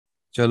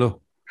चलो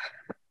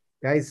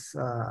Guys,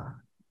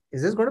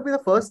 is this going to be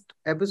the first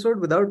episode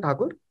without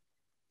Thakur?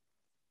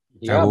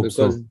 I या hope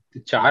so.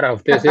 Because 4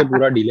 हफ्ते से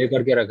पूरा डिले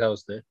करके रखा है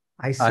उसने.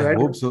 I I swear.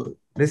 hope so.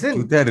 Listen,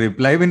 तू क्या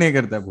रिप्लाई भी नहीं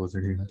करता है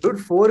भोसड़ी का.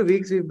 dude, 4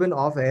 weeks we've been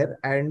off air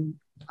and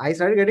I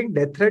started getting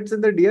death threats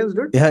in the DMs,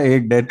 dude. यार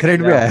एक डेथ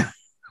थ्रेट भी Yeah. आया.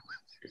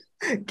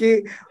 कि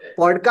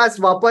podcast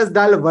वापस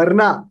डाल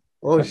वरना.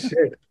 Oh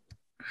shit.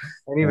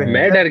 Anyway.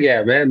 मैं डर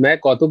गया. मैं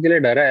कौतुक के लिए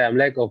डरा है. I'm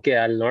like, okay,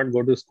 I'll not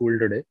go to school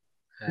today.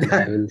 And I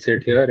will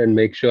sit here and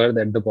make sure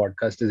that the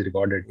podcast is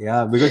recorded.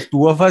 Yeah, because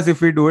two of us,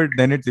 if we do it,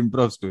 then it's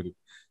improv story.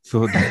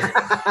 So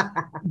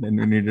then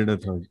we needed a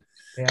third.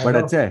 Yeah, But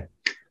no. अच्छा है.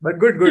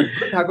 But good.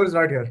 Thakur's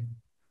not here.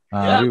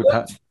 हाँ Yeah, अभी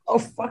उठा. Oh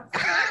fuck.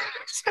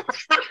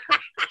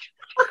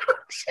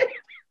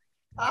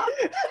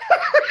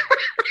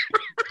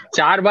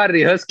 चार बार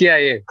rehearse किया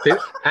ये.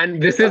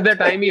 And this is the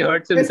time he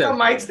hurts इसका himself.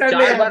 mic stand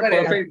चार नहीं बार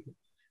करेगा. perfect.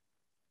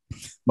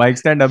 माइक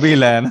स्टैंड अभी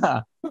हिलाया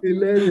ना.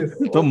 Hilarious.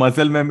 तो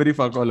मसल मेमोरी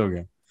फक ऑल हो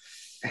गया.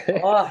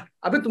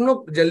 अभी तुम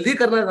लोग जल्दी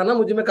करना था ना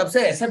मुझे. मैं कब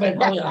से ऐसे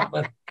बैठा हूँ यहाँ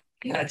पर.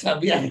 अच्छा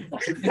अभी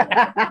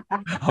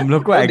हम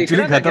लोग को वो दिख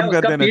एक्चुअली रहा था क्या? खत्म कर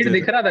उसका देना पीठ चाहिए.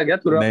 दिख रहा था क्या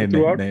नहीं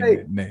throughout?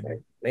 नहीं.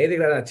 नहीं दिख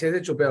रहा था. अच्छे से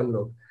छुपे हम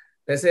लोग.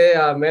 वैसे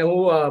मैं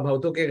हूँ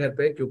भवतों के घर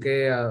पे क्योंकि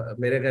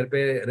मेरे घर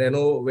पे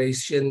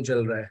रेनोवेशन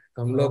चल रहा है.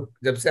 तो हम लोग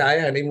जब से आए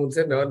हनीमून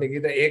से मैं और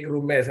निकिता एक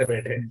रूम में ऐसे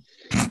बैठे.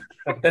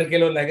 70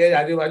 किलो लगे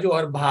आजू बाजू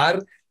और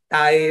बाहर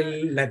टाइल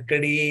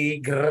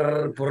लकड़ी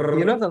ग्रर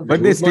You know something?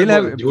 But they still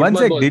have. झूठ One मत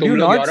sec, बोल. did तुम you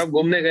लोग not? यूरोप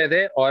घूमने गए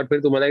थे और फिर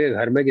तुम्हारे के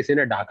घर में किसी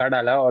ने डाका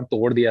डाला और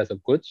तोड़ दिया सब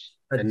कुछ.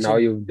 And अच्छा. now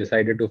you've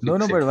decided to No,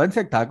 fix it. but one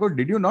sec, Thakur,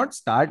 did you not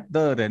start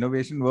the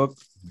renovation work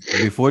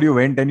before you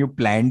went and you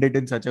planned it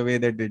in such a way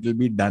that it will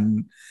be done?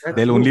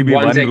 There'll only be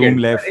 1 one second. room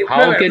left.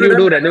 How can you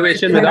do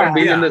renovation without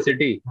being in the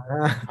city?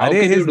 How Arey,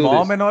 can you his do mom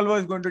this? and all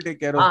was going to take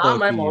care of हाँ,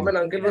 my Turkey. mom and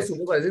uncle were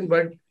supervising,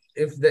 but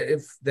if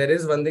there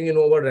is one thing you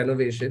know about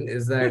renovation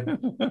is that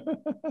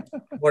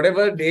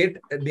whatever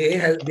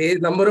day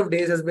number of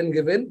days has been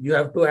given, you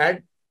have to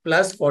add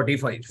plus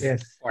 45.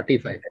 Yes.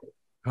 45.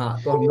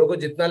 हाँ, तो हम लोग को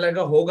जितना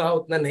लगा होगा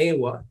उतना नहीं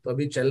हुआ. तो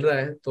अभी चल रहा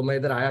है. तो मैं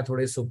इधर आया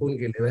थोड़े सुकून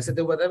के लिए. वैसे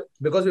तो पता है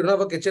because we don't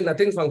have a kitchen,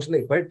 nothing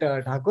functioning. But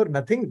Thakur,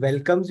 nothing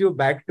welcomes you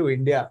back to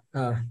India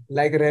हाँ.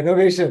 like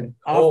renovation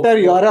Oh. after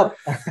Europe.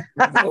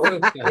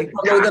 एक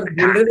तो हम लोग इधर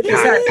ढूंढ रहे थे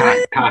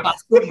कैसे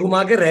पासपोर्ट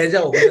घुमा के रह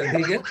जाओ.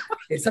 ठीक है.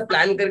 ऐसा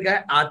प्लान करके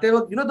आए. आते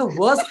वक्त the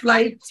worst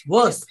flights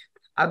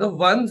are the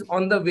ones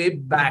on the way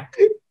back.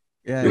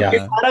 Yeah.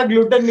 सारा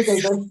gluten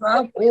निकलता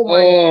है. Oh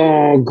my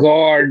Oh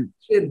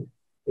God.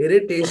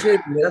 Irritation.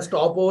 मेरा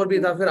स्टॉप ओवर भी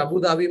था फिर अबू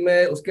धाबी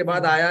में. उसके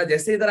बाद आया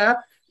जैसे इधर आया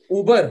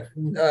उबर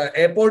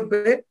एयरपोर्ट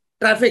पे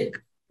ट्रैफिक.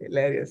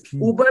 Hilarious.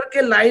 उबर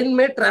के लाइन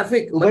में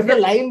ट्रैफिक. उधर के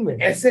लाइन में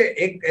ऐसे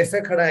एक ऐसा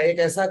खड़ा है एक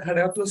ऐसा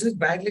खड़ा है. तो सिर्फ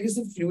बैग लेके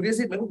सिर्फ फ्यूरियस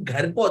ही मेरे को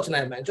घर पहुंचना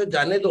है. मैं जो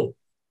जाने दो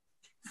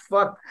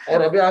फक.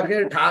 और अभी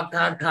आके ठाक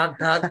ठाक ठाक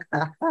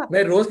ठाक.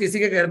 मैं रोज किसी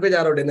के घर पे जा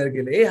रहा हूँ डिनर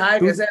के लिए. हाय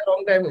कैसे है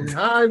लॉन्ग टाइम.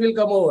 हाँ आई विल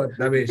कम ओवर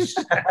नवेश.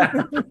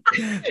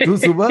 तू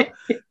सुबह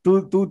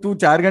तू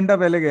 4 घंटा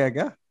पहले गया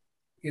क्या?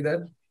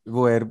 इधर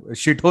वो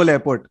शिट होल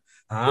एयरपोर्ट.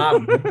 हाँ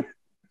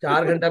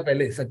 4 घंटा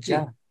पहले सच्ची.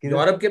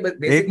 यूरोप के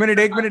एक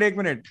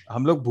मिनट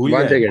हम लोग भूल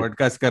One गए second.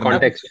 पॉडकास्ट करना.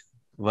 Context.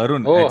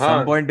 Varun, Oh, at some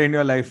हाँ. point in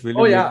your life will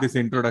Oh, you yeah. make this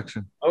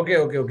introduction? Okay,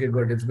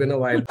 good. It's been a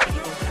while.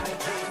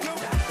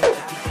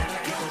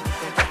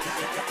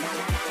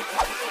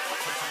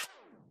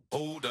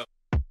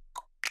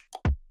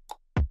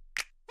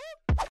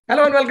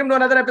 Hello and welcome to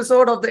another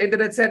episode of the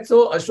Internet Set.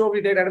 So, a show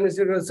we take random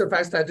historical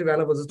facts, strategy,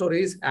 and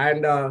stories,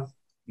 and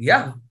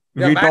yeah,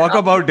 We talk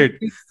about it.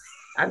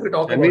 And we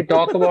talk And about we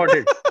talk about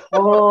it.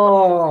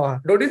 Oh,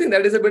 Don't you think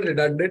that is a bit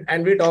redundant?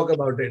 And we talk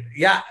about it.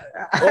 Yeah.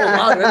 Oh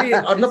wow, really?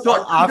 On the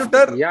So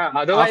plot. Yeah.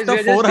 Otherwise, after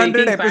we're just 400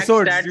 taking facts,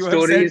 episodes, stats, you have said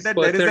stories, that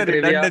there is personal a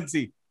trivia.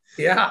 redundancy.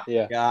 Yeah.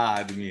 Yeah. क्या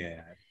आदमी है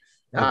यार.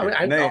 Yeah, Okay.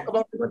 and नहीं. talk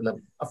about it.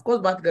 मतलब, of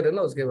course, बात कर रहे हैं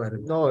ना उसके बारे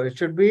में. no, it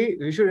should be.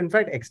 We should in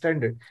fact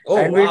extend it. Oh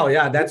And wow,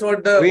 yeah, that's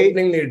what the we-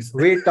 opening needs.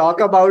 We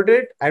talk about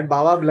it, and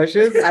Baba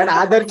blushes, and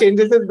Adar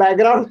changes his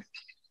background.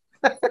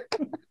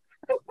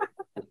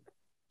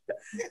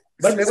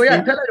 But मेरे को ये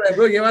अच्छा लग रहा है,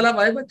 bro. ये वाला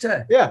vibe अच्छा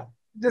है. Yeah,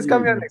 just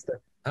come here next time.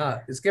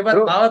 हाँ, इसके बाद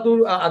Bro. बाबा तू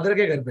अदर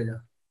के घर पे जा.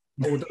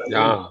 वो तो-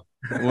 हाँ.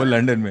 वो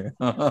लंदन में.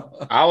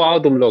 आओ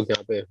तुम लोग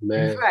यहाँ पे. मैं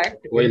In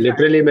fact, वही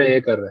लिटरली मैं ये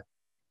कर रहा है.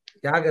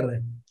 क्या कर रहे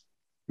हैं?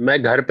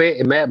 मैं घर पे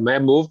मैं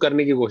मूव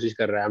करने की कोशिश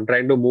कर रहा है. I'm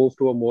trying to move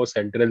to a more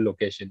central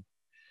location.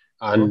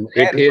 And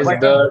it is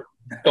the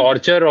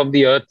torture of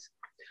the earth.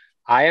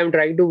 I am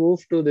trying to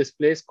move to this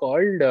place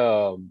called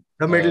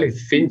the Middle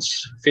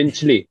East.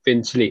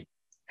 Finchley,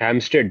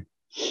 Hampstead.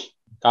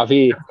 काफी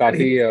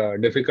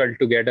difficult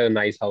to get a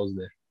nice house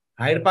there.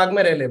 Hyde Park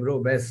में रह ले bro.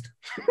 Best.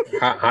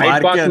 हाँ,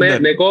 Hyde Park में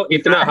अंदर. मेरे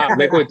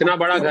को इतना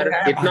बड़ा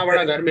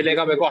घर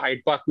मिलेगा मेरे को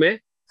हाइड पार्क में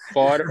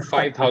फॉर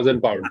 5,000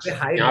 पाउंड.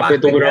 यहाँ पे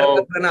तुम रहो.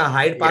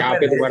 हाइड पार्क यहाँ में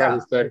पे रह तुम्हारा जा.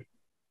 सिस्टर.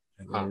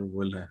 वो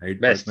बोल रहा है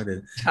हाइट Best. पार्क में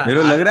रहता है.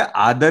 मेरे को लग रहा है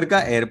आदर का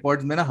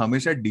एयरपोर्ट में ना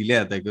हमेशा डिले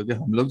आता है क्योंकि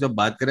हम लोग जब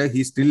बात कर रहे हैं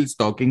he still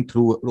talking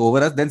through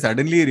over us then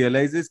suddenly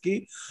realises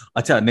कि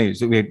अच्छा नहीं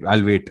सो wait I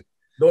will wait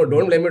Don't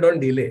blame it on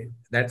delay.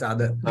 That's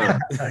other.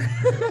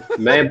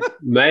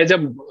 मैं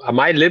जब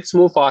my lips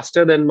move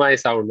faster than my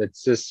sound.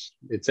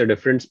 It's a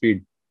different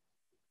speed.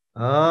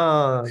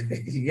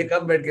 ये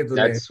कब बैठ के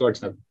तूने? That's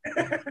what's up.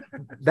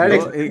 That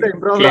explains the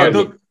improv.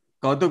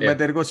 कौतुक मैं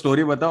तेरे को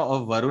स्टोरी बताऊं और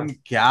वरुण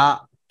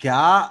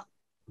क्या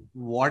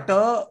what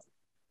a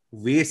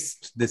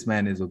waste this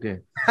man is, okay?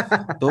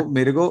 तो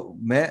मेरे को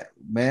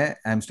मैं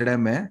एम्स्टर्डम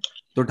में,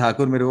 तो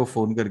ठाकुर मेरे को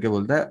फोन करके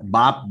बोलता है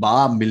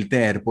बाप मिलते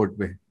हैं एयरपोर्ट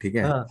पे, ठीक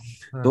है?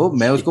 तो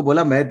मैं उसको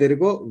बोला मैं तेरे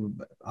को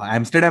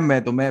एम्स्टर्डम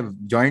में तो मैं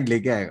जॉइंट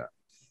लेके आएगा,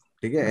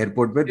 ठीक है,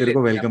 एयरपोर्ट पे तेरे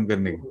को वेलकम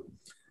करने की।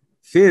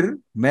 फिर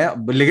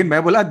लेकिन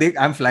मैं बोला देख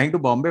I am flying to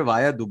Bombay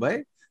via Dubai,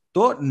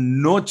 तो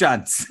no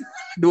chance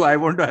do I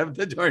want to have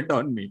the joint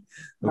on me,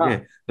 okay?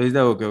 तो इज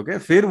दैट ओके?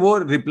 फिर वो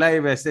रिप्लाई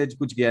मैसेज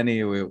कुछ किया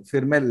नहीं हुए,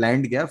 फिर मैं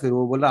लैंड किया, फिर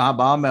वो बोला हाँ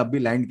बा मैं अभी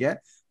लैंड किया,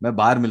 मैं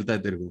बाहर मिलता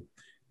है तेरे को,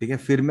 ठीक है?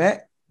 फिर मैं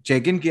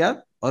चेक इन किया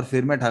और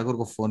फिर मैं ठाकुर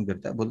को फोन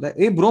करता है, बोलता है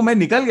ए ब्रो मैं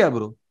निकल गया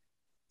ब्रो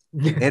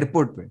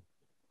एयरपोर्ट पे।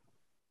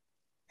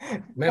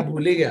 मैं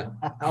भूल ही गया।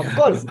 Of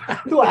course,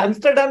 तू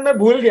एम्स्टर्डम में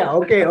भूल गया।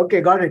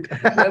 Okay got it.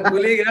 मैं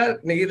भूल ही गया।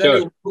 निकिता ने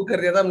बुक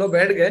कर दिया था, हम लोग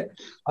बैठ गए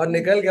और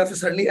निकल गया। फिर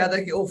सडनली याद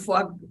है कि ओ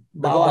फक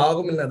बाबा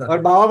को मिलना था और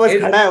बाबा बस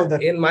खड़ा है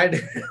उधर। इन माय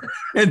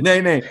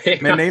नहीं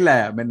मैं नहीं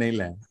लाया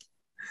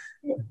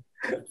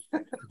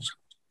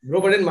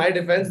bro, but in my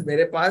defence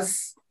मेरे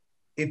पास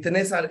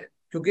इतने सारे,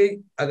 क्योंकि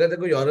अगर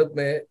देखो यूरोप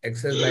में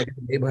एक्सेस बैगेज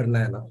नहीं भरना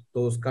है ना,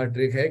 तो उसका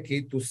ट्रिक है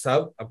कि तू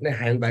सब अपने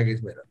हैंड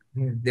बैगेज में रख।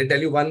 They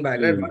tell you one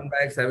bag, right? One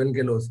bag 7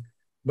 kilos,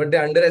 but they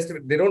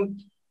underestimate. They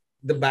don't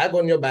the bag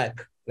on your back,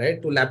 right?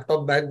 तो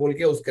लैपटॉप बैग बोल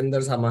के उसके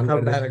अंदर सामान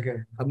भर दे।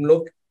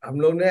 हम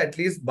लोग ने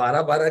एटलीस्ट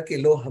 12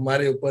 किलो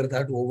हमारे ऊपर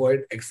था टू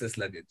अवॉइड एक्सेस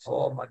लगेज।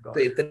 तो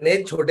इतने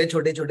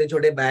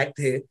छोटे बैग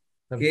थे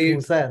कि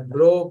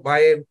ब्रो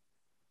भाई,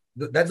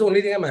 that's the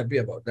only thing I'm happy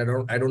about, that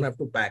I don't have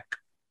to pack,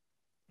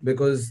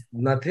 because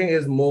nothing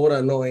is more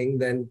annoying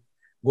than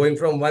going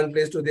from one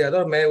place to the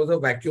other. मैं उसे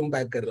vacuum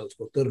pack कर रहा हूँ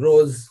उसको, तो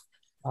रोज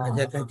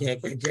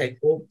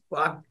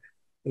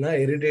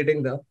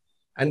इरिटेटिंग था।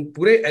 एंड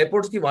पूरे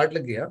एयरपोर्ट्स की वाट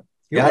लग गया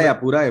या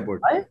पूरा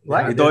एयरपोर्ट।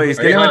 तो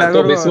इसके लिए मैं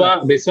तो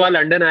बिस्वा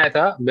लंदन आया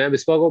था, मैं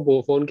बिस्वा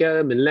को फोन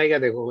किया मिलना है क्या,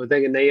 देखो बोलता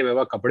है कि नहीं है मेरे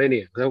पास कपड़े नहीं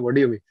है। What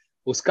do you mean?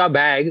 उसका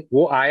बैग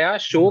वो आया,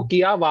 शो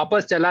किया,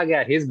 वापस चला गया।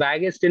 His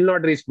bag is still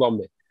not reached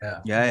Bombay.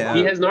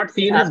 He has not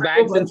seen his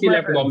bag since he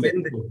left Bombay.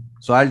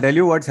 So I'll tell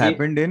you what's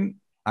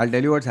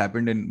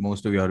happened in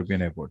most of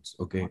European airports.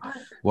 Okay,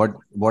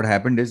 what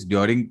happened is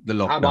during the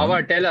lockdown. Baba,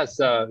 tell us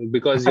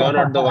because you're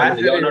not the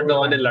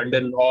one in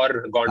London or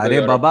gone to अरे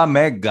Europe. बाबा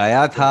मैं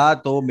गया था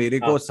तो मेरे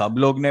को सब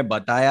लोग ने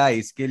बताया,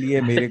 इसके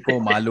लिए मेरे को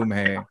मालूम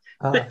है।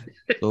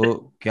 तो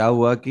क्या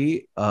हुआ कि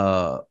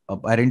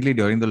apparently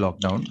during the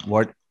lockdown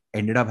what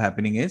ended up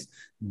happening is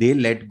they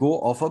let go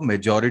of a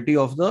majority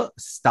of the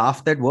staff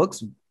that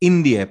works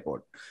in the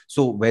airport.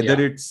 So whether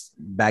it's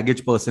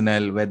baggage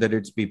personnel, whether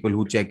it's people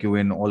who check you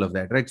in, all of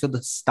that, right? So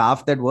the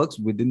staff that works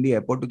within the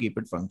airport to keep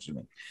it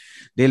functioning,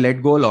 they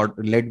let go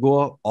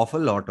of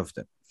a lot of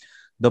them.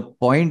 The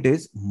point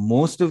is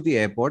most of the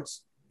airports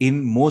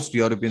in most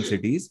European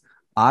cities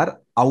are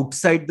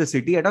outside the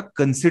city at a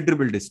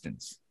considerable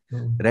distance.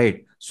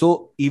 Right?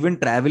 So even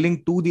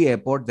traveling to the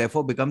airport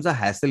therefore becomes a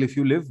hassle if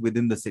you live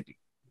within the city.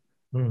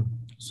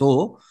 So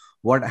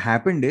what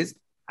happened is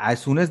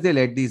as soon as they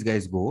let these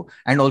guys go,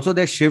 and also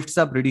their shifts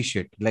are pretty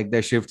shit, like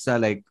their shifts are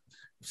like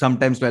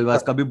sometimes 12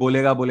 hours. कभी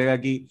बोलेगा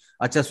कि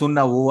अच्छा सुन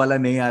ना वो वाला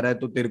नहीं आ रहा है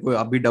तो तेरे को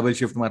अभी डबल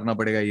शिफ्ट मारना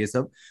पड़ेगा, ये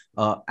सब।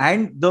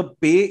 And the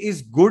pay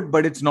is good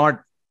but it's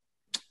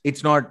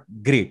not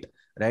great,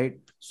 right?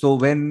 So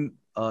when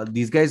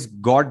these guys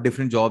got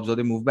different jobs or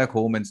they moved back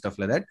home and stuff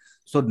like that,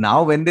 so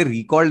now when they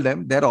recalled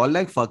them they're all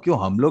like fuck you,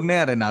 हम लोग नहीं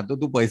आ रहे ना, तो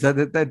तू पैसा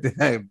देता है,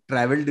 तेरा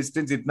ट्रैवल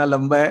डिस्टेंस इतना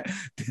लंबा है,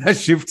 तेरा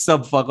शिफ्ट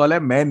सब फक ऑल है,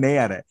 मैं नहीं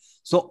आ रहा है।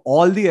 So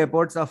all the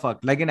airports are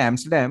fucked. Like in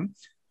Amsterdam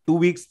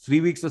 3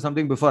 weeks or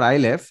something before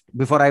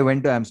I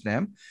went to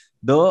Amsterdam,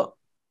 the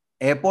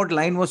airport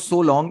line was so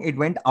long it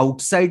went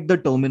outside the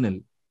terminal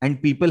and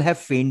people have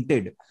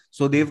fainted.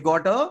 So they've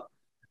got a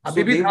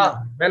अभी भी था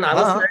when I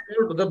was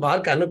flying उधर बाहर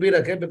canopy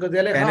रखे because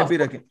they like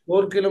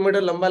 4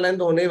 kilometre लंबा line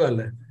तो होने ही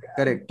वाला है।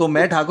 करेक्ट। तो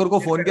मैं ठाकुर को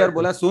फोन किया और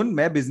बोला सुन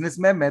मैं बिजनेस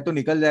में, मैं तो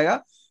निकल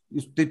जाएगा,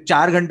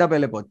 4 घंटा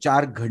पहले पहुंच,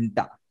 4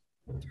 घंटा।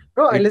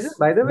 Bro, listen,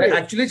 by the way,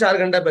 actually 4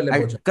 घंटा पहले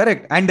पहुंचा।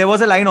 Correct, and there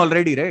was a line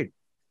already, right?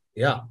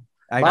 Yeah.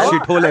 At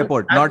Shithole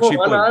Airport, not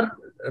Shithole.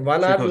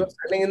 1 hour we were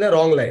standing in the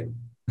wrong line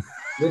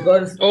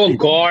because oh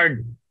God,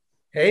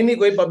 है ही नहीं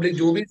कोई public,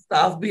 जो भी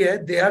staff भी है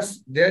they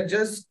are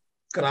just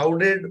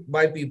crowded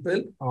by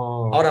people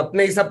और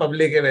अपने ही सब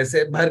पब्लिक है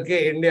वैसे भर के।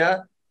 इंडिया,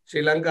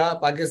 श्रीलंका,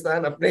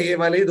 पाकिस्तान, अपने ये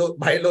वाले ही दो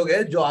भाई लोग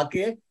हैं जो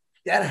आके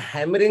they are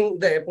hammering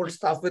the airport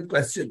staff with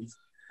questions.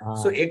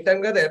 So एक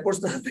टाइम का एयरपोर्ट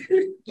स्टाफ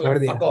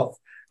fuck off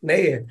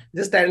नहीं है,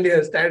 just stand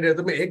here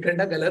तुम्हें 1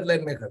 घंटा गलत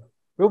लाइन में खड़ा।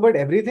 Bro, but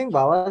everything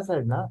Baba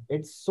said ना,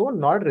 it's so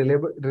not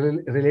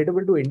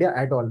relatable to India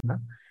at all ना,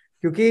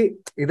 क्योंकि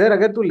इधर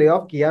अगर तू ले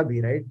ऑफ किया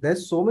भी, right,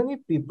 there's so many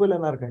people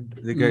in our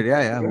country.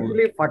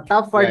 Yeah.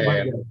 फटाफट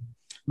बन गया।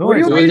 No,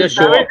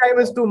 travel time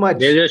is too much.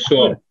 They just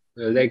show up.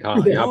 Like हाँ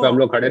यहाँ पे हम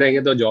लोग खड़े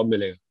रहेंगे तो जॉब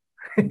मिलेगा.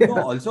 No,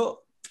 also,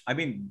 I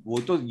mean, वो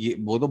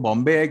तो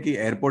बॉम्बे है कि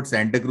एयरपोर्ट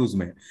सेंटा क्रूज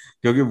में,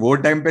 क्योंकि वो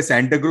टाइम पे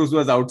Santa cruise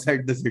was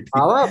outside the city.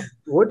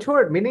 वो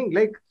छोड़, meaning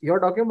like you are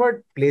talking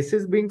about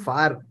places being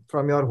far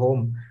from your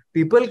home.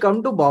 People come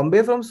to Bombay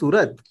from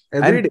Surat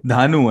every And day.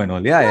 Dhanu and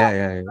all.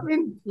 Yeah. I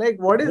mean, like,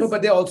 what is? No,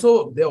 but they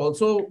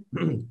also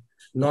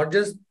not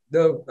just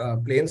the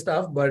plane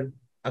staff, but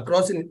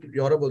across in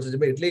Europe also.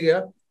 जब मैं Italy गया,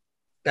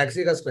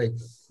 taxi का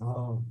strike.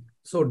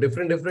 So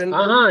different.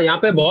 हाँ यहाँ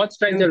पे बहुत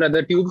strike चल रहा है.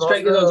 The tube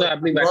strike is also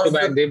happening back to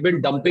back. They've been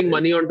dumping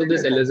money onto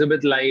this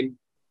Elizabeth line.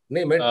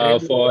 नहीं मैं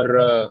for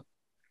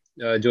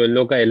जो इन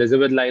लोग का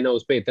Elizabeth line है,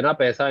 उस पे इतना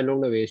पैसा इन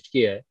लोग ने waste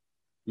किया है.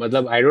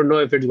 मतलब I don't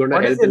know if it's going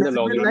to help in the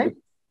long run.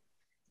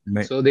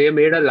 So they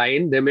made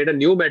a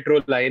new metro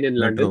line in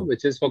London,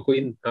 which is for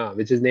Queen,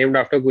 which is named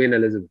after Queen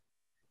Elizabeth.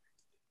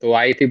 तो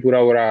आई थी पूरा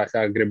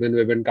ऐसा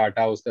ribbon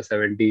काटा उसका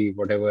 70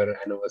 whatever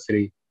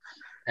anniversary,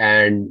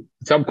 and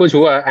सब कुछ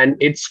हुआ,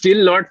 and it's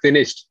still not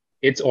finished.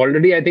 It's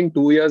already I think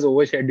 2 years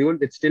over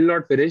scheduled. It's still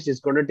not finished. It's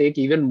going to take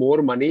even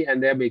more money,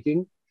 and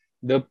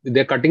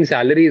they're cutting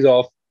salaries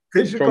off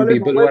from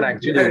people who are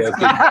actually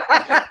working.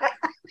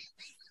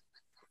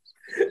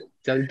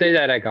 चलते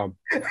जा रहा है काम.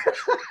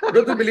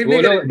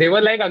 They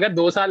were like अगर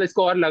 2 साल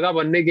इसको और लगा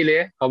बनने के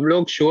लिए, हम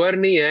लोग श्योर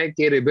नहीं है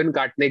कि रिबन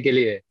काटने के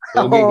लिए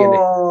होगी कि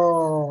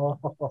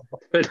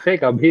नहीं.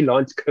 अभी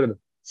लॉन्च कर दो,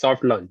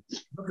 सॉफ्ट लॉन्च.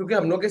 क्योंकि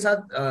हम लोग के साथ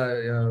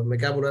मैं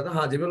क्या बोल रहा था,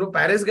 हाँ जब हम लोग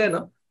पेरिस गए ना,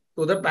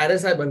 तो उधर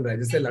पेरिस आई बन रहा है,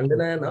 जैसे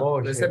लंदन है ना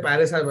वैसे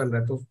पेरिस आई बन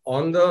रहा है. तो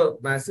on the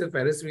massive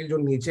Paris wheel जो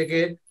नीचे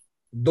के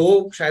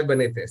 2 शायद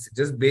बने थे,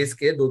 जस्ट बेस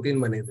के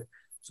 2-3 बने थे.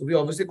 So we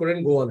obviously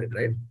couldn't go on it,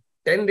 right.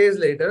 10 days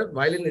later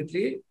while in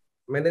Italy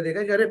मैंने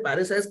देखा कि अरे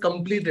पेरिस हैज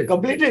कंप्लीटेड.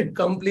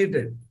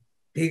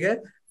 ठीक है.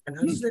 And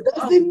I was like,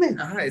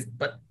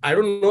 but I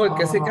don't know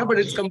कैसे क्या, but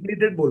it's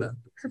completed बोला.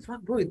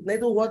 Bro, इतना ही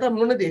तो हुआ था, हम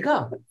लोगों ने देखा,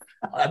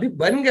 अभी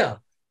बन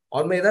गया.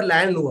 और मैं इधर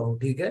लैंड हुआ हूँ,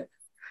 ठीक है.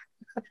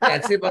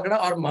 टैक्सी पकड़ा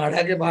और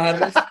माड़ा के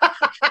बाहर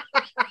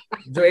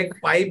जो एक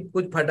पाइप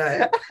कुछ फटा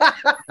है,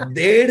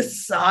 1.5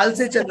 साल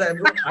से चल रहा है.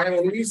 I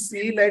only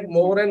see like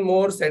more and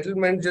more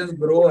settlement just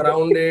grow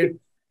around it.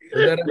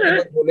 There are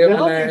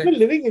people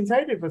living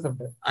inside it for some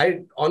time. I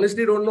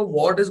honestly don't know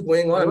what is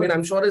going on. I mean,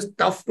 I'm sure it's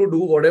tough to do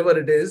whatever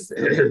it is,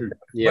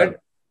 but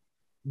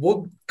वो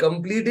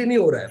complete ही नहीं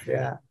हो रहा है.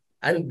 Yeah.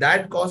 And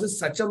that causes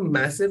such a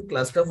massive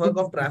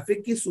clusterfuck of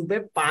traffic कि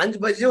सुबह 5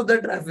 बजे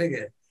उधर traffic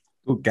है.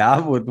 तू क्या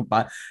वो तू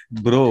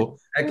ब्रो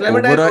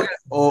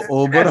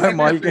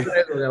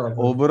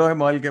ओबरॉय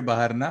मॉल के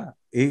बाहर ना,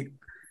 एक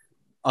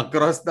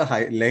across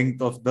the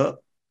length of the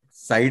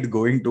side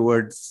going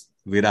towards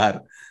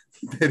Virar,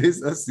 there is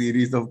a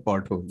series of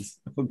potholes,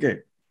 okay,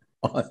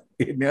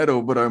 in your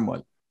Oberoi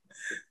Mall.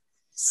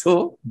 So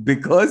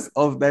because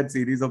of that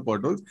series of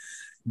potholes,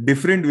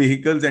 different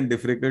vehicles and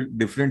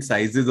different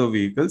sizes of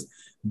vehicles,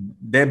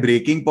 their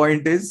braking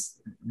point is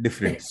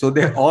different. So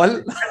they all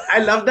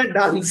I love that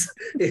dance.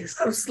 It's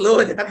so slow.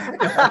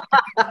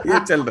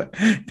 ये चल रहा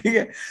है, ठीक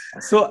है.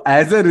 So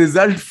as a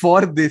result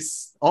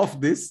of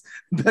this,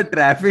 the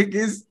traffic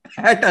is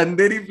at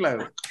Andheri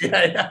flyover.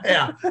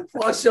 Yeah,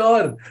 for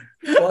sure.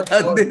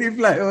 Andheri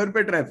flyover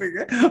पे traffic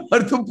है,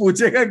 और तू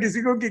पूछेगा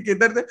किसी को कि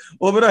किधर से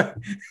Oberoi,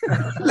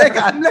 like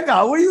I'm like,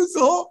 how are you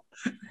so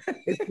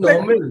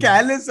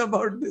careless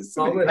about this?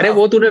 अरे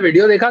वो तूने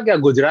वीडियो देखा क्या?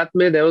 गुजरात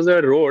में there was a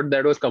road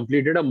that was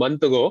completed a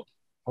month ago,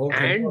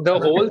 and the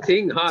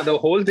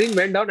whole thing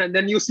went down, and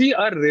then you see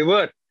a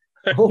river.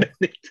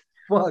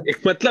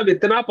 मतलब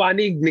इतना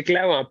पानी निकला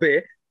है वहां पे,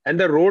 and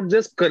the road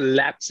just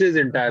collapses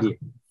entirely.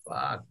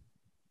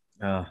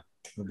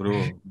 Bro,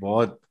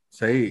 बहुत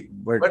सही.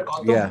 But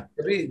yeah,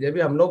 जब भी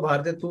हम लोग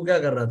बाहर थे, तू क्या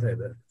कर रहा था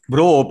इधर?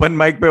 Bro, open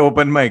mic.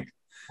 Open mic,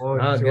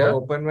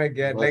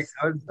 yeah. Like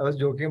I was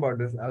joking about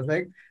this. I was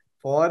like,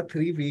 for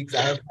 3 weeks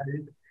I have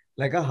felt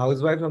like a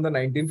housewife from the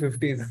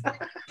 1950s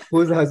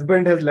whose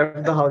husband has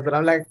left the house, and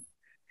I'm like,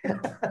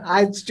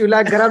 आज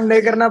चूल्हा गरम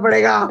नहीं करना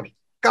पड़ेगा.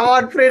 Come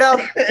on, freedom.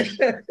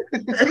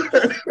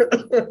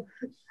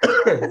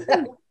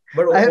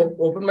 But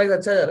open mic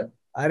अच्छा जा रहा है.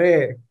 अरे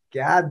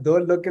क्या 2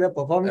 लोग के लिए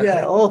परफॉर्म किया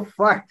है. Oh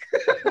fuck.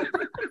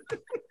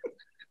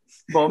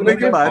 बॉम्बे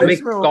के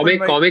बारिश में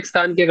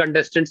कॉमिक्स्तान के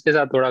कंटेस्टेंट्स के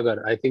साथ थोड़ा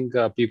कर. I think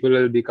people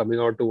will be coming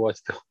out to watch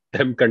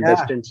them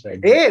contestants, right?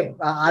 Hey,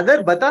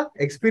 Adar, bata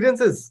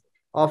experiences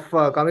of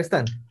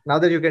Comicstan now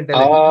that you can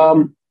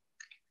tell.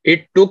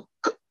 It took,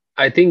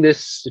 I think,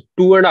 this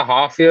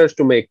 2.5 years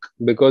to make,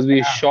 because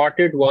we shot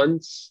it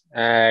once,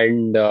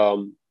 and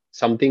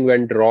something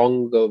went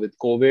wrong with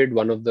COVID,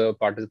 one of the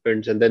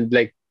participants, and then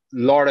like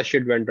lot of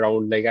shit went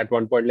around. Like at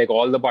one point, like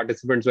all the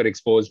participants were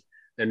exposed.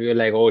 And we were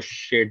like, oh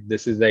shit,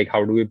 this is like,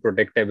 how do we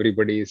protect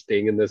everybody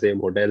staying in the same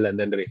hotel and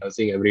then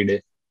rehearsing every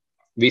day?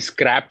 We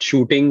scrapped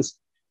shootings.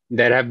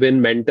 There have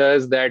been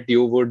mentors that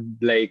you would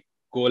like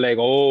go like,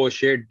 oh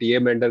shit, ye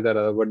mentor kar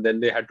raha, but then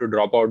they had to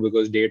drop out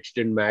because dates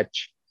didn't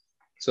match.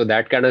 So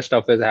that kind of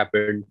stuff has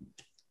happened.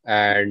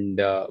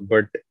 And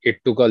but it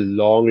took a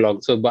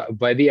long. So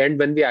by the end,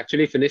 when we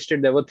actually finished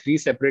it, there were 3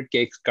 separate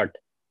cakes cut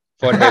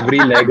for every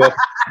leg of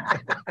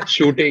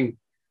shooting.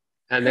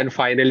 And then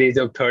finally,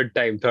 the third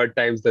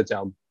time's the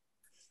charm.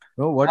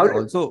 No,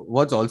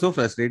 what's also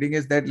frustrating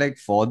is that like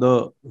for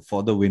the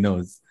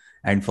winners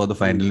and for the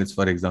finalists,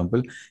 for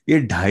example,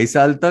 ये 2.5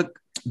 साल तक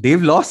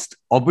they've lost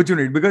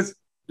opportunity because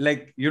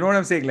like you know what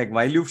I'm saying, like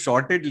while you've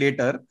shot it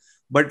later,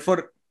 but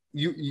for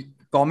you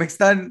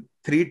Comicstan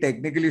 3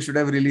 technically should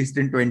have released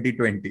in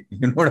 2020.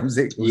 You know what I'm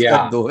saying?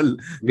 Yeah,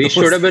 we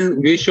should have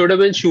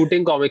been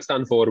shooting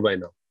Comicstan 4 by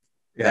now.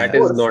 Yeah, that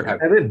is not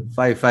happening.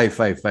 5.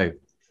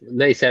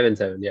 No,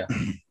 7. Yeah.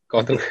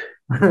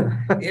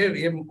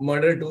 ये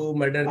Murder 2,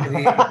 Murder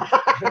 3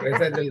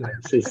 वैसा चल रहा है.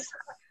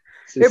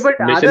 But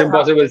Mission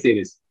Impossible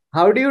series.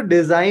 How do you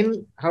design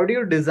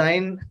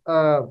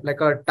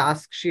like a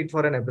task sheet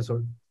for an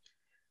episode?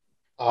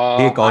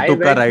 I went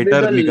with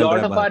a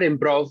lot of our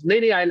improv.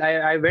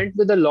 I went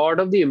with a lot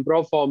of the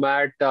improv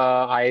format.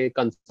 I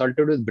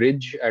consulted with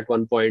Bridge at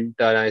one point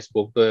and I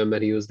spoke to him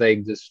and he was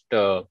like, just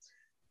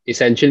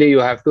essentially you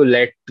have to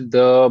let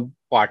the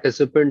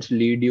participants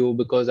lead you,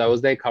 because I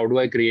was like, how do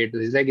I create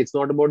this? He's like, it's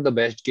not about the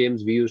best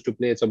games we used to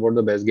play, it's about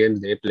the best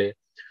games they play.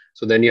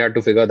 So then you have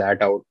to figure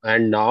that out.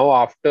 And now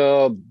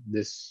after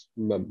this,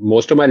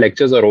 most of my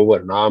lectures are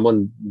over. Now I'm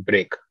on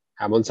break.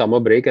 I'm on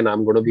summer break and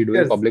I'm going to be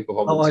doing public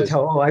performances.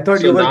 I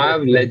thought you were... now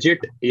I've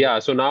legit, yeah.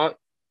 So now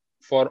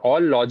for all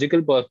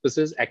logical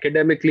purposes,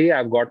 academically,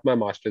 I've got my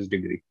master's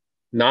degree.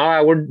 Now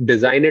I would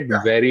design it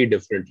very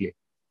differently.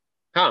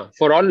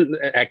 For all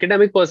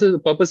academic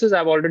purposes,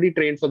 I've already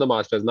trained for the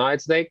masters. Now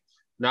it's like,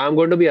 now I'm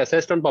going to be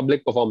assessed on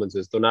public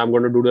performances. So now I'm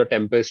going to do The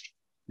Tempest.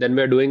 Then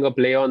we're doing a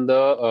play on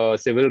the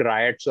civil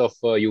riots of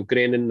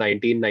Ukraine in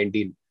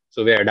 1919.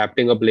 So we're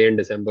adapting a play in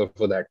December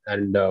for that.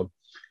 And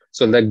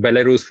so like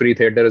Belarus Free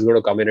Theatre is going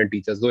to come in and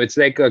teach us. So it's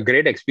like a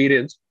great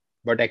experience.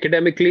 But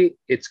academically,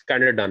 it's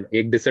kind of done.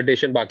 एक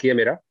dissertation बाकी है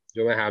मेरा,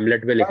 जो मैं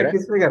Hamlet पे लिख रहा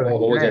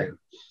है.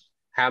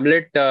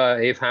 Hamlet,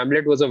 if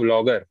Hamlet was a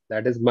vlogger,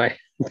 that is my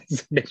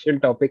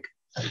dissertation topic.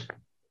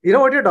 You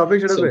know what your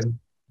topic should have been?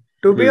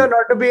 To be or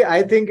not to be,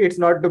 I think it's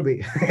not to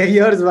be.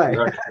 Here's why.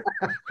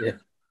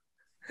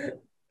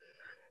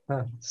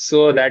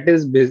 So that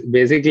is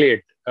basically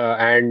it.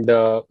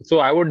 So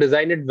I would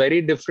design it very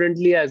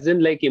differently, as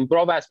in like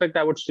improv aspect,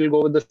 I would still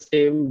go with the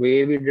same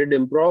way we did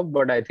improv.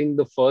 But I think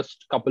the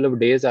first couple of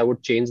days, I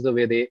would change the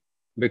way they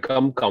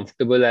become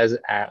comfortable as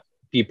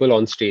people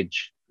on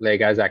stage.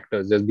 Like as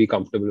actors, just be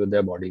comfortable with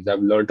their bodies.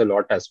 I've learned a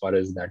lot as far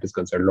as that is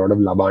concerned. A lot of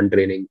Laban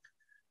training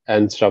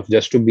and stuff,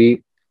 just to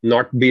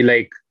not be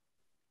like,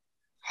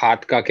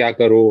 हाथ का क्या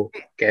करो,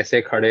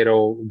 कैसे खड़े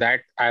रहो. That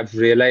I've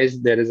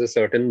realized there is a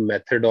certain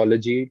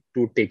methodology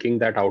to taking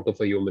that out of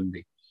a human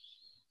being.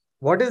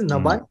 What is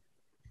Laban?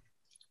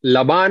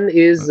 Laban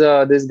is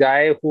this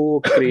guy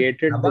who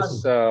created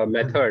this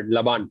method,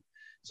 Laban.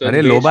 So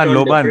Laban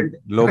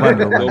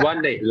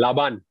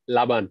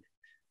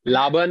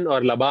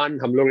or Laban,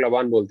 हम लोग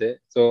Laban बोलते हैं.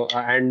 So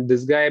and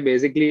this guy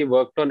basically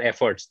worked on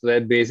efforts. So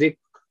the basic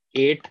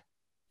 8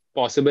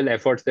 possible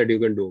efforts that you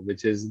can do,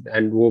 which is,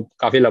 and वो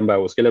काफी लंबा है,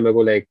 उसके लिए मेरे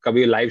को like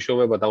कभी live show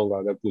में बताऊंगा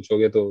अगर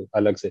पूछोगे तो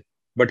अलग से.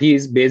 But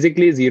he's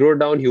basically zeroed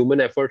down human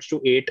efforts to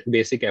 8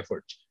 basic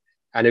efforts.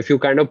 And if you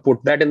kind of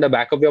put that in the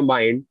back of your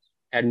mind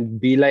and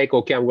be like,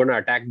 okay, I'm going to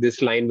attack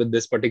this line with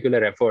this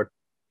particular effort,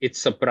 it's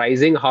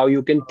surprising how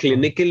you can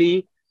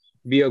clinically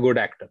be a good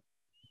actor.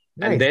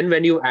 Nice. And then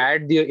when you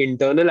add the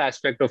internal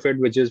aspect of it,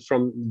 which is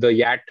from the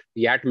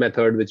Yat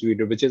method, which we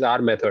do, which is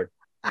our method.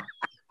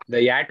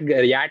 The Yat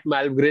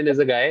Malmgren is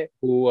a guy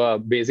who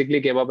basically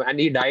came up, and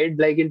he died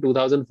like in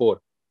 2004.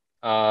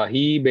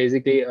 He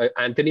basically,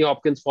 Anthony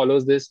Hopkins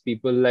follows this.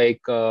 People like,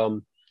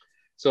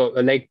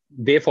 like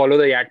they follow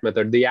the Yat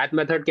method. The Yat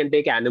method can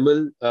take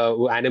animal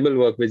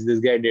work, which this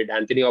guy did.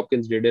 Anthony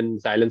Hopkins did in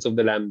Silence of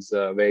the Lambs,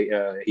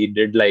 where he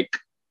did like,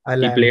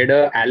 he played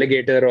a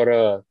alligator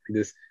or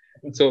this.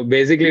 So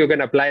basically you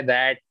can apply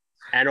that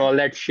and all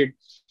that shit.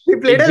 He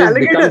played an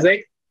alligator?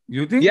 Like,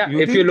 you think? Yeah,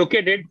 if you look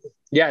at it.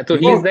 Yeah, so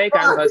he's like,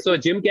 so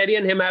Jim Carrey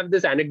and him have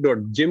this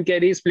anecdote. Jim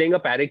Carrey is playing a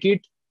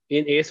parakeet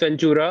in Ace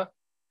Ventura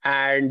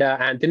and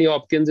Anthony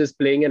Hopkins is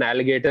playing an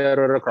alligator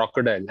or a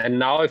crocodile. And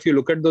now if you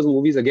look at those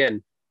movies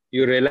again,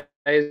 you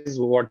realize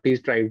what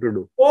he's trying to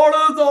do. What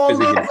is all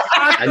this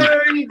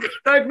acting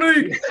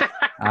technique?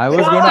 I was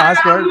going to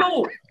ask her.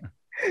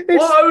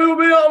 Why will you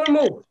be on the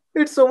move?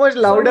 It's so much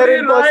louder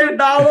in person.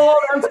 Down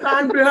and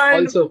stand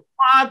behind. Also,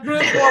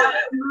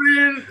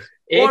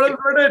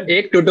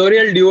 एक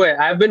tutorial due hai.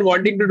 I've been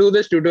wanting to do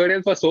this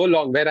tutorial for so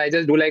long, where I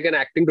just do like an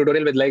acting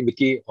tutorial with like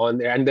Vicky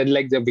on, and then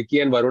like the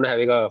Vicky and Varun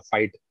having a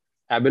fight.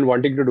 I've been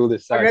wanting to do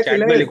this. Chat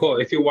mein likho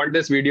if you want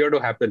this video to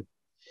happen.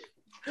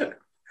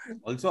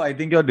 Also, I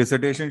think your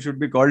dissertation should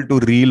be called "To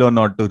Reel or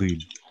Not to Reel."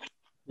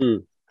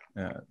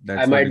 Yeah,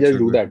 I might just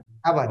do that.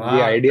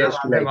 The idea is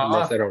to like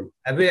mess around.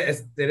 अबे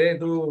तेरे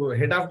तू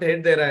hit after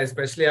hit दे रहा है,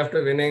 especially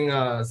after winning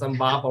some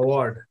BAP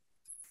award.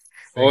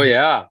 Oh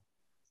yeah.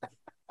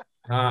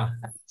 हाँ.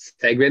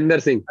 सेगविंदर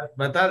सिंह.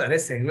 बता, अरे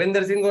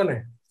सेगविंदर सिंह कौन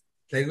है?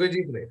 सेगवे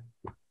जीत रहे.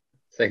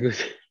 सेगवे.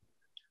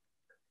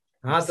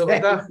 हाँ तो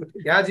बता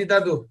क्या जीता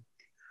तू?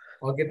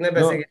 और कितने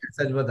पैसे के,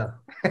 सच बता।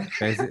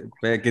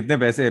 कितने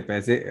पैसे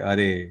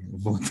अरे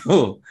वो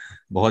तो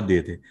बहुत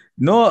दिए थे.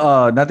 No,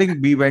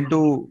 nothing. We went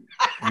to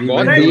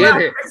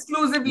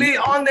exclusively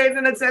on the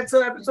internet set,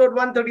 so episode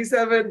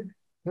 137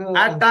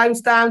 at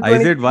timestamp.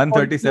 Is it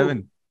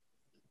 137?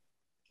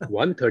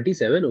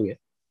 137 हो गया.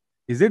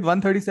 Is it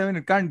 137?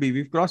 It can't be.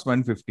 We've crossed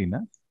 150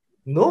 ना.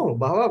 No,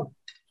 बाबा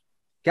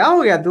क्या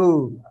हो गया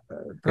तू?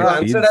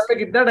 आंसर में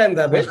कितना टाइम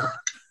था बे?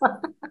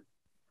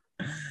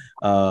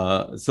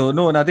 So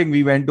no, nothing.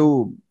 We went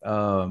to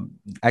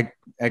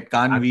at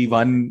Cannes. We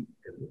won.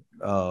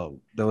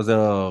 There was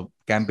a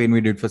campaign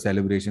we did for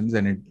celebrations,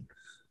 and it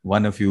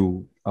won a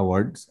few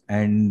awards.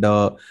 And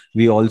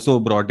we also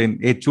brought in.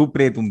 ए चुप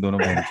रे तुम दोनों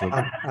बहन चुप.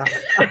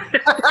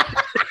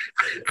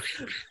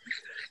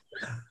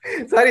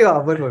 Sorry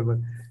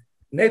बोल.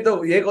 नहीं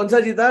तो ये कौन सा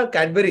जीता?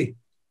 कैडबरी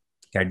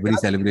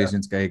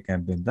सेलिब्रेशंस का एक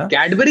कैंपेन था.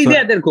 कैडबरी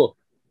दिया तेरे को?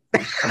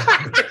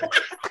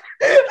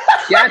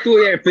 क्या तू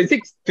ये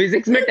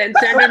फिजिक्स में 10th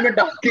स्टैंडर्ड में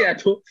टॉप किया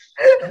तू?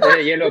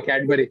 ये लो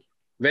कैडबरी.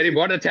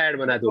 बहुत अच्छा ऐड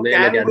बना तूने.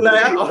 कैन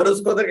बुलाया और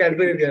उसको तो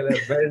कैडबरी दिया.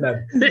 Well done.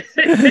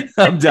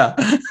 अब जा.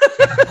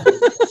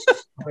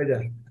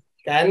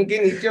 कैन के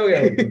नीचे हो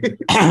गया.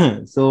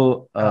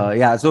 So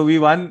yeah, so we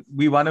won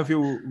a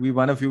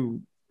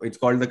few. It's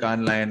called the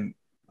Cannes Lion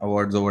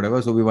Awards or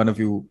whatever. So we won a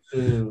few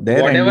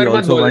there. Whatever, and we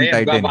also won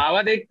Titan.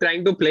 Baba, they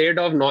trying to play it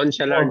off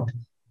nonchalant.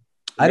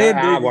 अरे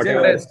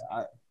whatever.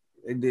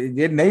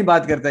 ये नहीं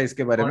बात करता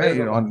इसके बारे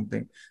में on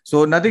thing.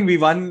 So nothing. We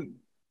won.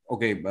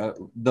 Okay,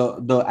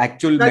 the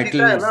actual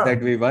medals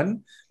that we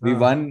won.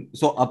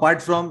 So apart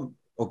from,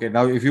 okay,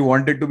 now if you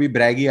want it to be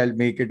braggy, I'll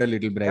make it a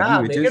little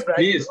braggy. Which is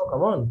please. Oh,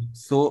 come on.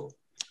 So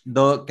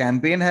the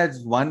campaign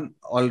has won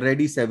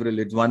already several.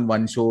 It's won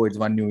one show. It's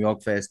won New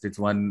York Fest. It's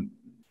won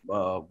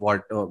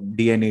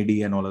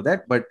DNAD and all of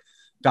that. But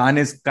Cannes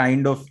is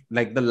kind of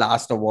like the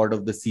last award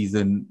of the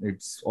season.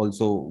 It's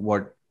also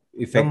what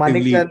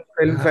effectively the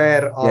Film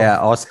Fair.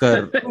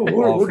 Oscar.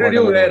 Who did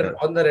you wear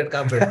on the red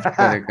carpet?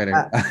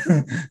 Correct.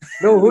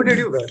 No, who did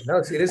you wear?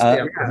 No, seriously,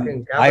 I'm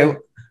asking.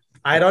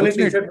 Ironic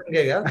t-shirt बन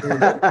गया.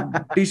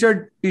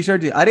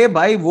 T-shirt. अरे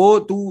भाई वो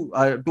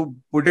to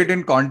put it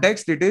in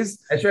context, it is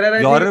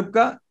Europe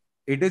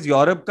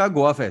का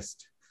Goa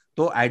Fest.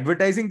 तो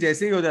advertising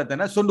जैसे ही हो जाता है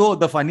ना. So no,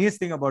 the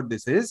funniest thing about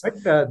this is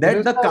that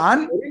the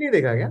कान नहीं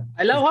देखा क्या?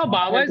 I love how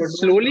Baba is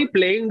slowly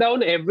playing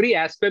down every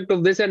aspect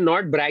of this and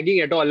not bragging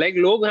at all. Like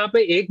लोग यहाँ पे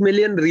 1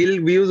 million रील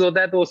व्यूज होता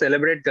है तो वो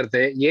सेलिब्रेट करते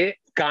हैं. ये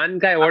कान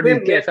का अवार्ड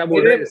लेके ऐसा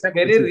बोल रहे हैं.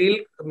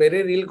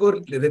 मेरे रील को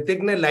ऋतिक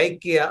ने लाइक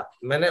किया,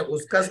 मैंने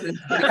उसका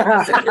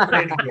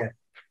सेलिब्रेट किया.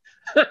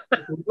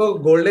 उनको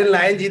गोल्डन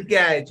लायन जीत के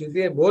आए.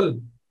 चूतिए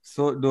बोल.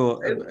 सो नो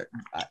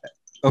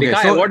ओके,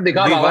 सो अवार्ड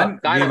दिखा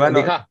बाबा,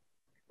 दिखा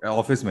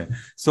office mein.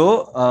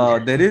 So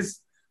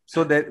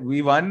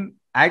we won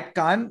at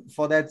Cannes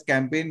for that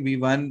campaign. We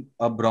won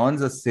a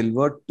bronze, a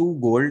silver, 2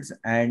 golds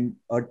and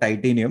a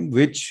titanium,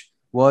 which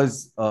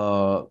was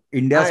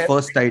India's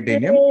first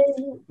titanium.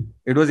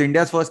 It was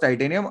India's first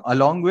titanium,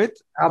 along with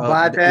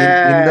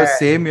in the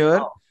same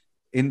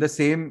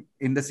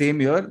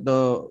year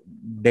the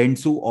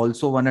Dentsu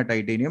also won a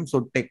titanium.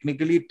 So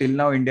technically till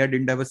now India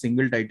didn't have a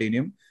single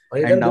titanium,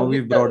 and now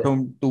we've brought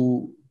home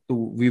two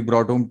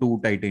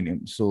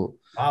titanium. So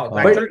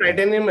actual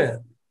titanium है.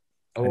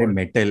 अरे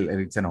metal,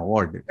 it's an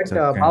award.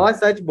 बाबा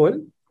सच बोल,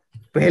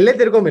 पहले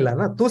तेरे को मिला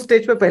ना, तू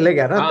stage पे पहले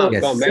गया ना. तो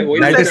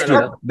that is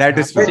true.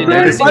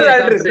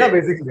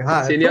 Basically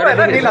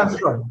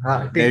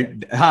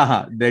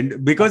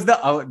then because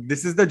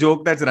this is the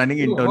joke that's running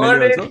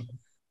internally also.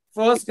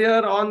 First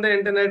year on the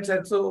internet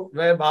said so,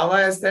 where Baba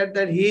has said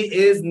that he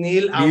is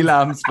Neil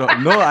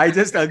Armstrong. No, I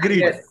just agreed.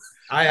 Yes,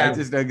 I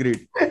just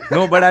agreed.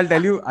 No, but I'll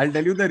tell you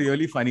the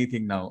really funny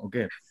thing now.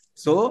 Okay,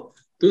 so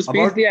तू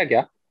speech दिया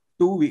क्या?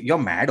 2 weeks.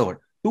 You're mad or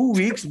 2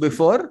 weeks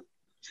before?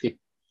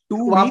 2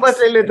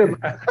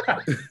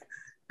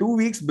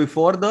 weeks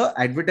before the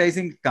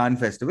advertising Cannes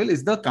Festival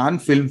is the Cannes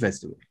Film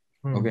Festival.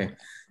 Okay,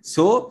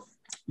 so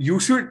you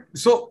should.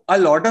 So a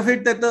lot of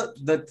it that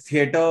the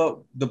theater,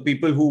 the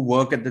people who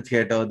work at the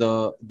theater,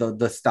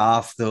 the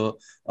staff, the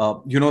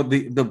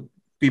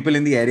people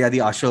in the area,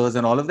 the ushers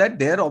and all of that,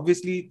 they're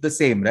obviously the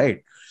same,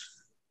 right?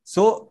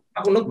 So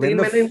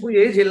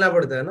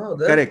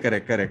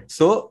correct.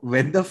 So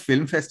when the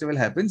film festival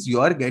happens,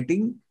 you are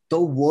getting the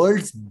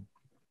world's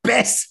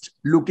best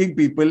looking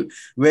people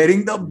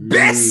wearing the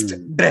best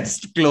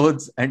dressed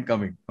clothes and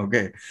coming.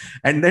 Okay,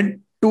 and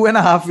then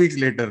 2.5 weeks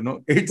later,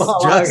 no, it's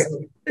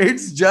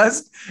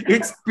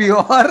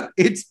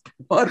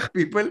pure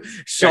people,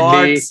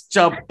 shorts,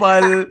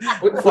 chappal,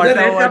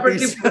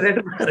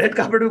 red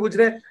carpet पे पूछ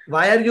रहे,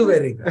 why are you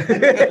wearing?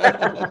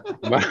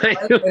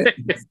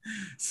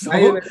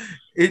 So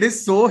it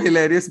is so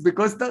hilarious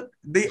because the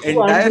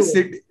entire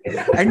city,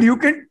 and you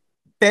can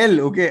tell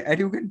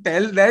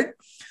that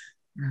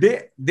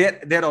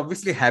they're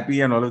obviously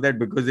happy and all of that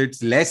because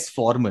it's less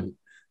formal.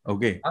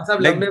 Okay, like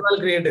lambe bal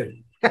creative.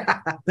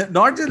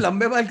 Not just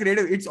lambe bal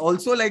creative, it's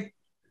also like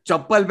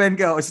चप्पल पहन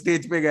के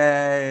stage पे गया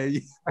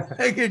है.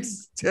 Like it's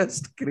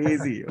just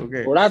crazy.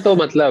 Okay, थोड़ा तो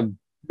मतलब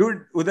Dude,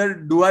 उधर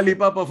डुआ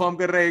लिपा परफॉर्म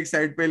कर रहा है एक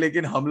साइड पे,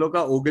 लेकिन हम लोग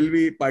का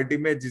ओगलवी पार्टी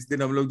में जिस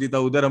दिन हम लोग जीता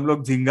उधर हम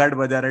लोग झिंगाट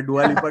बजा रहे हैं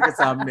डुआ लिपा के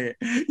सामने।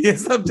 ये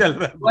सब चल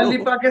रहा है डुआ bro।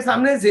 लिपा के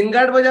सामने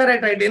जिंगाट बजा रहे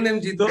टाइटेनियम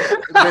जीत तो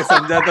के मैं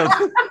समझाता हूँ।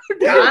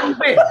 कान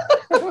पे।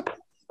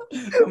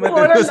 तो मैं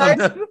तेरे को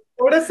समझा,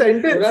 What a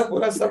sentence.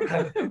 पूरा सब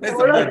मैं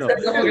समझाता हूँ,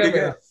 ठीक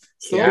है।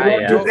 So,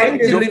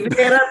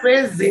 रिविera पे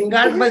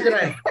जिंगाट बज रहा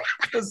है।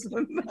 तो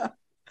सुनना,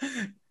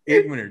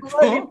 एक मिनट।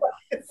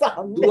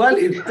 डुआ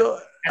लिपा तो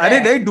अरे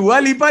नहीं, डुआ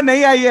लिपा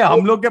नहीं आई है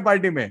हम लोग के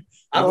पार्टी में।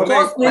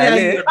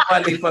 पहले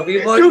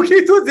क्योंकि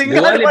तू दुआ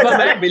जिंगाट लिपा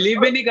बजा मैं बिलीव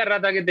भी नहीं कर रहा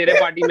था कि तेरे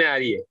पार्टी में आ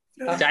रही है,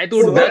 चाहे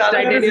तू 10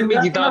 टाइटेनियम भी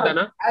जीता होता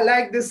ना। I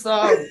like this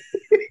song.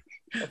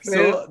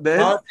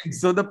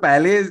 So the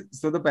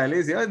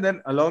palace here, and then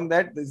along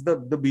that is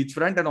the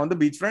beachfront, and on the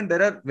beachfront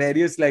there are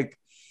various like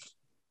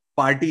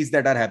parties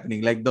that are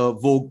happening, like the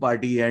Vogue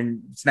party and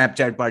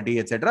Snapchat party,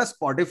 etc.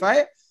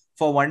 Spotify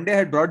for one day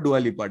had brought Dua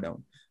Lipa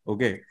down.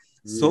 Okay,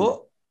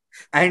 so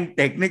and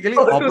technically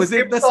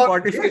opposite the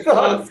Spotify,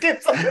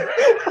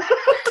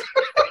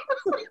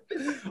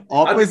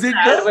 opposite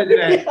the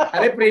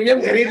अरे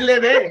premium खरीद ले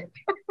दे।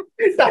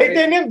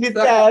 Titanium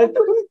जीता है।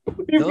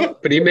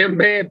 Premium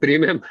पे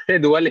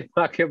दुआ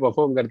लिपा के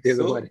perform करती है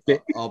तुम्हारे पे।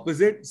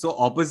 opposite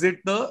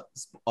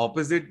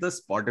the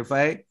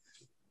Spotify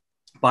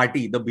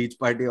party, the beach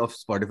party of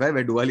Spotify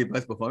where Dua Lipa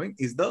is performing,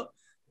 is the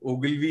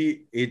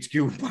Ogilvy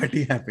HQ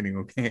party happening.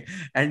 Okay,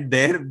 and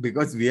there,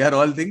 because we are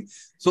all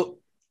things,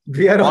 so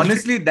We are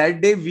honestly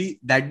that day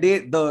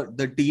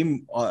the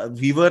team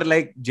we were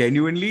like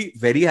genuinely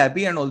very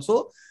happy, and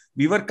also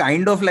we were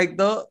kind of like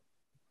the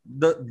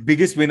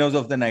biggest winners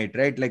of the night,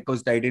 right? Like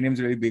because Titanium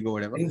is really big or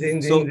whatever.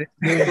 So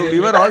we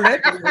were all there.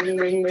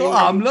 तो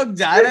हम लोग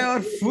जा रहे हैं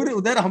और फिर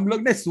उधर हम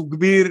लोग ने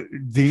सुखबीर,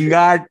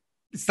 झिंगाट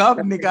सब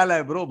निकाला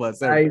है bro बस.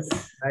 Nice.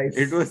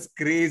 It was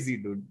crazy,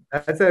 dude.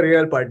 That's a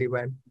real party,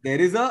 man. There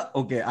is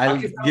I'll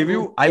give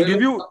you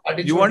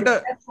you want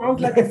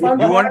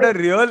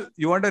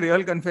a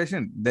real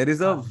confession? There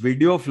is a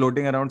video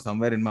floating around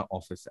somewhere in my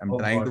office. I'm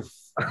trying to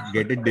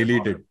get it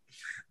deleted,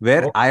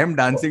 where I am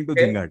dancing to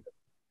Zingat.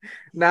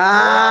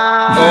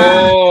 Nah.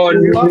 Oh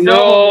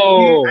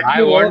no!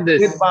 I want this.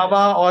 With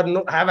Baba or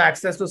no, have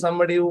access to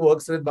somebody who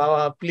works with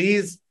Baba.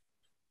 Please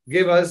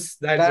give us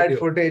that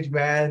footage,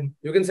 man.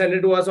 You can send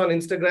it to us on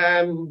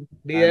Instagram,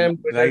 DM. I'm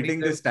writing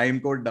this time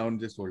code down.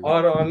 Just hold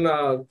और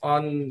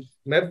on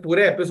मैं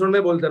पूरे episode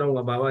में बोलते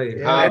रहूंगा बाबा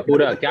ये। हाँ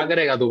पूरा क्या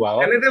करेगा तू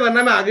बाबा? रहने दे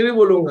वरना मैं आगे भी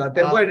बोलूंगा।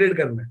 तेरे को एडिट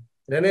करना है।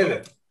 रहने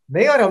दे।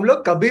 नहीं, और हम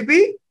लोग कभी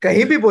भी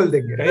कहीं भी बोल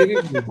देंगे। कहीं भी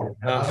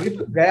हाँ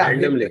गया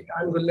randomly.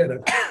 कान खुले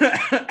रख।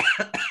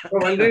 So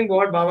wondering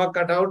what Baba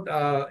cut out.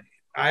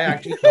 I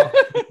actually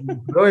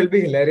bro, it'll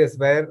be hilarious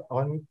where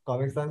on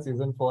Comic Sans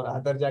season 4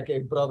 अंदर जाके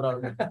improv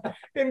round.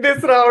 In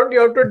this round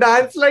you have to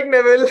dance like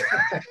Neville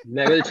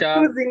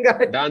Shah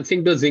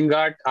dancing to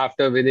Zingat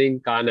after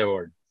winning Khan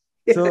Award.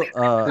 So it's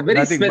a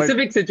very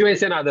specific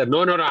situation, Adar.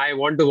 No, I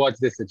want to watch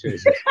this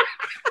situation.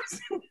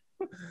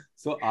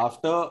 So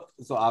after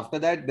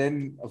that,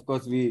 then of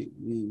course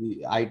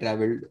I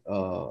traveled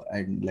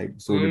and like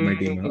so did my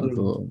team.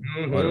 So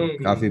और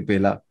काफी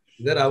पेला.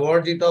 इधर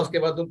award जीता उसके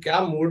बाद तुम क्या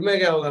mood में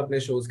गया होगा अपने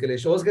शोज के लिए?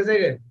 शोज कैसे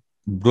गए?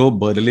 Bro,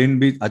 बर्लिन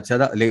भी अच्छा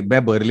था.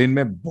 मैं बर्लिन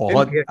में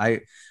बहुत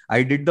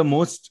I did the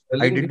most.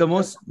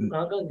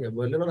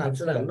 Berlin और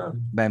एम्स्टर्डम ना?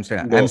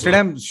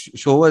 Amsterdam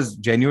show was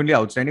genuinely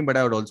outstanding, but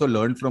I would also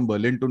learn from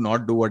Berlin to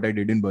not do what I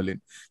did in Berlin,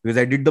 because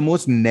I did the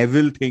most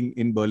Neville thing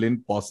in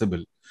Berlin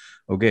possible.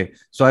 Okay,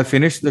 so I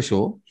finished the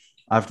show.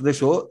 After the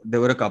show, there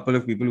were a couple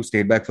of people who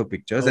stayed back for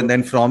pictures, and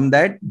then from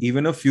that,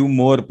 even a few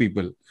more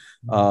people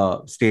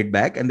stayed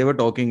back, and they were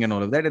talking and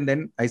all of that. And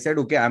then I said,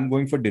 okay, I'm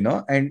going for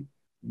dinner, and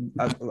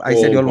I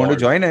said, you all want to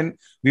join? And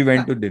we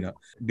went to dinner.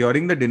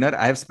 During the dinner,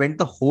 I have spent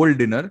the whole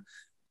dinner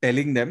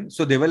telling them.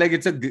 So they were like,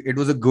 it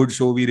was a good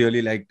show. We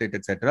really liked it,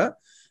 etc.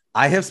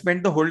 I have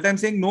spent the whole time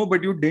saying, no,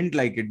 but you didn't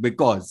like it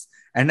because,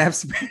 and I've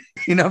spent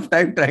enough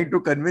time trying to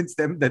convince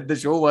them that the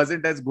show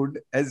wasn't as good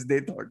as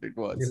they thought it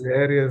was.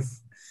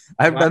 Hilarious.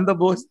 I've done the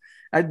most.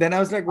 And then I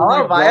was like,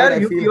 why are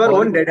you your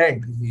own dead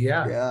end?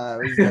 Yeah.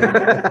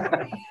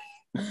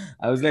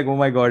 I was like, oh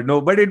my God,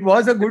 no, but it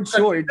was a good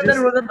show. It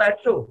was a bad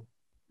show.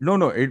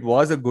 No, it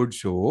was a good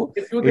show.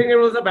 If you think it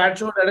was a bad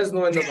show, let us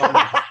know in the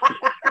comments.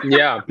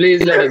 Yeah,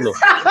 please let us know.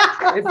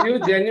 If you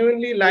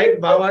genuinely like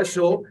Baba's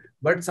show,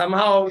 but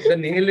somehow the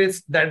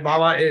nihilist that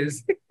Baba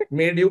is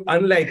made you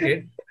unlike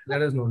it,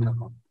 let us know in the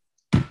comments.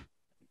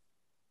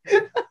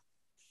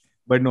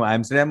 But no,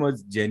 Amsterdam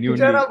was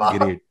genuinely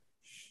great.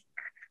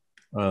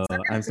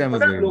 Amsterdam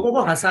was great. लोगों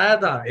को हंसाया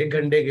था 1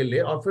 घंटे के लिए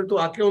और फिर तो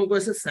आके उनको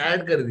ऐसे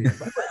सैड कर दिया.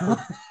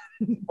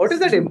 What is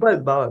that impulse,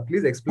 Baba?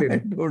 Please explain. I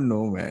don't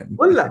know, man.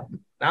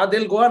 Now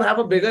they'll go and have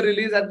a bigger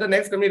release at the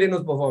next comedian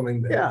who's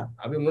performing there. Yeah.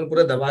 अभी उन्होंने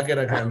पूरा दबा के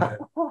रखा है.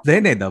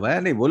 नहीं दबाया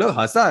नहीं. वो लोग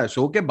हंसा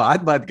शो के बाद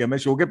बात किया. मैं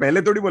शो के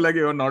पहले थोड़ी बोला कि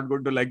you're not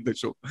going to like the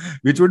show,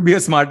 which would be a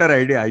smarter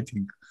idea, I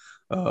think.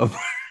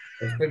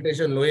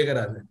 Expectation low ही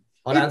करा दे.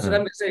 और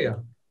Amsterdam कैसे गया?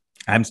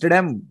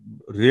 Amsterdam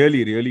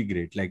really, really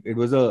great. Like it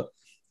was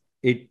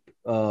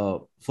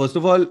first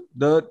of all,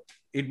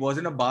 it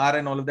wasn't a bar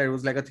and all of that. It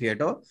was like a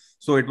theater.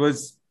 So it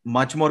was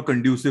much more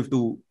conducive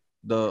to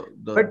the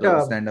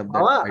stand-up.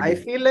 I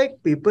feel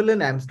like people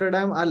in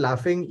Amsterdam are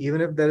laughing even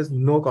if there is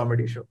no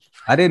comedy show.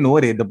 अरे no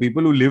रे, the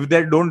people who live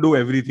there don't do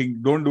everything,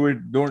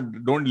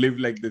 don't live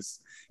like this.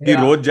 कि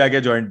रोज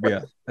जाके joint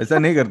पिया, ऐसा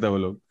नहीं करता वो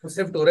लोग.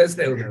 सिर्फ टूरिस्ट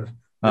है उधर.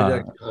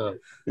 हाँ.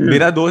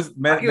 मेरा दोस्त,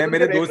 मैं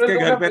मेरे दोस्त के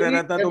घर पे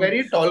रहना था तो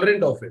very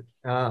tolerant of it.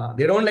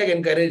 They don't like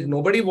encourage.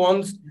 Nobody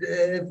wants.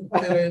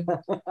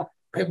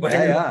 In fact,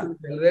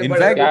 they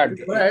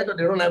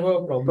don't have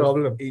a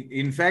problem.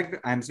 In fact,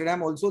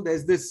 Amsterdam also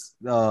there's this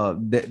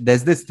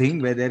thing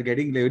where they're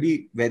getting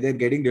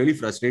really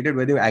frustrated,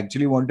 where they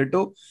actually wanted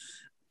to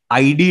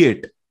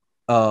ideate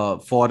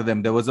for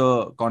them. There was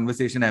a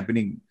conversation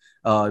happening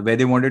where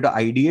they wanted to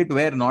ideate,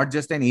 where not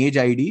just an age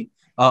ID.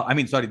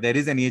 There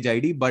is an age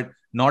ID, but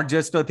not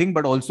just a thing,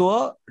 but also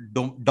a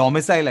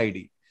domicile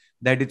ID.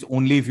 That it's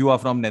only if you are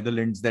from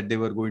Netherlands that they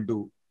were going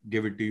to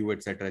give it to you,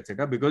 etc.,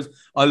 etc. Because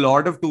a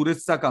lot of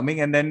tourists are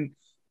coming and then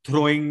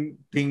throwing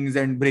things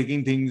and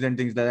breaking things and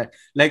things like that.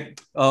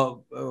 Like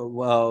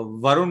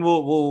Varun,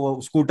 wo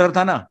scooter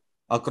tha na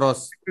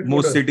across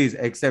most cities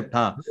except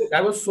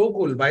That was so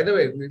cool. By the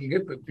way, we'll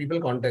give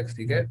people context.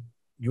 Okay?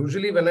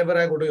 Usually, whenever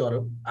I go to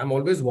Europe, I'm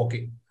always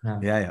walking.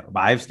 Yeah.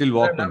 I've still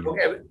walked on.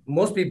 Okay,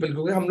 most people,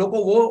 क्योंकि हम लोग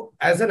को वो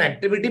as an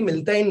activity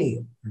मिलता ही नहीं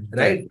है,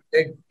 right?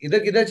 Like, इधर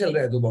किधर चल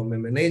रहा है तू बॉम्बे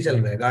में? नहीं चल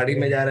रहा है, गाड़ी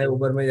में जा रहा है,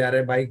 उबर में जा रहा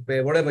है, बाइक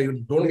पे, whatever. You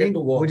don't get to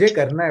walk. मुझे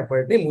करना है,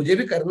 पर नहीं, मुझे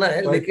भी करना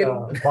है, लेकिन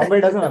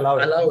बॉम्बे doesn't allow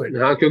it.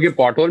 हाँ, क्योंकि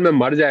पॉटहोल में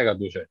मर जाएगा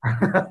तू शायद.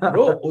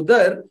 Bro,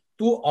 उधर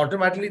तू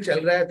ऑटोमेटिकली चल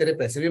रहा है, तेरे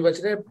पैसे भी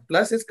बच रहे हैं,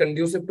 plus it's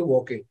conducive to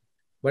walking.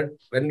 But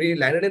when we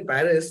landed in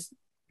Paris,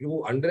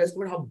 you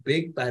underestimate how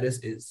big Paris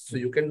is. So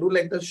you can do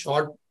like the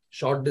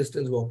short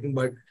distance walking,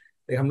 but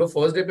हम लोग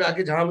फर्स्ट डे पे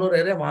आके जहां हम लोग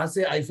रह रहे हैं वहां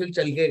से आईफिल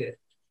चल के गए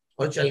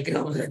और चल के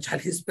हम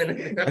 40 पे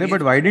निकले. अरे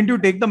but why didn't you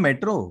take the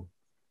metro?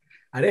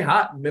 अरे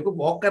हाँ, मेरे को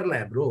वॉक करना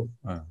है ब्रो.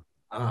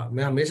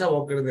 मैं हमेशा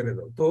वॉक करते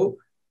रहता हूँ. तो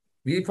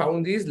we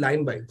found these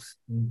Lime bikes.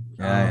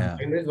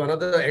 And he's one of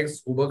the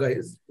ex Uber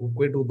guys who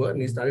quit Uber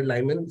and he started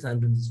Lime in San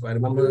Francisco. I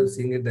remember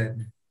seeing it there.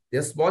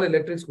 They're small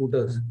electric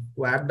scooters.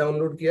 वो app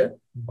download किया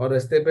और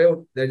रास्ते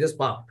पे they're just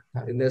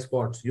parked in their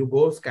spots. You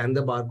go scan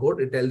the barcode.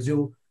 It tells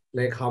you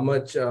like how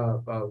much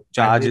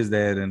charge is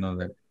there and all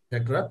that.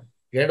 Etc.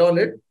 Get on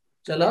it.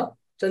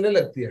 चलने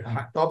लगती है.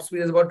 Top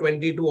speed is about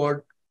 22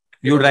 odd.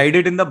 You ride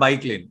it in the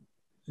bike lane.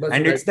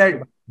 And it's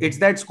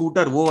that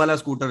scooter, वो वाला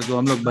scooter जो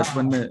हम लोग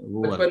बचपन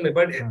में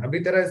but अभी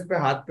तेरा इस पे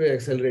हाथ पे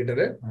accelerator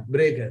है,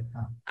 brake है.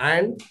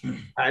 And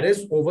Paris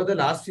over the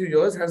last few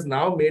years has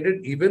now made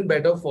it even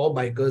better for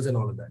bikers and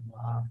all of that.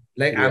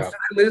 Like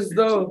Amsterdam is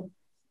the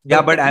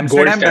but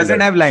Amsterdam doesn't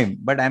have Lime.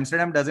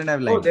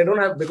 No, they don't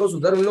have, because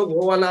उधर उन लोग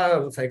वो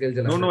वाला cycle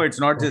चलाते हैं. No, it's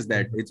not just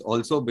that. It's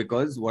also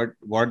because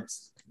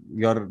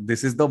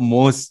this is the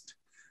most,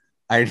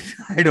 I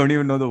don't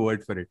even know the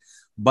word for it,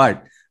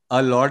 but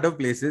a lot of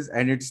places,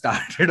 and it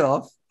started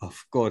off,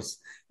 of course,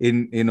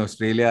 in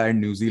Australia and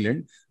New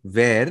Zealand,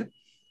 where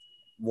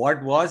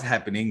what was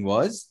happening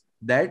was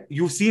that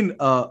you've seen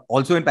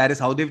also in Paris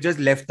how they've just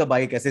left the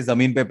bike ऐसे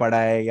जमीन पे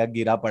पड़ा है या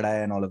गिरा पड़ा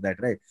है and all of that,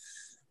 right?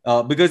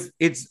 Because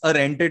it's a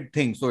rented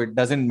thing, so it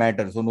doesn't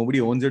matter. So nobody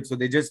owns it, so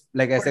they just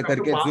like ऐसे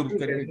करके zoom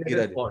करके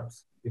गिरा दे.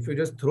 If you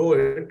just throw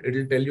it, it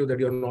will tell you that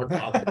you're not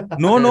parked.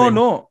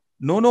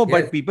 No,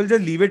 but people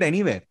just leave it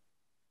anywhere.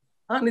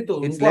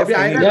 It's left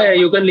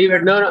you can leave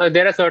it. No,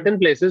 there are certain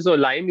places. So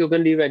Lime, you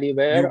can leave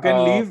anywhere. You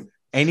can leave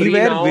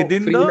anywhere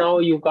within the. Now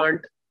you can't.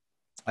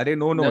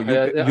 No.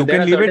 You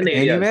can leave it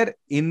anywhere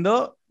in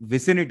the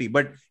vicinity,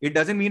 but it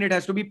doesn't mean it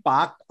has to be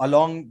parked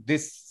along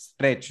this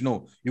stretch.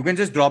 No, you can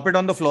just drop it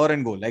on the floor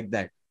and go like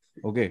that.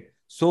 Okay,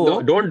 so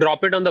no, don't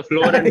drop it on the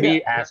floor and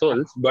be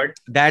assholes. But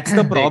that's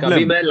the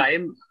problem. Like,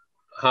 Lime.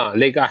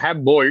 Like I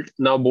have Bolt.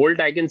 Now Bolt,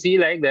 I can see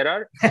like there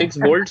are 6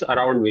 bolts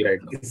around me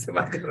right now. इससे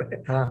बात कर रहे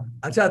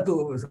हैं. अच्छा तू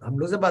हम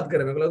लोग से बात कर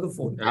रहे हैं. मैं बोला तू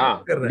फोन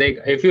कर रहा है. Like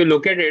if you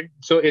look at it,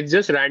 so it's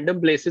just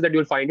random places that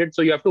you'll find it.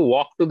 So you have to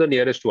walk to the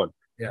nearest one.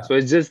 So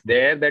it's just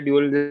there that you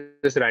will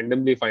just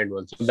randomly find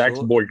one. So that's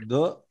Bolt.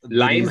 The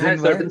Lime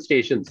has certain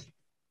stations.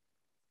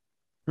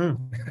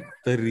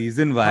 The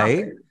reason why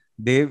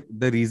they've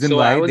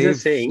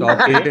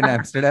stopped it in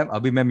Amsterdam.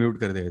 अभी मैं mute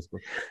कर दे इसको.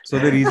 So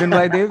the reason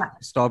why they've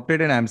stopped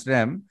it in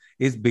Amsterdam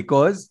is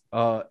because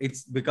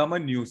it's become a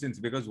nuisance,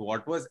 because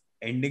what was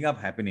ending up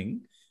happening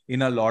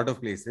in a lot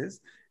of places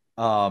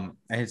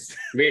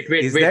wait,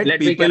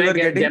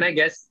 can I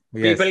guess?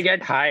 Yes. People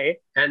get high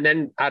and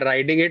then are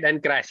riding it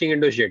and crashing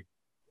into shit.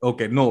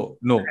 Okay, no.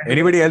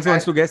 Anybody else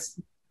wants to guess?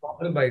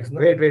 Bikes, no?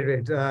 Wait.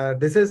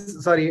 This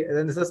is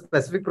a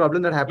specific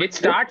problem that happened. It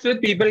starts with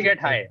people get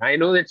high. I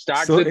know it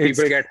starts with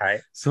people get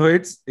high. So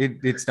it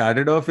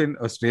started off in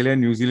Australia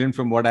and New Zealand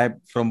from what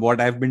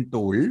I've been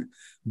told,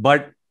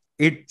 but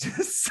it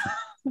just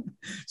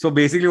so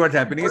basically what's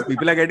happening is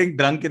people are getting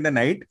drunk in the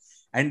night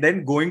and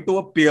then going to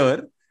a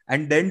pier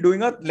and then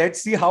doing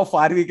let's see how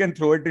far we can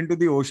throw it into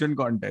the ocean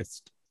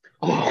contest.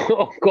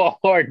 Oh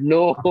God,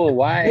 no!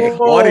 Why?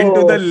 Or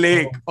into the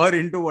lake, or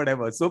into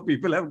whatever. So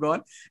people have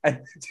gone and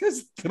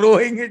just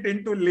throwing it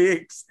into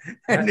lakes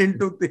and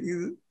into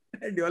things,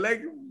 and you're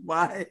like,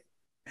 why?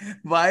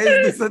 Why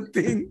is this a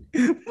thing?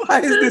 Why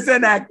is this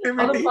an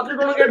activity? How are you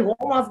going to get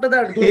home after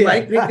that?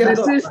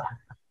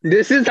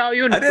 This is how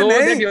you know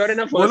that you're in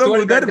a first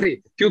world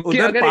country. क्योंकि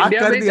अगर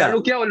India में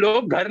चालू किया वो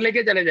लोग घर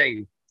लेके चले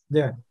जाएंगे.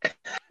 Yeah.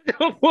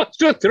 Opposed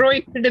to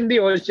throwing it in the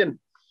ocean.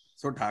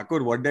 So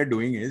Thakur, what they're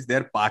doing is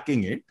they're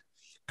parking it,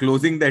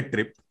 closing their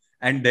trip,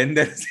 and then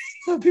they're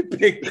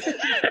saying,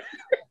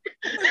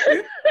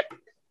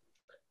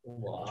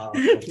 wow.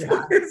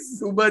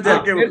 सुबह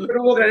जाके फिर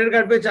वो क्रेडिट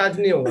कार्ड पे चार्ज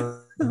नहीं होगा.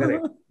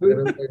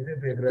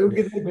 तू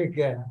कितनी फेंक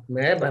गया?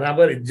 मैं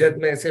बराबर इज्जत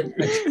में ऐसे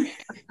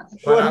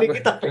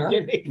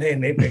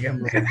नहीं फेंके हम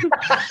लोग.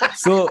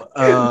 So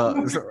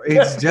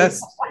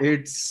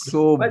it's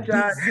so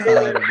bizarre.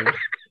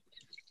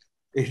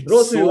 It's Bro,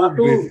 so so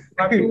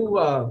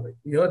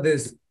you have to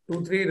this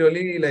 2-3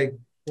 really like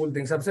cool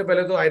things. सबसे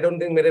पहले तो I don't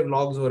think मेरे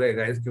vlogs हो रहे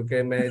guys,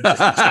 क्योंकि मैं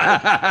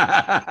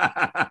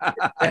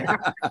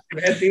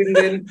 3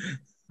 दिन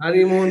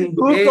honeymoon.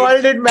 Who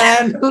called it,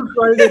 man? Who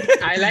called it?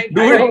 I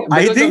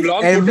think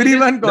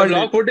everyone called it. The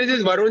vlog footage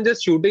is Varun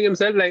just shooting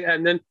himself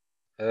and then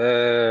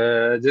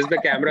just the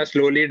camera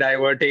slowly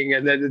diverting,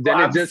 and then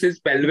it's just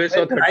his pelvis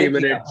for 30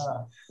 minutes.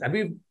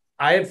 Abhi,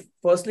 I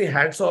firstly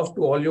hats off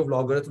to all you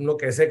vloggers. तुम लोग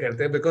कैसे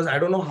करते हैं? Because I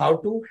don't know how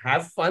to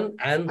have fun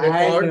and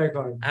record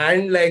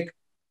and like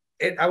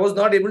I was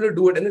not able to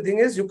do it. And the thing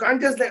is, you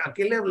can't just like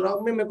अकेले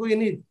vlog में मेरे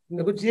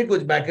को चाहिए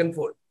कुछ back and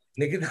forth.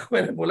 लेकिन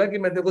मैंने बोला कि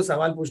मैं तेरे को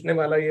सवाल पूछने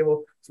वाला ये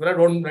वो. So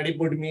don't really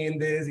put me in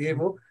this ये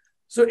वो.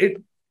 So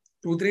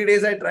 2-3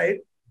 days I tried.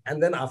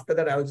 And then after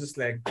that, I was just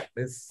like,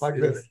 this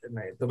is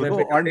nice. So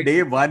on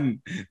day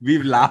 1,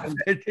 we've laughed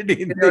at it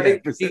in the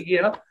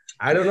episode.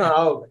 I don't know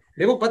how.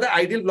 देखो पता है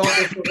ideal vlog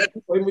ऐसा होता है कि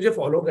कोई मुझे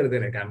follow कर दे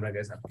रहा है कैमरा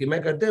के साथ कि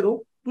मैं करते रहूं,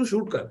 तू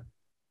shoot कर.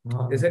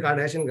 जैसे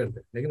कार्डेशियन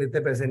करते, लेकिन इतने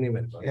पैसे नहीं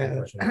मेरे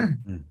पास.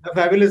 The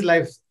fabulous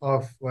life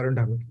of Varun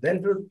Thakur.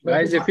 Then,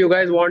 guys, if you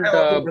guys want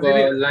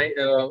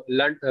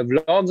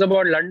vlogs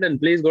about London,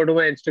 please go to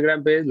my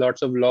Instagram page.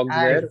 Lots of vlogs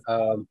there.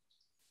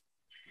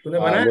 तूने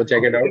बनाया? Go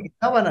check it out.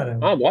 कितना बना रहा है?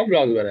 हाँ, बहुत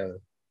vlogs बनाए हैं.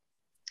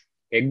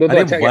 एक दो तो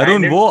अरे अच्छा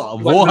वरुण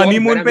वो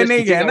हनीमून पे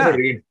नहीं गया ना,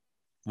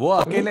 वो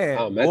अकेले है,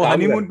 वो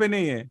हनीमून पे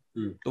नहीं है,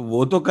 तो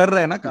वो तो कर रहा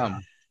है ना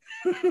काम.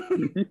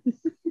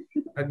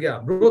 गया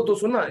ब्रो. तो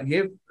सुना, ये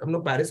हम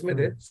लोग पेरिस में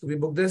थे. So we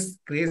booked this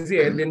crazy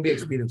Airbnb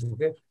experience,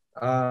 okay?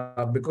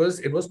 Because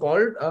it was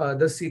called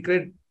the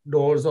secret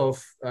doors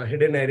of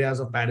hidden areas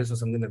of Paris or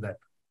something like that.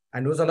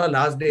 And it was on our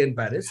last day in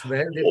Paris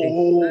where they take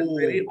a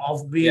very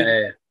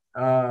offbeat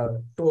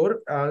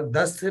tour.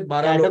 10 से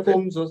 12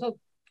 catacombs हो सब.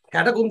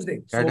 Catacombs नहीं.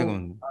 So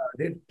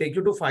they take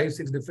you to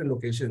 5-6 different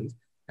locations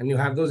and you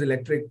have those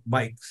electric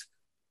bikes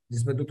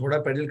जिसमें तू थोड़ा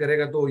pedal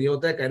करेगा तो ये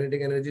होता है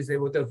काइनेटिक एनर्जी सेव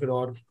होता है, फिर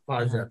और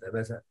फास्ट जाता है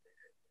वैसा.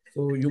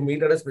 So you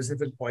meet at a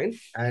specific point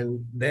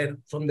and there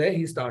from there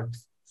he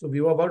starts. So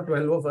we were about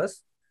 12 of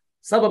us.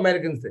 सब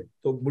अमेरिकन थे,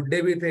 तो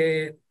बुड्ढे भी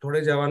थे,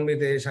 थोड़े जवान भी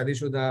थे,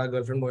 शादीशुदा,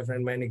 गर्लफ्रेंड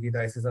बॉयफ्रेंड, मैं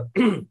निकिता, ऐसे सब.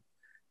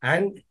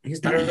 And he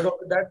started off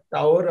with that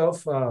tower of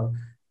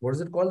what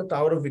is it called, the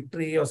Tower of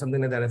Victory or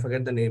something like that, I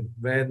forget the name,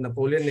 where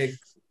Napoleon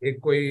एक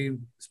कोई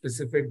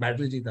specific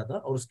battle जीता था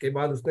और उसके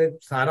बाद उसने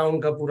सारा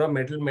उनका पूरा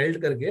metal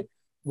melt करके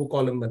वो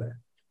column बनाया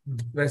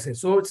वैसे.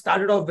 So it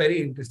started off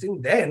very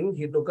interesting. Then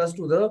he took us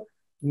to the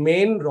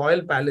main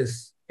royal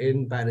palace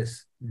in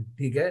Paris.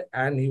 ठीक है?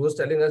 And he was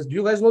telling us, do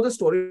you guys know the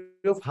story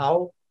of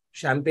how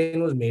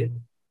champagne was made?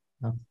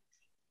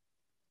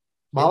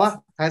 बाबा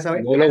ऐसा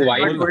वो लोग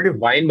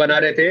wine बना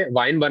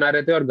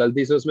रहे थे और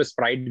गलती से उसमें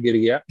स्प्राइट गिर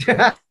गया.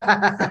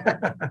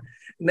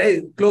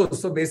 नहीं, क्लोज.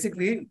 सो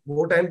बेसिकली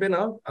वो टाइम पे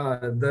ना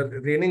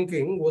the reigning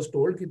king was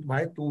told कि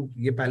भाई तू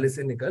ये पैलेस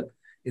से निकल,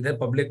 इधर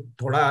पब्लिक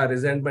थोड़ा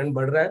रिजेंटमेंट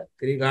बढ़ रहा है,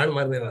 तेरी गांड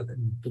मारने वाले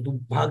हैं, तो तू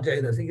भाग जा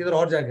इधर से, किधर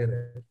और जाके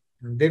रहे.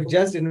 They've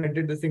just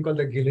invented this thing called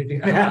the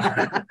guillotine.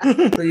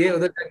 तो ये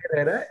उधर जाके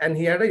रह रहा है. And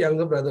he had a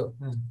younger brother.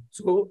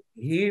 So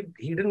he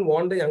didn't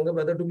want the younger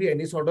brother to be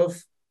any sort of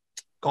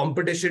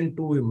competition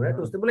to him, right?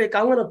 तो उसने बोला एक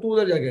काम कर, तू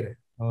उधर जाके रहे.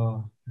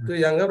 तो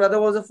younger brother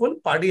was a full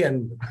party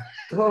animal.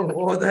 तो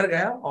वो उधर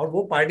गया और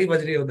वो पार्टी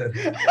बज रही है उधर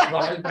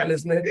रॉयल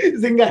पैलेस में.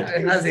 जिंगाट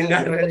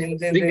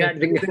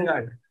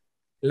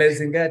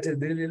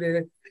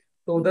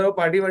तो उधर वो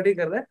पार्टी वार्टी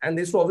कर रहा है. And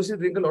they used to obviously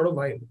drink a lot of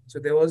wine. So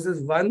there was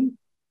this one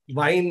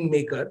wine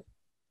maker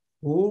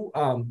who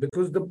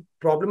because the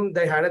problem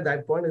they had at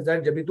that point is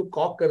that जब भी तू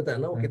कॉक करता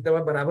है ना, वो कितने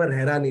बार बराबर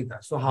रह रहा नहीं था.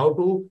 So how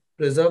to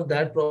preserve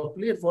that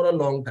properly for a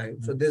long time.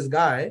 So this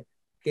guy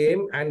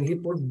came and he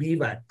put bee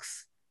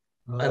wax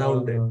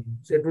around it,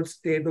 so it would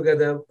stay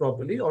together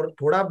properly. और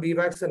थोड़ा bee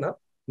wax है ना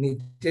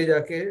नीचे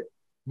जाके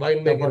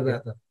wine में गिर रहा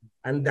था,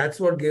 and that's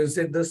what gives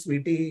it the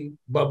sweety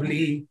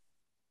bubbly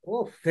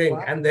thing.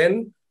 And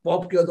then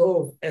pop किया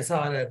तो ऐसा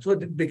आ रहा है. So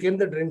it became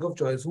the drink of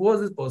choice. Who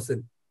was this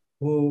person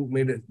who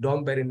made it?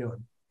 Dom Perignon.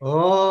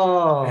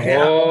 Oh.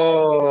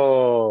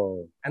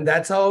 Yeah. And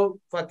that's how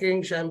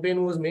fucking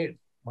champagne was made.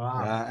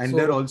 Wow. Yeah, and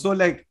they're also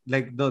like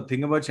the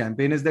thing about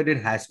champagne is that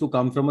it has to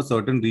come from a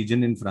certain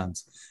region in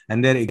France,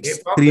 and they're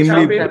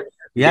extremely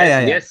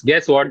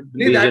Guess what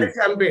that region? is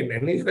champagne.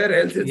 Anywhere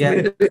else it's yeah.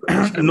 made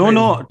champagne.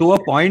 No, to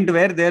a point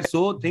where they're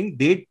so thing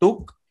they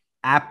took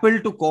Apple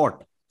to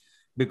court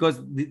because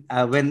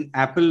when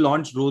Apple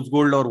launched Rose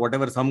Gold or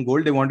whatever some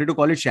gold, they wanted to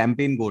call it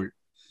Champagne Gold.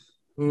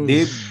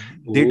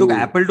 They took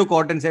Apple to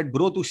court and said,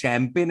 bro, तू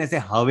champagne ऐसे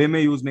हवे में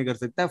use नहीं कर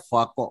सकता,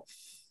 fuck off.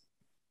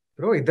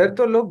 Bro, इधर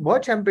तो लोग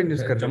बहुत champagne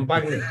यूज कर रहे हैं. चंपा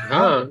के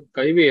हाँ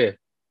कहीं भी है.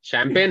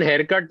 Champagne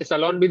haircut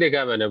salon भी देखा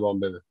है मैंने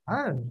बॉम्बे में.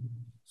 हाँ.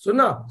 So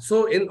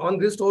on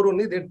this tour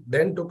only, they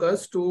then took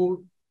us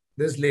to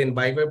this lane,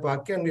 bike by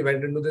park, and we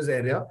went into this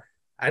area,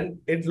 and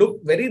it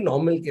looked very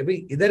normal. कि भाई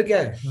इधर क्या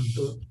है?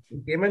 So we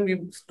came and we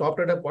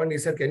stopped at a point. He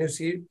said, "Can you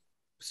see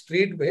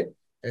street पे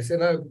ऐसे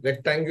ना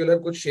rectangular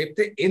कुछ shape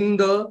थे in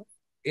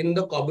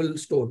the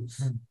cobblestones."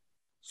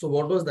 So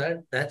what was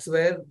that? That's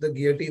where the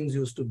guillotines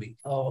used to be.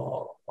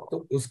 Oh.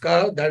 So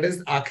uska that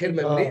is आखिर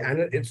memory,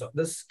 and it's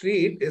the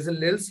street is a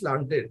little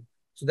slanted.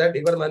 So that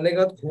एक बार मरने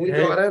का खून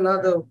जो आ रहा है ना,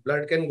 the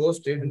blood can go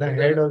straight into the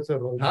head also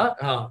rolls.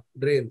 हाँ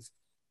drains.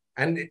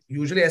 And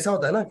usually ऐसा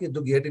होता है ना कि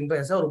तो guillotine पे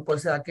ऐसा और ऊपर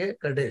से आके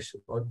कटेश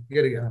और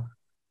गिर गया.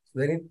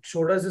 Then he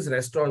showed us this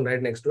restaurant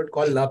right next to it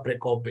called La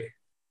Precope,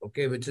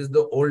 okay, which is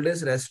the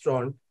oldest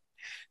restaurant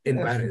in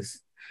Paris.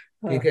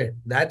 Okay,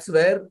 that's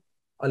where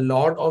a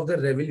lot of the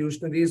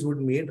revolutionaries would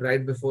meet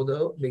right before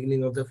the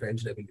beginning of the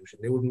French Revolution.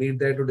 They would meet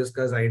there to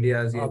discuss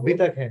ideas. अभी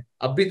तक है.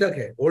 अभी तक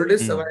है.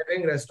 Oldest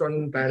surviving restaurant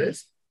in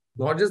Paris.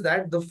 Not just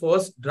that, the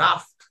first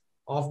draft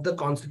of the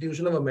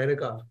Constitution of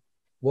America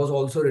was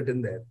also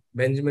written there.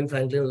 Benjamin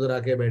Franklin उधर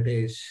आके बैठे,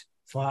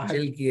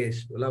 chill किए,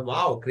 बोला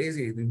wow,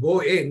 crazy. We go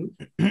in,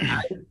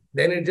 and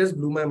then it just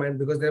blew my mind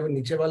because they have a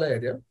नीचे वाला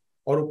area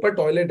और ऊपर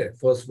toilet है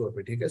first floor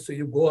पे, ठीक है? So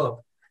you go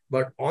up,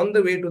 but on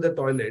the way to the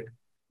toilet,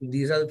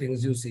 these are the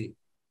things you see.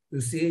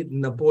 You see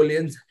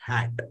Napoleon's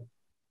hat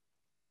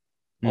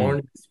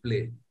on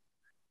display.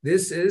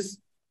 This is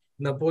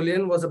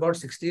Napoleon was about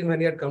 16 when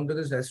he had come to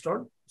this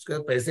restaurant. उसके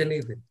पास पैसे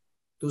नहीं थे,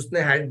 तो उसने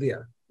hat दिया,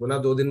 बोला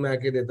 2 दिन में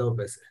आके देता हूँ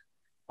पैसे,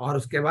 और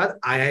उसके बाद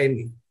आया ही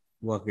नहीं.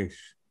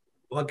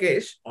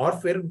 वकेश और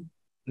फिर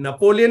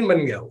नेपोलियन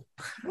बन गया वो.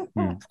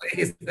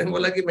 इसने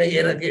बोला कि मैं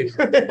ये राकेश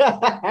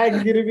हैट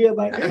गिर भी है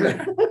भाई.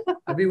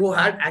 अभी वो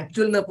हैट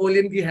एक्चुअल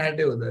नेपोलियन की हैट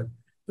है उधर.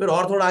 फिर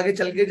और थोड़ा आगे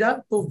चल के जा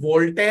तो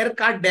वोल्टेयर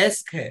का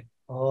डेस्क है.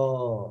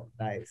 Oh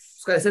nice.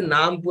 उसका ऐसे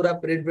नाम पूरा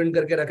प्रिंट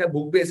करके रखा है.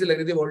 बुक भी ऐसी लग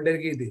रही थी वोल्टेयर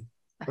की थी,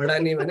 पढ़ा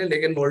नहीं मैंने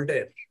लेकिन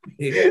वोल्टेयर,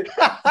 ठीक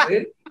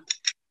है.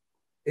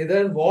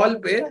 इधर वॉल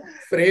पे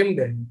फ्रेम्ड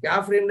है. क्या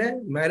फ्रेम्ड है?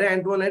 मैरी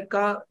एंटोनेट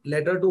का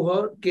letter to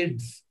her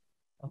kids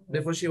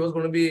before she was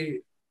going to be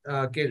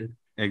killed,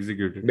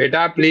 executed.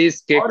 बेटा प्लीज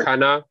केक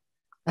खाना,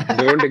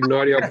 don't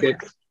ignore your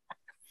cake.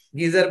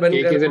 Geyser बंद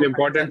कर. Cake is an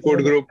important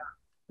food group.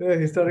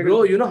 Historical. Bro,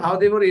 you know how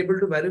they were able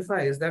to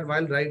verify is that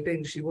while writing,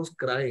 she was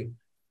crying.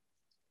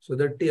 So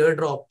the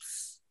teardrops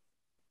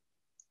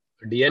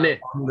DNA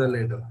on the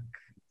letter.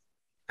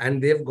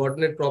 And they've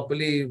gotten it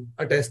properly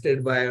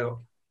attested by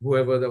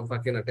whoever the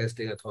fucking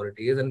attesting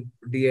authority is. And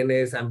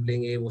DNA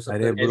sampling, वो सब.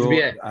 अरे bro,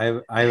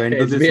 I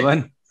went to this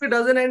one. It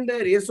doesn't end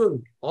there. ये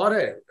सुन और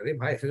है. अरे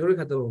भाई फिर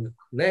खत्म हो गया.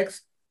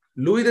 Next,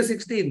 Louis the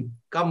 16th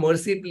का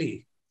mercy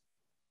plea.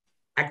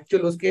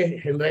 Actual उसके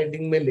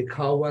handwriting में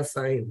लिखा हुआ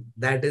sign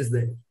that is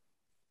there.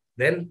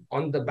 Then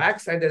on the back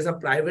side there's a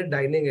private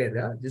dining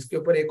area जिसके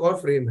ऊपर एक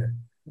और frame है.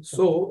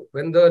 So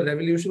when the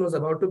revolution was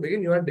about to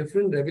begin, you had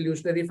different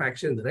revolutionary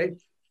factions, right?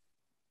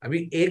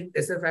 अभी एक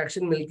ऐसे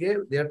faction मिलके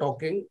they are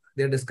talking,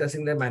 they are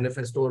discussing their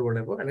manifesto or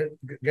whatever, and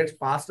it gets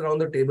passed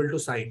around the table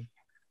to sign.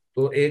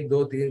 तो 1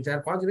 2 3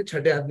 4 5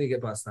 छठे आदमी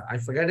के पास था. I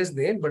forget his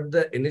name, but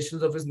the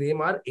initials of his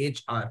name are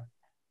HR.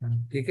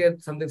 ठीक है,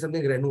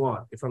 something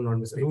Renoir, if I'm not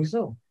mistaken.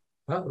 Rousseau.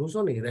 हाँ,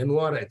 Rousseau नहीं,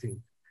 Renoir I think.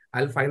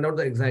 I'll find out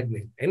the exact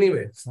name.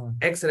 Anyway,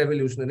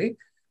 ex-revolutionary.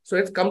 So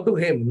it's come to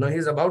him. Now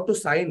he's about to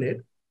sign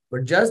it,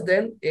 but just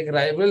then एक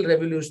rival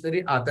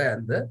revolutionary आता है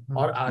अंदर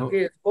और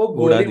आके इसको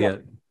गोली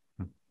मार.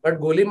 But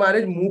गोली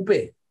मारे मुंह पे.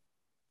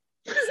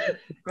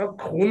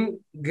 खून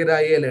गिरा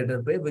ये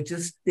लेटर पे, which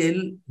is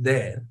still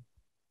there.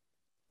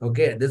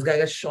 Okay, this guy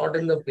got shot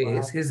in the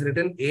face. He's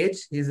written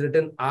H, he's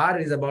written R,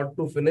 he's about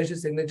to finish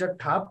his signature,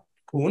 thap,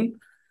 खून,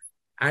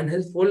 and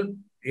his full,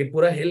 ये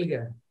पूरा हिल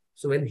गया.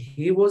 So when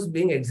he was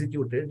being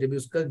executed, जब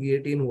उसका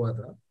guillotine हुआ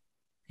था,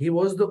 he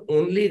was the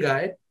only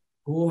guy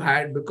who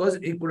had, because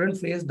he couldn't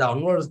face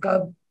downwards,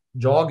 उसका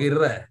jaw गिर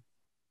रहा है.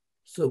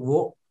 So वो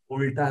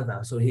उल्टा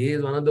था. So he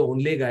is one of the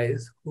only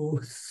guys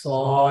who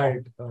saw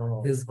it.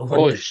 His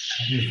oh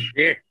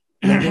shit.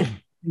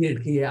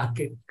 कि ये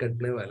आके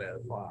कटने वाला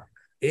है.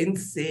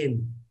 Insane.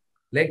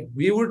 Like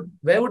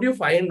where would you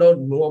find or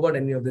know about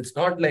any of this? It's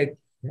not like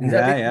these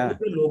are things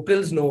the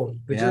locals know,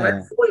 which is why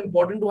it's so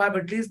important to have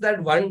at least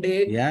that one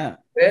day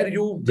where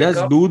you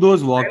just do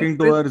those walking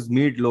tours,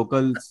 meet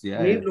locals.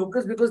 Meet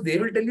locals, because they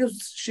will tell you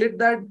shit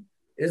that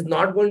is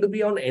not going to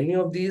be on any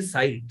of these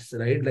sites,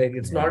 right? Like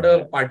it's not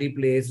a party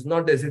place, it's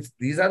not this.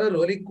 These are the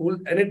really cool,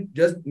 and it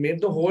just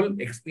made the whole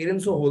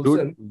experience so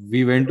wholesome. Dude,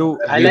 we went to.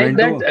 I like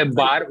that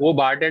bar. वो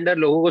bartender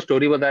लोगों को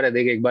story बता रहे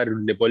थे कि एक बार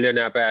Napoleon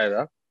यहाँ पे आया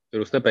था,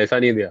 फिर उसने पैसा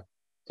नहीं दिया,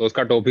 तो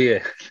उसका टोपी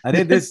है.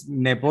 अरे this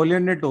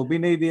नेपोलियन ने टोपी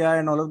नहीं दिया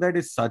and all of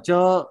that is such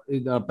a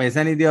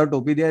पैसा नहीं दिया और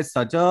टोपी दिया is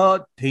such a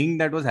thing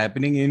that was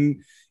happening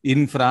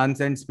in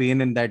France and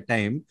Spain in that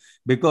time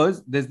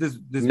because there's this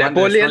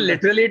Napoleon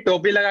literally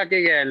टोपी लगा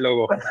के गया इन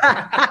लोगों.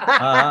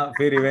 हाँ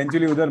फिर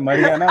eventually उधर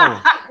मर गया ना वो.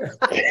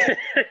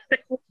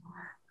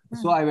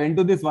 So I went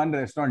to this one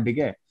restaurant, ठीक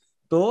है.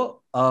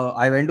 So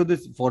I went to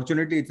this.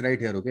 Fortunately, it's right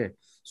here. Okay.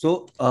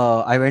 So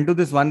I went to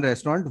this one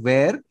restaurant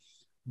where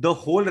the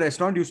whole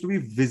restaurant used to be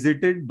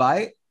visited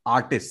by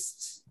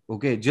artists.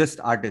 Okay, just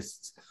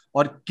artists.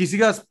 और किसी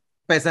का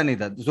पैसा नहीं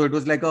था. So it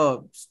was like a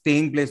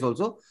staying place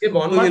also.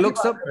 तो ये लोग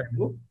सब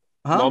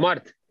हाँ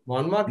Montmartre.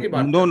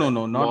 No, not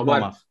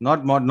Montmartre.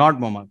 Not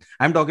Montmartre.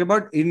 I'm talking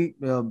about in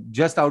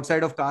just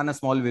outside of Cannes, a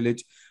small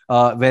village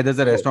where there's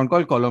a restaurant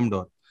called Colombe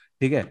d'Or.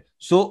 ठीक है.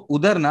 So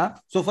उधर ना,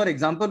 so for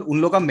example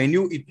उन लोग का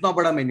मेन्यू इतना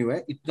बड़ा मेन्यू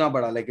है, इतना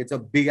बड़ा, like it's a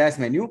big ass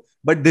menu,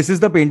 but this is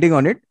the painting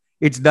on it.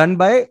 It's done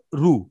by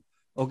Roux.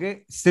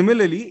 Okay.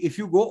 Similarly, if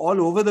you go all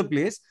over the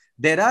place,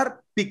 there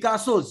are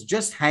Picassos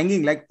just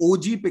hanging, like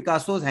OG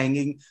Picassos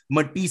hanging,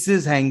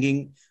 Matisses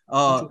hanging.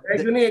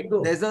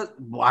 There's a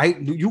why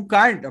you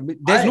can't. I mean,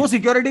 there's no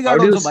security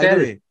guard also, by the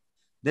way.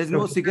 There's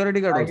no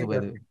security guard also, by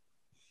the way.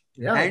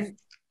 Yeah. And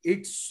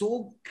it's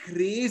so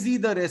crazy,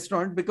 the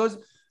restaurant, because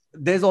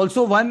there's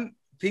also one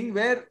thing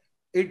where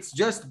it's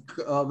just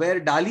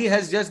where Dali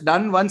has just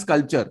done one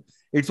sculpture.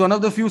 It's one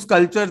of the few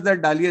sculptures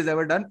that Dali has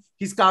ever done.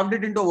 He's carved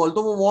it into a wall.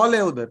 तो वो wall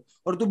है उधर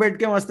और तू बैठ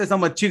के मस्त ऐसा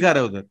मच्छी खा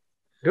रहा है उधर.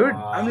 Dude,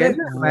 I'm like,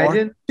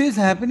 imagine what is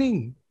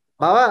happening?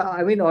 Baba,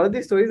 I mean, all of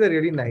these stories are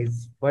really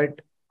nice,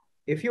 but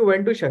if you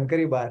went to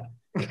Shankari Bar,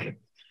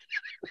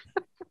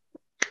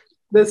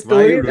 the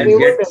story Let's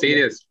get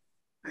serious.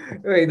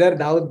 इधर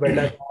दाऊद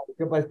बैठा था,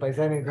 उसके पास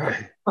पैसा नहीं था,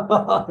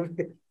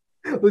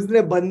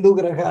 उसने बंदूक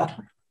रखा.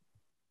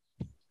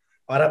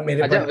 और अब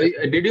मेरे अच्छा,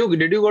 did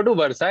you go to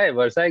Versailles?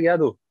 Versailles गया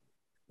तू?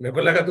 मेरे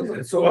को लगा तू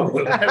वर्सोवा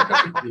बोल रहा है.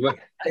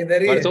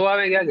 इधर ही वर्सोवा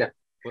में क्या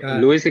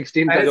लुई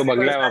 16 का जो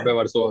बंगला है वहां पे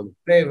वर्सोवा में.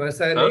 नहीं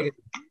वर्साई नहीं.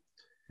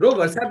 Bro,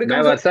 Versailles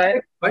becomes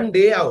one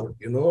day out,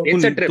 you know.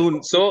 It's a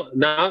trip. So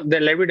now,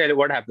 then let me tell you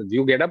what happens.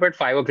 You get up at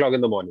 5 o'clock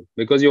in the morning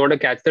because you want to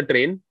catch the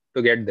train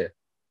to get there.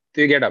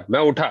 So you get up. मैं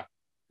उठा.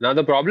 Now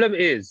the problem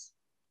is,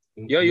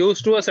 you're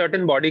used to a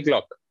certain body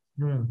clock.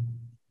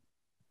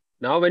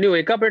 Now when you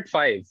wake up at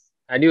 5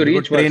 and you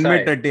reach train में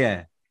Versailles, टट्टिया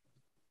है.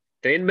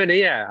 Train में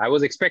नहीं है. I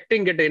was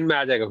expecting कि train में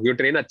आ जाएगा क्योंकि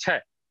ट्रेन अच्छा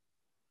है.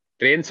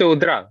 ट्रेन से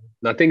उतरा.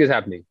 Nothing is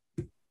happening.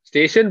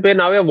 Station पे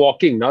now we're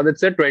walking. Now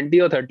that's a 20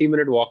 or 30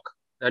 minute walk.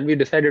 And we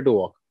decided to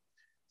walk.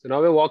 So now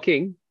we're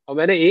walking. और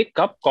मैंने एक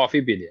कप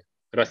कॉफी पी लिया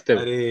रास्ते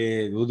में.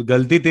 अरे वो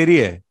गलती तेरी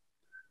है.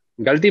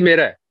 गलती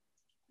मेरा है.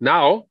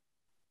 Now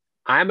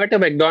I am at a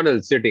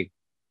McDonald's sitting.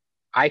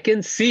 I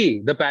can see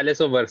the Palace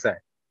of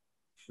Versailles,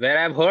 where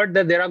I've heard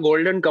that there are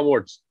golden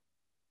commodes.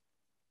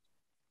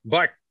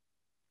 But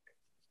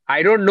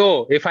I don't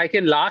know if I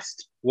can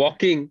last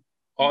walking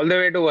all the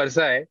way to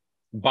Versailles,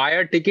 buy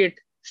a ticket,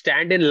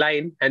 stand in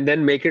line, and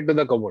then make it to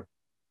the commode.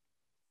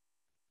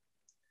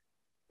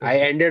 I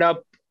ended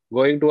up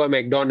going to a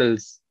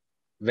McDonald's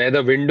where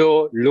the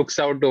window looks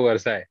out to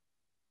Versailles.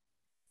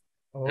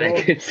 Oh. And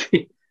I can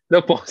see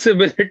the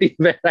possibility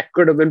where I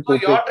could have been So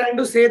pooping. you're trying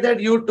to say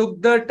that you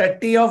took the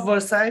Tatti of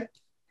Versailles?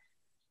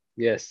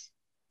 Yes.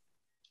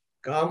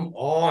 Come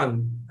on.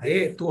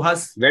 Hey, tu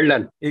has. Well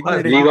done. एक हाँ,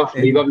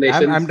 minute, League of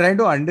Nations. I'm trying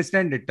to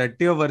understand it.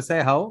 टट्टी of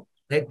Versailles, how?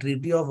 Like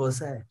Treaty of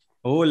Versailles.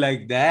 Oh,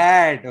 like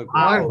that. Okay.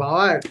 Bawar,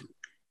 Bawar.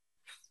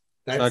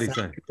 Sorry.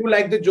 If you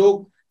like the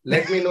joke,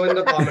 let me know in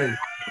the comments.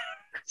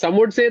 Some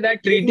would say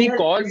that treaty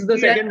caused the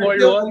Second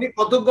World War. Only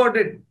Kautuk got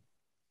it.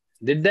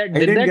 Did that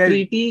didn't get-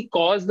 treaty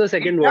cause the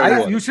Second World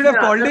War? You should have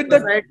called it the.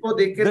 Side को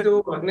देख के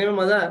तो भागने में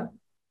मजा है.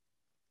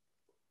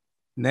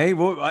 नहीं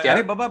वो क्या?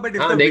 अरे बाबा but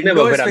if हाँ the देखने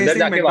window में is फिर अंदर facing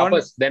जाके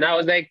McDonald's, वापस. Then I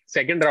was like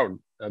second round.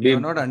 अभी You're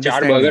not 4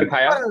 understanding. burger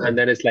खाया and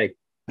then it's like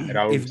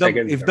round if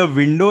second. the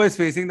window is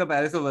facing the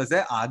Palace of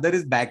Versailles, Adar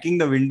is backing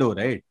the window,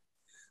 right?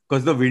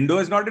 Because the window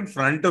is not in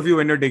front of you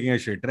when you're taking a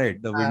shit, right?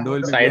 The window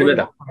will be Side में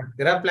था.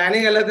 तेरा plan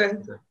ही गलत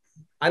है.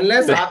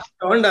 Unless I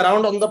turned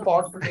around on the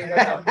pot to take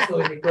a cup, so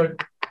we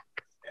could.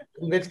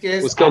 In which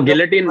case. उसको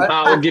guillotine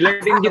हाँ वो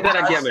guillotine की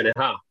तरह किया मैंने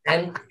हाँ.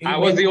 And I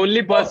was the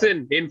only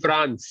person in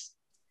France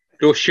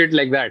to shit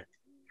like that.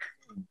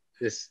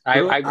 Yes,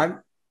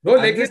 Bro,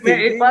 लेकिन मैं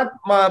एक बात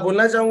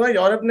बोलना चाहूंगा.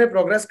 यूरोप ने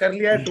प्रोग्रेस कर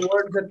लिया है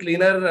towards a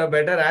cleaner,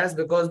 better ass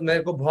because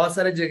मेरे को बहुत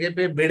सारे जगह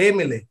पे बिड़े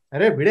मिले.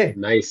 अरे भिड़े.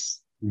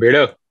 nice.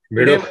 बिड़ो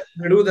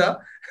था.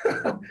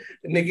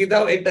 निकिता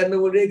एक टर्न में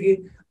बोल रही है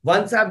कि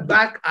once I'm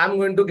back, I'm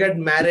going to get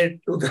married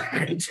to the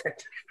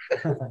handshake.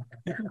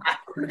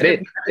 अरे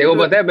देखो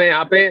पता है मैं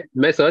यहाँ पे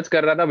मैं सर्च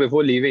कर रहा था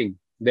before leaving.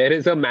 There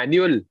is a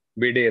manual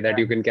bidet that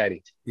you can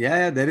carry.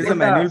 Yeah, there is a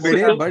manual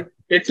bidet, but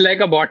it's like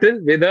a bottle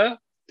with a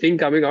thing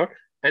coming out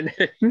and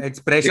then it's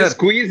you pressure.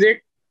 squeeze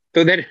it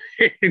So then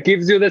it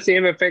gives you the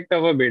same effect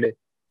of a bide.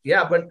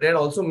 Yeah, but that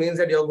also means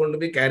that you're going to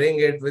be carrying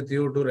it with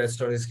you to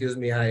restaurant. Excuse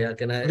me, hi, yeah,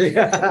 can I?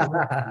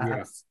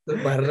 Yeah. तो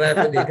भर रहा है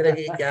तो देख रहा है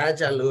कि क्या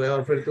चालू है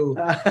और फिर तू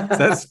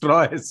सर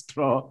straw है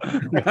straw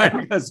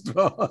गाड़ी का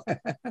straw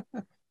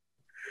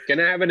Can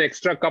I have an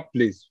extra cup,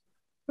 please?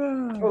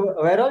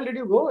 Where all did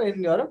you go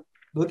in Europe?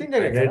 2-3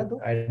 जगह गया ना तू?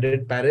 I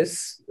did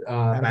Paris,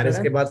 Paris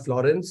के बाद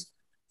Florence,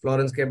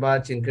 Florence के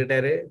बाद Cinque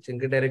Terre,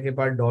 Cinque Terre के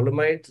बाद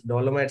Dolomites,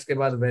 Dolomites के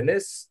बाद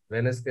Venice,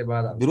 Venice के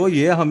बाद ब्रो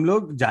ये हम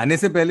लोग जाने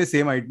से पहले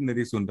सेम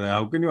आइटिनरी सुन रहे हैं.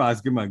 How can you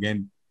ask him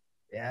again?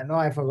 Yeah, no,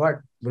 I forgot.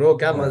 Bro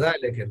क्या मजा है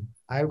लेकिन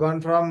I've gone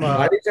from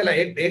गाड़ी चला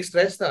एक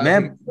स्ट्रेच था.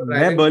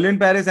 मैं बर्लिन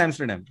पेरिस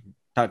एम्स्टरडम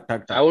ठक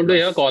ठक ठक. I want to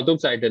hear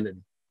Kautuk's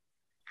itinerary.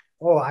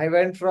 Oh, I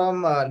went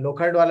from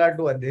Lokhardwala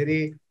to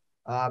Andheri,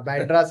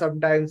 Bandra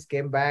sometimes,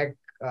 came back.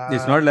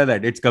 It's not like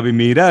that. It's kabhi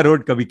Mira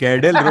Road, kabhi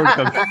Cadell Road,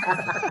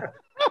 kabhi...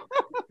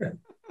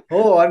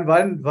 Oh, on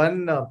one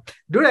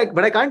dude,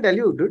 but I can't tell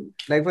you, dude.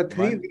 Like for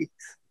 3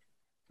 weeks,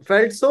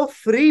 felt so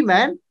free,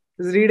 man.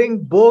 I was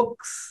reading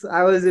books.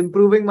 I was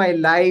improving my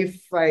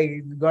life. I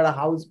got a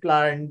house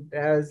plant.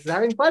 I was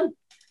having fun.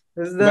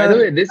 By the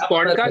way, this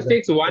podcast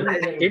takes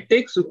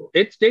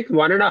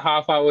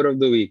 1.5 hours of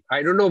the week.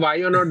 I don't know why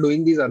you're not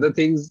doing these other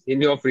things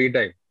in your free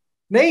time.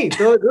 Nahin,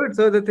 so dude,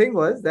 so the thing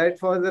was that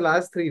for the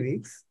last 3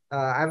 weeks,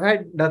 I've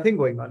had nothing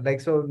going on. Like,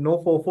 so no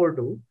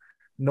 442,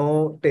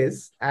 no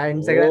TIS,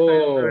 and second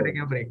I'm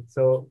taking a break.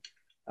 So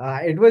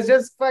it was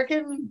just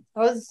fucking.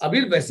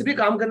 अभी वैसे भी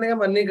काम करने का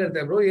मन नहीं करता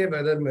है ब्रो ये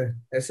वेदर में.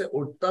 ऐसे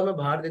उठता मैं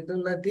बाहर देखता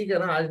हूँ ना, ठीक है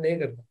ना, आज नहीं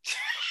करता.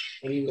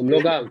 तुम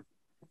लोग का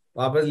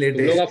वापस लेट.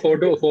 तुम लोग का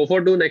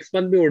 442 नेक्स्ट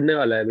मंथ भी उड़ने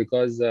वाला है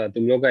बिकॉज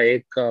तुम लोग का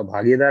एक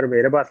भागीदार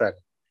मेरे पास आ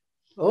गया.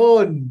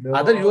 Oh no!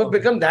 Other you have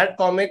become that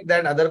comic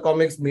that other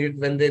comics meet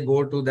when they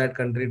go to that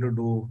country to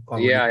do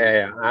comedy.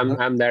 Yeah.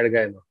 I'm that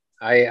guy now.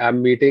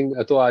 I'm meeting.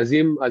 So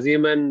Azim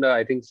and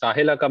I think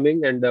Sahil are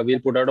coming, and we'll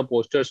put out a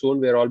poster soon.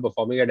 We're all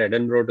performing at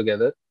Edinburgh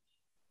together.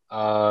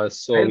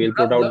 So we'll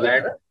put out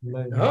that.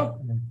 हाँ.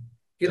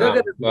 किधर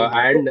कर रहे हो?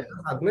 And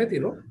साथ में थी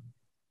no?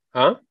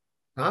 हाँ.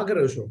 कहाँ कर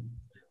रहे हो शो?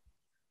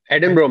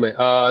 Edinburgh में.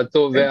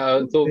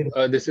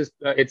 This is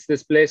it's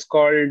this place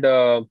called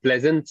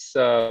Pleasance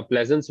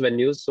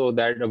Venues. So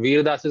that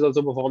Veerdas is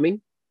also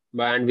performing,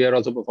 and we are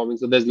also performing.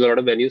 So there's a lot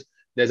of venues.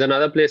 There's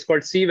another place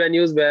called C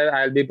Venues where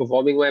I'll be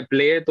performing my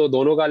play. तो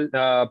दोनों का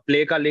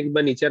play का link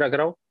मैं नीचे रख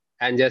रहा हूँ.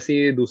 And जैसे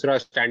ही दूसरा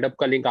stand up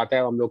का link आता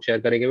है हम लोग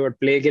share करेंगे. But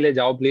play के लिए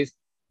जाओ please.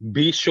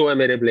 20 show है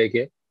मेरे play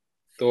के.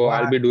 So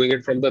I'll be doing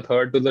it from the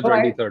 3rd to the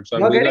 23rd. So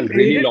I'm doing a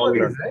really long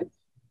run. Right?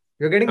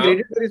 You're getting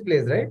graded for this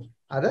place, right?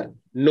 Other?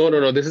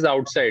 No. This is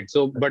outside.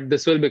 So, but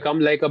this will become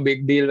like a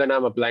big deal when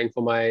I'm applying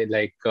for my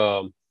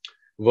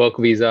work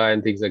visa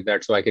and things like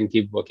that. So I can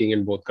keep working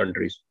in both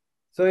countries.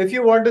 So if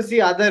you want to see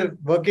other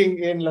working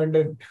in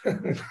London,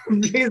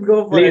 please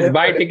go for Please it.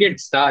 buy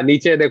tickets.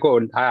 नीचे देखो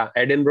हाँ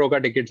Edinburgh का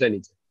tickets है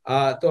नीचे.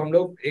 तो हम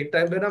लोग एक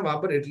टाइम पे ना वहां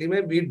पर इटली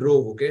में वी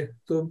ड्रोव. ओके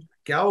तो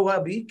क्या हुआ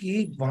अभी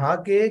कि वहां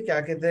के क्या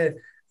कहते हैं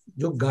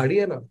जो गाड़ी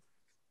है ना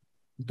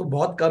तो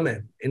बहुत कम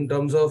है in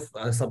terms of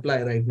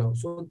supply right now.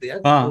 So they are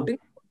quoting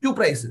few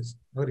prices.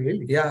 Oh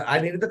really? Yeah,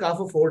 I needed the car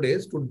for 4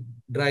 days to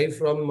drive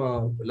from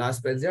La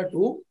Spezia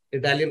to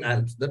Italian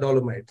Alps, the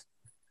Dolomites.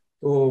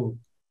 तो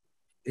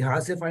यहाँ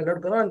से find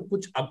out करा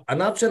कुछ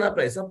अनाप शनाप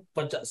price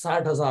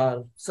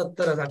 60,000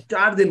 70,000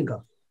 4 दिन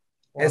का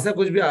ऐसा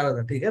कुछ भी आ रहा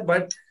था. ठीक है,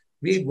 but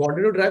we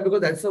wanted to drive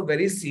because that's a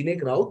very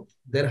scenic route.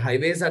 Their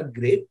highways are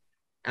great,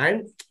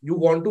 and you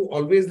want to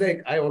always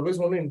I always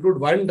want to include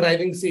one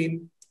driving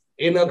scene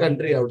in a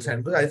country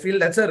outside because I feel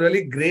that's a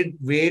really great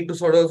way to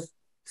sort of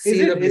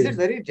see the place. Is it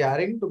very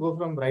jarring to go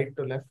from right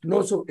to left?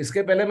 No, so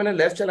इसके पहले मैंने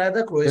left चलाया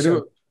था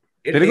Croatia.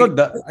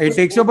 It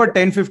takes you about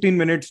 10-15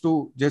 minutes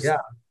to just. Yeah,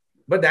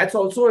 but that's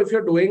also if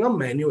you're doing a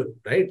manual,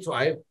 right? So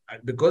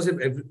because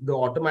if the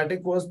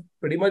automatic was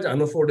pretty much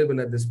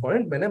unaffordable at this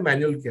point, मैंने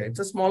manual किया. It's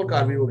a small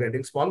car we were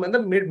getting, small,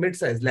 मतलब mid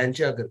size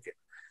Lancia करके.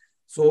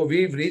 So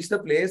we've reached the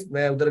place.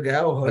 मैं उधर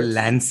गया और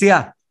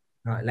Lancia.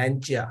 हाँ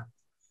Lancia.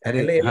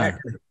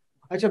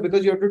 अच्छा,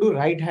 because you have to do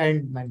right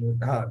hand manual.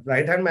 हाँ,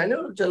 right hand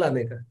manual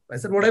चलाने का. I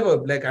said whatever,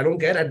 like I don't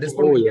care at this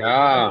point. Oh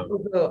yeah.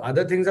 The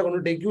other things are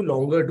going to take you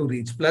longer to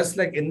reach. Plus,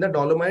 like in the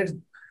Dolomites,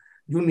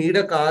 you need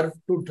a car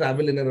to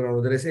travel in and around.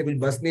 उधर ऐसे कुछ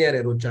बस नहीं आ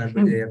रहे रोज 4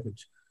 बजे या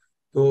कुछ.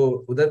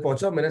 तो उधर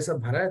पहुंचा, मैंने सब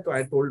भरा है. तो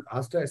I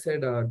asked her, I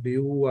said, do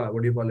you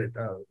what do you call it?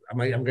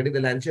 I'm getting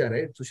the Lancia,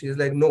 right? So she's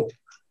like, no.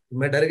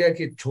 मैं डर गया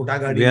कि छोटा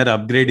गाड़ी. We are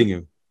upgrading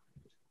you.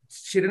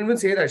 She didn't even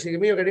say that. She gave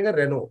me, you're getting a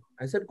Renault.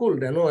 I said, cool,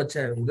 Renault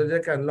अच्छा है. उधर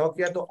जाके unlock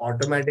किया तो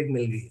automatic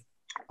मिल गई.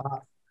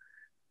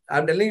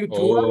 I'm telling you,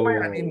 throughout my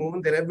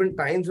honeymoon, there have been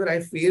times where I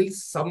feel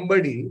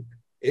somebody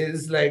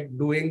is like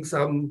doing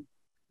some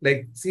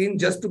like scene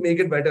just to make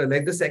it better.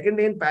 Like the second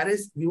day in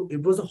Paris,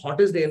 it was the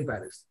hottest day in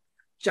Paris.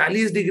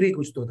 40 degree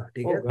कुछ तो था,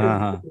 ठीक है?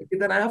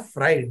 Then I have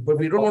fried, but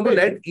we don't want to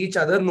let each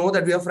other know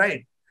that we are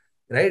fried,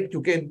 right?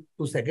 क्योंकि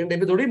तू second day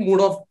पे थोड़ी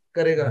mood off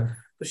करेगा.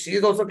 So she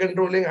is also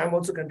controlling, I'm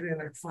also controlling.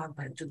 Like fuck,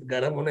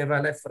 गर्म होने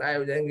वाला है, fry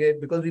हो जाएंगे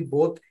because we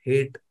both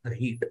hate the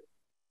heat.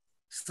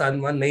 सन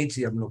वन नहीं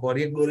चाहिए हम लोग को। और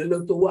ये गोरे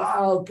लोग तो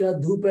वाह क्या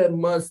धूप है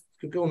मस्त,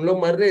 क्योंकि उन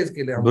लोग मर रहे हैं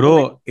इसके लिए।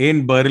 Bro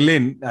in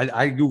Berlin,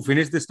 I you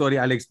finish this story,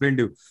 I explain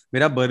to you.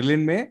 मेरा बर्लिन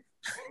में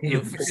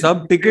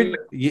सब टिकट,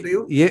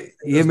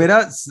 ये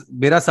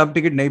मेरा सब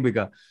टिकट नहीं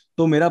बिका,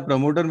 तो मेरा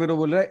प्रमोटर मेरे को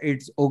बोल रहा है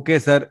it's okay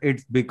sir,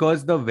 it's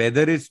because the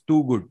weather is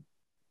too good,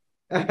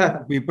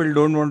 people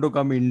don't want to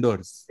come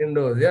indoors.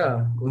 Indoors या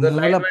उधर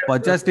मतलब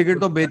 50 टिकट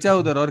तो बेचा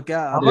उधर, और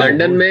क्या।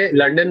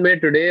 लंदन में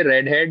today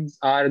redheads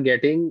are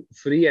getting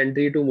free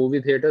entry to movie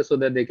theatre so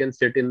that they can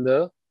sit in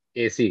the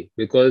AC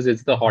because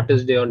it's the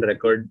hottest day on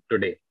record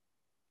today.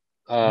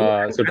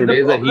 So today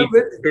is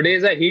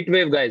a heat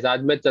wave, guys.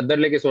 आज मैं चद्दर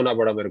लेके सोना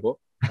पड़ा मेरे को।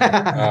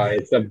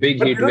 It's a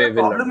big heat wave.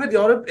 The problem with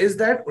Europe is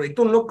that एक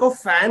तो उन लोग को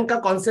फैन का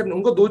कॉन्सेप्ट,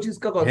 उनको दो चीज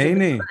का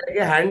कॉन्सेप्ट है, एक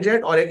है हैंड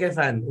जेट और एक है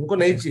फैन। उनको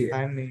नहीं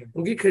चाहिए,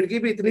 उनकी खिड़की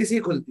भी इतनी सी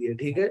खुलती है,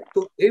 ठीक है।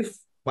 तो if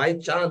by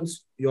chance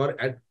you're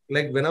at,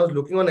 like when I was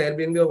looking on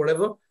Airbnb or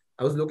whatever,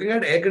 I was looking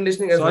at air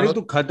conditioning as well. Sorry,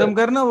 तू खत्म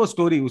करना वो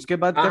स्टोरी, उसके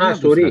बाद करना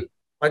स्टोरी।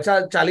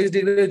 40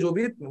 डिग्री जो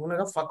भी, उन्होंने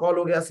कहा फक ऑल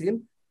हो गया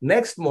सीन।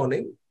 नेक्स्ट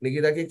मॉर्निंग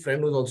निकिता की एक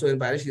friend was also in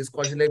Paris, she is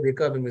called, she like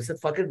wake up, we said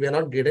fuck it, we are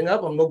not getting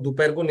up, हम लोग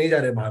दोपहर को नहीं जा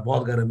रहे बाहर,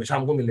 बहुत गर्म है,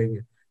 शाम को मिलेंगे।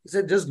 He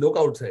said just look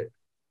outside.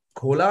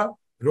 खोला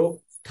ब्रो,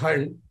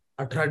 ठंड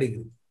 18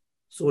 डिग्री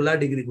 16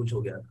 डिग्री कुछ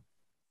हो गया।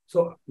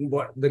 So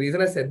the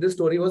reason I said this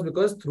story was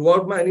because through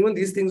out my honeymoon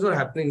these things were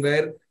happening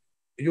where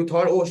you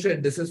thought oh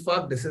shit this is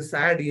fuck, this is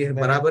sad, ये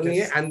बराबर नहीं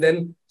है, and then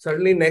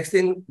suddenly next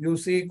thing you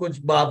see कुछ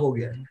बाप हो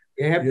गया।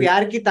 ये है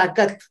प्यार की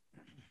ताकत।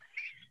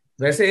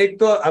 वैसे एक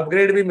तो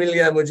अपग्रेड भी मिल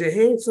गया मुझे,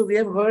 hey so we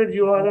have heard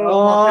you are a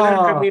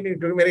popular comedian,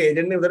 क्योंकि मेरे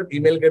एजेंट ने उधर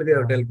ईमेल कर दिया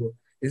होटल को,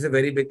 is a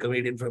very big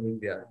comedian from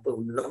India. तो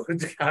उन लोगों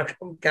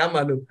को क्या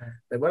मालूम,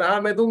 पर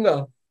हाँ मैं दूंगा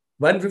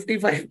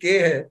 155K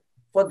है।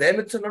 For them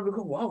it's not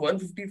because wow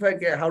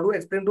 155K, how do I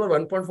explain to her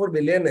 1.4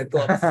 billion है, तो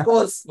of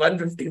course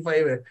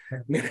 155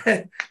 है। मेरे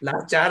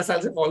लास्ट 4 साल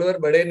से फॉलोअर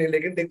बढ़े नहीं,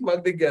 लेकिन टिक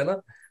मार्क दिख गया ना,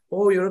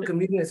 oh you're a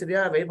comedian, I said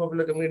yeah very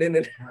popular comedian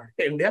in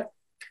India,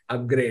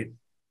 upgrade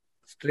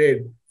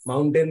straight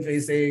mountain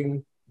facing,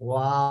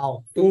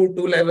 wow,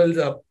 two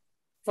levels up,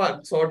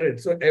 fuck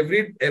sorted। So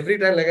every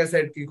time like I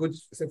said कि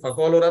कुछ से fuck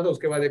all हो रहा था,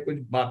 उसके बाद एक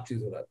कुछ बाप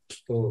चीज हो रहा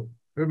था। तो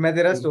फिर मैं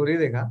तेरा स्टोरी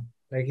देखा,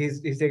 like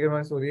he's taken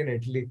my story in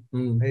Italy.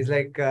 He's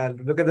like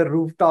look at the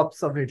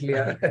rooftops of Italy.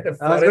 I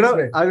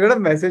was gonna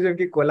message him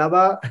कि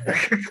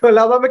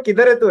कोलाबा में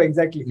किधर है तू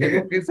exactly?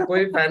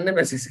 कोई फैन ने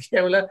मैसेज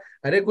किया, बोला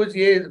अरे कुछ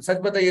ये सच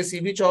बता, ये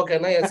सीबी चौक है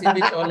ना, या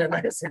सीबी चौल है ना,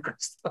 ऐसे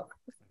कुछ। तो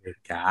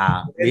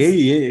क्या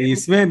ये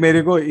इसमें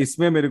मेरे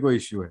को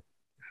इश्यू है।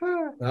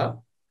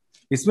 हाँ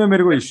इसमें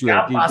मेरे को इश्यू है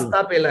कि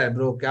पास्ता पेला है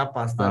ब्रो, क्या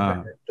पास्ता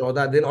पेला है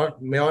 14 दिन। और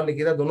मैं और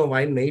निकिता दोनों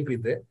वाइन नहीं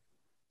पीते।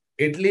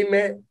 इटली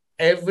में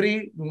एवरी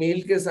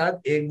मील के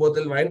साथ एक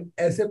बोतल वाइन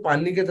ऐसे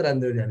पानी की तरह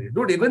अंदर जा रही है।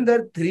 Dude, even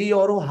their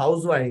 €3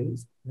 house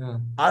wines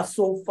are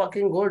so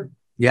fucking good.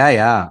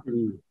 Yeah.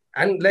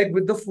 And like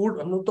with the food,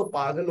 हम लोग तो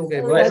पागल हो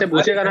गए। वैसे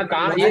पूछेगा ना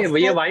कहाँ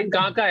ये वाइन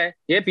कहाँ का है,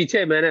 ये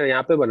पीछे मैंने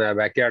यहाँ पे बनाया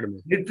बैकयार्ड में।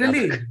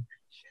 Literally.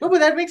 No, but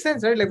that makes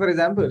sense, right? Like for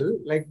example,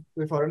 like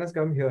when foreigners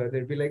come here,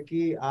 they'd be like,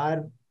 "Ki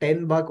our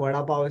 $10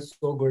 vada pav is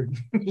so good."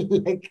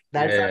 Like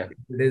that's how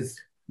it is.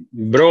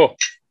 Bro,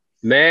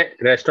 मैं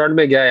restaurant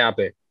में गया यहाँ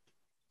पे,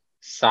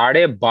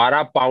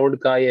 12.5 pound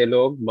का ये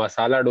लोग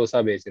मसाला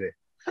डोसा बेच रहे।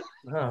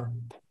 हाँ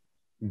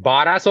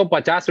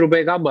 1250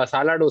 रुपए का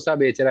मसाला डोसा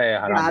बेच रहा है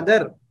हराम।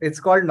 Rather,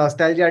 it's called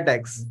nostalgia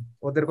tax.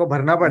 वो तेरे को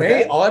भरना पड़ता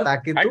है और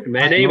ताकि तू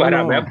मैं नहीं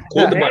भरा, मैं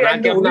खुद बना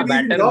के अपना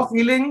batter. Your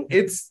feeling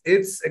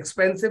it's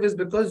expensive is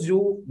because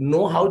you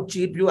know how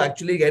cheap you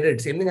actually get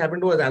it. Same thing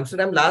happened to us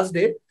Amsterdam last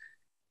day.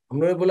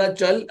 हमने बोला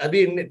चल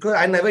अभी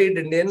I never eat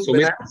Indian.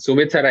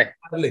 Sumit sir है,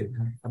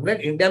 हमने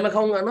इंडिया में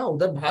खाऊंगा ना,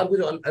 उधर बाहर कुछ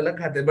अलग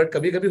खाते हैं, बट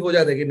कभी कभी हो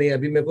जाता है कि नहीं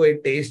अभी मेरे को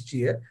एक टेस्ट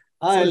चाहिए।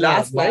 So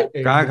last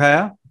night कहाँ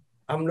खाया?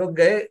 हम लोग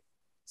गए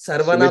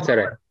Saravana.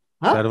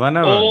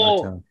 Saravana.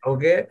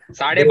 Okay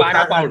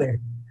 12.5 pound.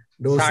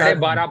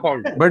 12.5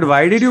 pound. But why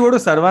did you go to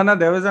Sarvana?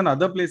 There was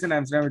another place in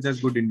Amsterdam which has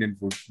good Indian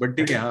food. But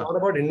ठीक है हाँ। Not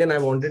about Indian, I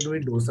wanted to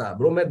eat dosa.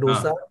 Bro मैं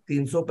डोसा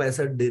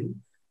 365 दिन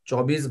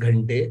 24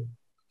 घंटे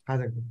खा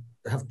सकता हूँ,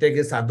 हफ्ते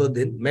के 7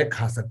 दिन मैं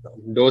खा सकता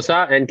हूँ।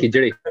 डोसा एंड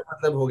खिचड़ी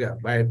मतलब हो गया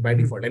बाय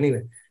डिफॉल्ट।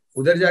 एनीवे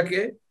उधर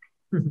जाके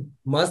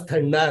मस्त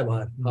ठंडा है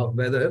बाहर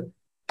वेदर,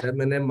 जब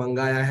मैंने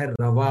मंगाया है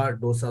रवा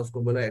डोसा,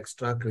 उसको बोला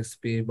एक्स्ट्रा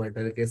क्रिस्पी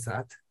बटर के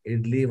साथ,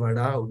 इडली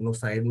वड़ा, उन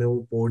साइड में वो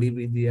पोड़ी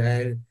भी दिया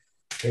है,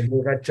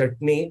 इडली का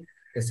चटनी,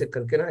 ऐसे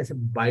करके ना ऐसे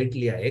बाइट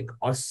लिया एक,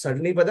 और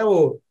सडनली पता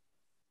वो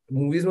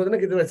मूवीज में होता ना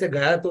कि ऐसे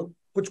गया तो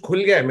कुछ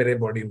खुल गया है मेरे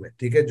बॉडी में,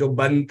 ठीक है, जो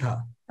बंद था,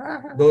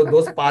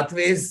 दो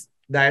पाथवेज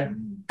दैट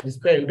जिस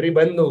पे एंट्री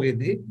बंद हो गई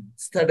थी,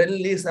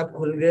 सडनली सब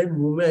खुल गए,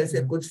 मुंह में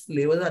ऐसे कुछ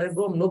फ्लेवर्स आ रहे।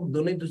 ब्रो हम लोग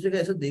दोनों एक दूसरे को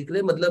ऐसे देख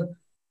रहे, मतलब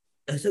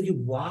ऐसा कि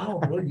वाह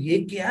ब्रो ये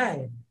क्या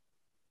है।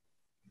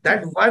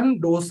 That one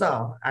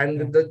dosa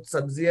and with the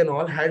sabzi and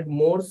all had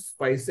more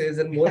spices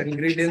and more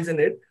ingredients in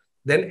it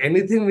than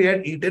anything we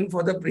had eaten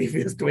for the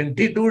previous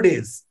 22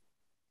 days.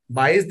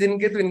 22 दिन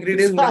के तो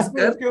ingredients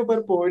मिक्सकर के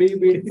ऊपर पोड़ी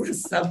बीड़ी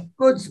सब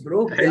कुछ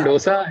bro। And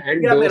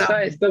dosa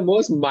is the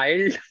most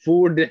mild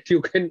food that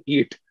you can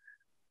eat.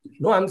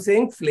 No, I'm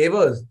saying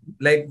flavors.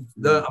 Like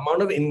the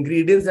amount of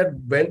ingredients that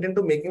went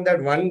into making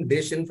that one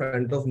dish in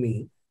front of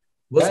me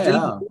was still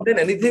more than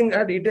anything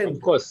I'd eaten.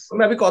 Of course.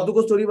 मैं अभी कौतुक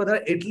को story बता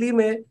रहा Italy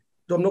में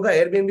तो हम लोग का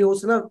Airbnb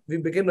होस्ट ना we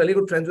became really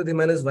good friends with him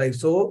and his wife.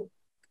 So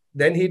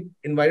then he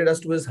invited us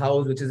to his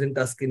house which is in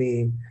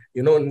Tuscany,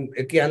 you know,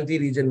 Chianti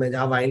region में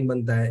जहाँ वाइन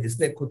बनता है.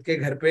 इसने खुद के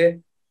घर पे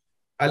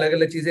अलग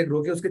अलग चीजें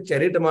ग्रो की. उसके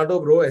चेरी टमाटो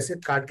ब्रो ऐसे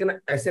काट के ना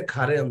ऐसे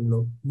खा रहे हैं हम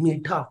लोग,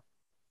 मीठा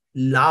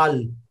लाल,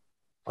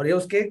 और ये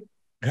उसके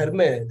घर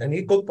में. And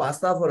he cook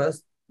pasta for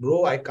us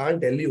bro. I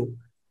can't tell you,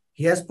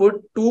 he has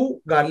put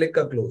 2 garlic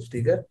का क्लोव्स.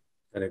 ठीक है,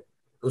 करेक्ट.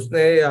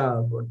 उसने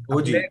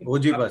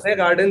अपने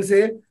गार्डन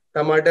से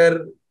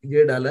टमाटर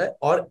ये डाला है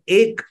और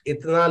एक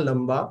इतना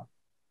लंबा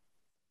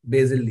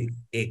बेसिल लीफ,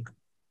 एक,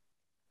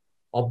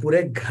 और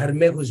पूरे घर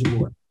में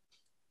खुशबू है.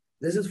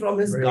 This is from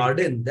his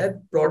garden. That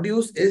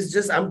produce is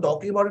just, I'm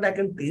talking about it, I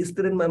can taste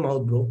it in my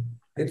mouth, bro.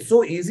 It's so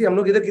easy. हम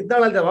लोग इधर कितना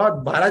डालते हैं,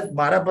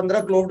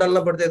 12-15 क्लोव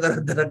डालना पड़ते हैं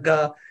अदरक का,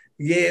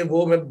 ये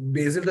वो. मैं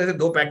बेसिल तो ऐसे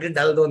 2 पैकेट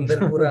डाल दो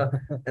अंदर पूरा,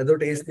 तो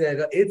टेस्ट नहीं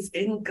आएगा. It's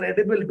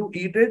incredible to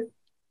eat it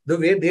the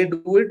way they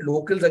do it,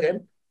 locals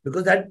again,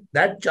 because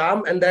that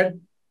charm and that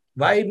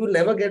vibe you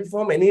never get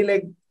from any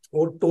like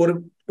वो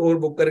टूर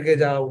बुक करके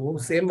जाओ, वो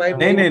सेम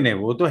वाइब नहीं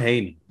वो तो है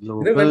ही नहीं.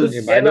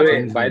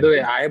 By the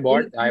way,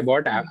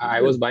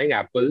 I was buying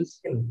apples.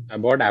 I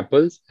bought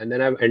apples and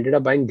then I ended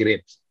up buying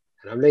grapes.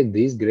 And I'm like,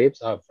 these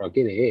grapes are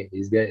fucking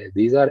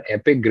these are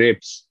epic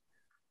grapes.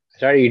 I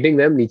started eating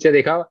them. नीचे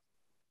देखा,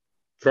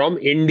 from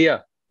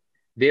India.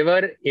 They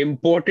were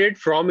imported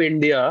from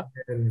India.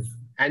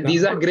 And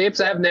these are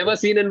grapes I have never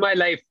seen in my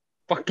life.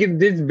 Fucking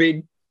this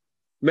big.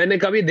 मैंने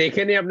कभी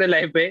देखे नहीं अपने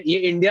life में. ये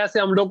India से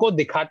हम लोग को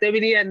दिखाते भी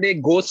नहीं, and they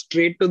go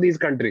straight to these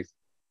countries.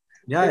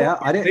 Yeah.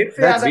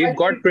 We've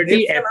got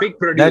pretty epic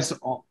produce.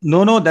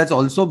 That's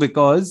also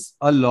because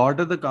a lot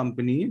of the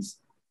companies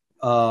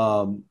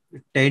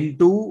tend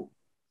to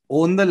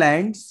own the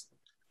lands,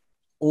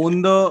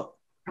 own the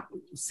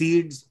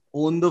seeds,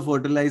 own the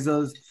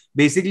fertilizers.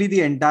 Basically,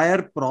 the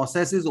entire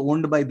process is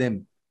owned by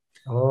them.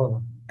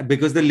 Oh.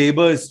 Because the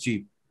labor is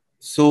cheap.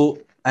 So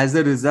as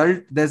a result,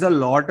 there's a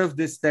lot of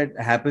this that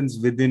happens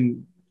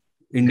within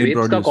Indian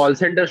produce. का call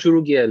center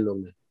शुरू किया है इन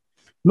लोगों ने.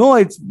 No,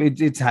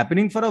 it's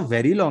happening for a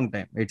very long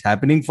time. It's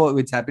happening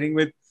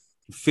with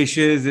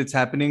fishes. It's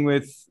happening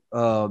with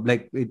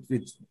like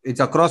it's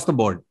across the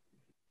board.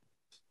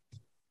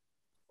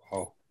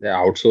 Oh, they're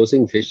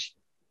outsourcing fish.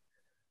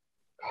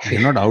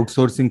 They're not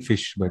outsourcing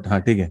fish, but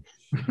हाँ ठीक है.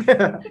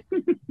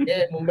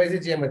 ये मुंबई से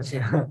चाहिए मच्छी.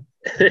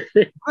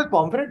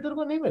 पॉम्फ्रेट तेरे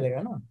को नहीं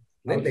मिलेगा ना.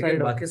 नहीं, लेकिन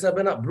बाकी सब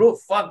है ना bro.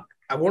 Fuck,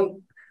 I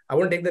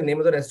won't take the name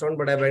of the restaurant,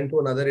 but I went to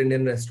another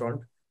Indian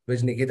restaurant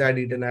which Nikita had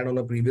eaten at on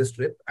a previous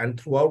trip, and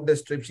throughout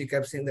this trip she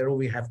kept saying that, oh,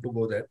 we have to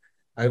go there.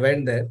 I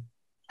went there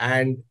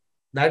and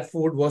that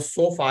food was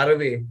so far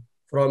away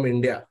from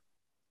India.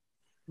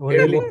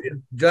 It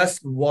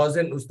just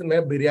wasn't. उसने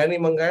मैं बिरयानी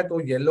मंगाया तो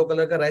yellow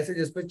colour का rice है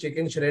जिसपे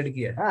chicken shred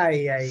किया है.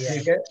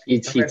 ठीक है,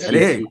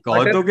 अरे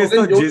कौतुक is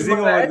तो jizzing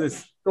over this.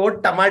 तो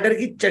टमाटर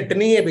की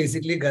चटनी है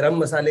बेसिकली गरम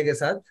मसाले के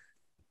साथ.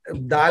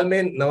 दाल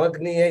में नमक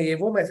नहीं है, ये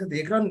वो. मैं ऐसे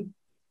देख रहा हूँ,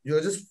 you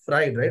are just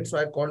fried, right? So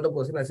I called the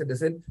person. I said,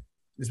 listen,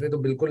 इसमें तो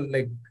बिल्कुल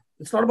like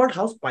it's not about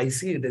how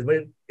spicy it is,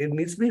 but it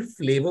needs to be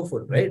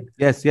flavorful, right?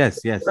 Yes.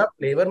 थोड़ा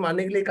फ्लेवर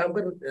मारने के लिए काम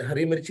कर.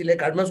 हरी मिर्ची ले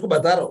काट. मैं उसको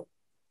बता रहा हूँ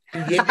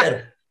ये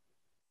कर,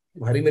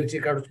 हरी मिर्ची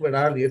काट उसमें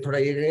डाल, ये थोड़ा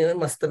ये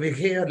मस्त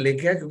दिखे और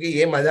लेके आ, क्योंकि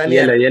ये मजा नहीं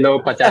है. ये लो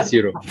 50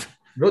 euro.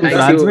 Bro,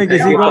 फ्रांस में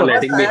किसी को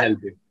letting me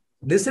help you.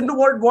 Listen to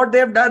what they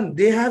have done.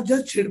 They have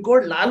just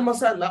छिड़कोड लाल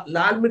मसाला,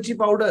 लाल मिर्ची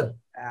पाउडर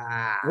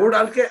वो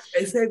डाल के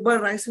ऐसे एक बार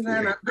राइस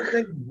में.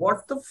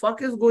 What the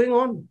fuck is going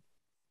on?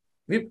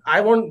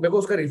 मेरे को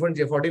उसका रिफंड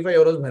चाहिए. 45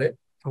 euros भरे.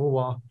 Oh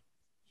wow.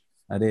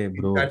 अरे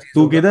ब्रो,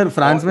 तू किधर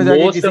फ्रांस में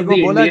जाके किसी को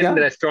बोला क्या? Most of the Indian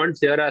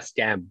restaurants here are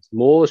scams.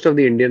 Most of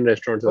the Indian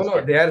restaurants are scams.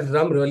 No, there are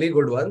some really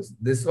good ones.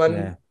 This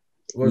one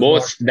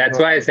most. That's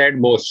why I said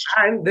most.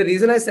 And the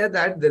reason I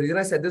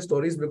said this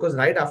story is because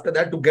right after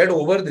that, to get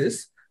over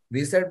this,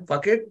 we said,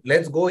 fuck it,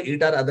 let's go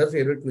eat our other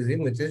favorite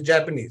cuisine, which is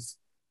Japanese.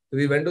 So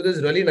we went to this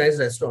really nice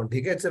restaurant.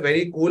 ठीक है, it's a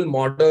very cool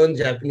modern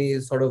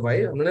Japanese sort of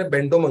vibe. हमने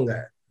bento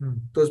मंगाया.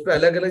 तो उसपे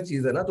अलग अलग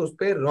चीज है ना. तो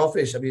उसपे रॉ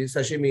फिश, अभी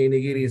सशिमी,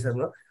 निगिरी सब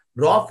ना,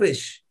 रॉ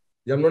फिश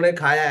जब उन्होंने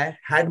खाया है,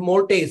 had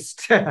more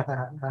taste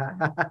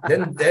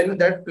than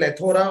that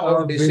plethora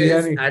of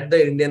dishes at the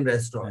Indian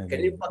restaurant.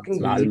 Can you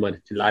fucking लाल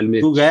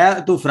मिर्च. तू गया,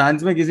 तू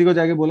फ्रांस में किसी को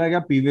जाके बोला क्या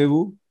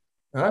पीवेवू?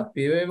 हाँ,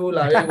 पीवेवू,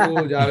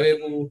 लावेवू,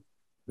 जावेवू.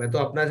 मैं तो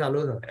अपना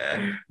चालू था.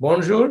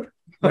 Bonjour,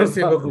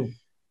 merci beaucoup.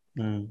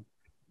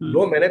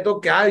 लो, मैंने तो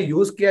क्या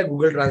यूज किया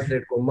गूगल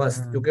ट्रांसलेट को,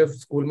 मस्त. क्योंकि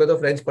स्कूल में तो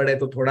फ्रेंच पढ़े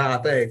तो थोड़ा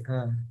आता है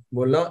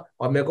बोलना,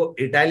 और मेरे को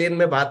इटालियन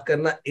में बात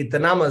करना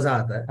इतना मजा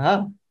आता है.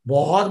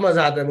 बहुत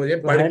मजा आता है मुझे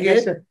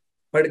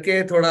पढ़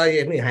के थोड़ा.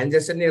 ये नहीं, हैंड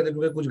जेस्चर नहीं होता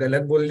क्योंकि कुछ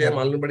गलत बोल दिया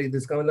मालूम पड़ी,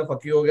 इसका मतलब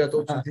फकी हो गया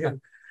तो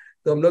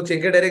तो हम लोग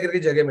चिंके डेरे करके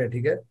जगह में,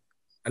 ठीक है,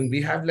 and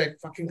we have like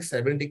fucking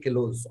 70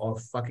 kilos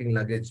of fucking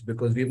luggage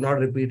because we've not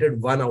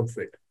repeated one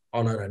outfit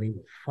on our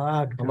honeymoon.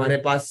 हमारे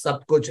पास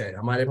सब कुछ है.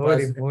 हमारे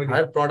पास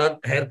हर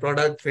product, hair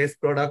product, face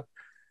product.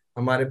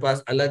 हमारे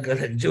पास अलग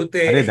अलग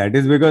जूते. अरे that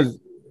is because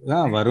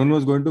Varun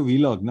was going to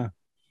vlog ना.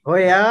 Oh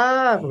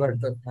yeah, forgot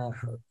that.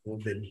 वो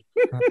दिन.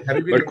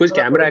 But कुछ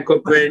कैमरा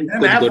इक्विपमेंट,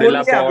 कुछ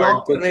गोरिल्ला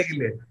पॉड, कुछ करने के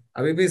लिए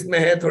अभी भी इसमें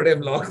है थोड़े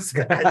ब्लॉग्स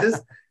का.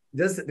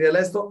 Just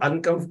realized how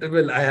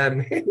uncomfortable I am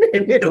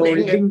in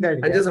holding that.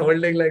 I'm just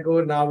holding like,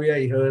 oh, now we are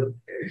here.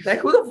 Like,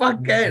 who the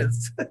fuck cares?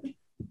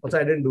 Also,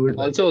 I didn't do it.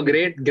 Also, a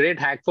great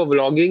hack for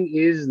vlogging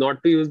is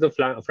not to use the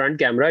front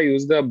camera.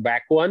 Use the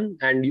back one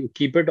and you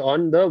keep it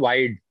on the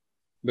wide,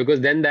 because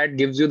then that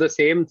gives you the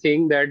same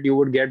thing that you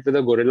would get with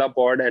a gorilla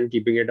pod and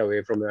keeping it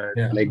away from that.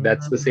 Yeah. Like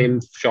that's the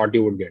same shot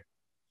you would get.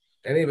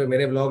 Anyway,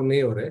 मेरे vlog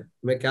नहीं हो रहे.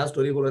 मैं क्या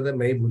story बोल रहा था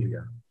मैं ही भूल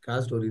गया. क्या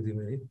story थी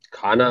मेरी?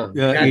 खाना.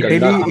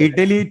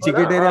 Italy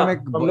Chiqueteria में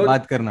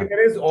बात करना.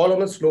 Chiqueteria is all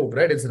on a slope,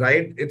 right? It's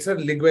right. It's a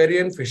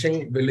Ligurian fishing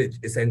village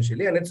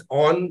essentially, and it's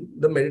on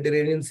the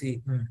Mediterranean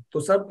Sea. तो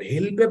सब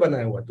hill पे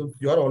बनाया हुआ. तो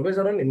you are always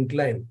on an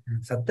incline.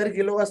 70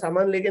 kilo का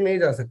सामान लेके नहीं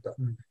जा सकता.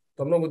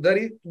 तो हम लोग उधर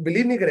ही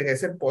believe नहीं करेगा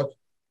ऐसे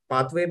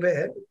pathway पे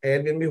है.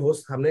 Airbnb host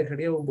सामने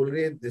खड़ी है वो बोल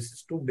रही है this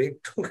is too big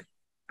to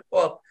go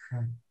up.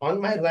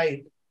 On my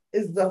right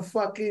is the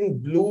fucking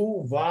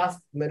blue vast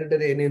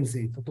Mediterranean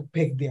Sea. तो तू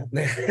फेंक दिया.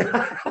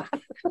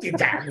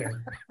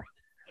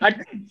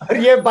 और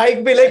ये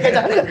बाइक भी लेके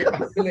जा.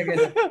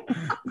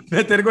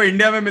 मैं तेरे को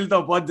इंडिया में मिलता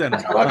हूँ, पहुंच जाना.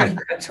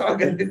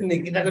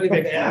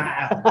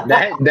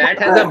 That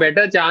has a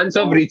better chance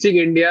of reaching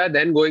India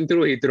than going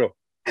through Heathrow.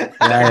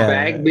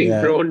 Bag being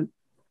thrown.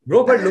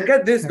 Bro, but look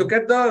at this. Look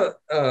at the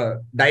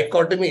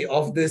dichotomy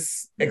of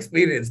this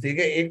experience. ठीक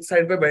है, एक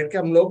साइड पे बैठ के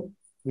हम लोग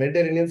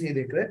मेडिटेरेनियन सी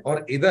देख रहे हैं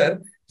और इधर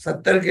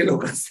 70 किलो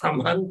का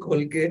सामान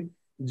खोल के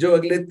जो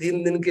अगले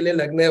 3 दिन के लिए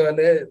लगने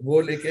वाले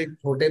वो लेके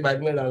छोटे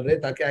बैग में डाल रहे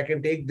ताकि I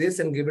can take this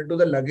and give it to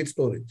the luggage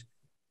storage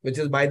which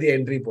is by the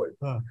entry point.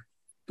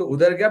 तो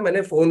उधर क्या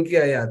मैंने फोन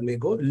किया है आदमी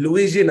को,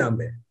 लुइजी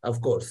नाम है ऑफ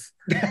कोर्स.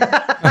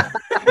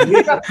 I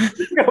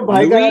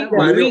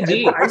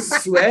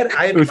swear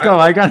उसका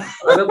भाई का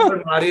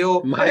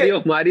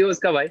Mario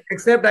उसका भाई.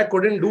 Except I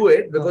couldn't do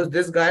it because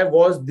this guy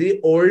was the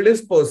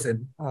oldest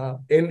person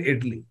in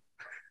Italy.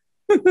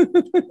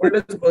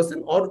 Oldest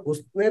person और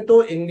उसने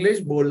तो इंग्लिश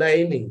बोला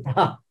ही नहीं.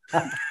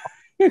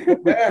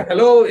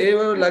 हेलो ये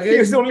लगे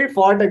He's only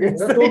fought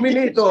against तो भी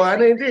नहीं तो है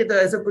नहीं थी तो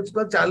ऐसे कुछ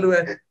तो चालू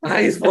है.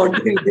 हाँ इस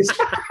फॉन्ट इंग्लिश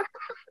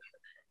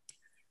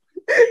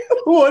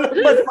वो लोग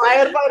बस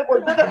फायर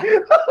बोलते थे.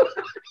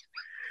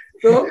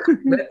 तो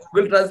मैं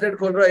गूगल ट्रांसलेट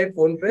खोल रहा हूँ एक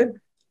फोन पे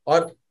और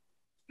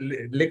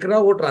लिख रहा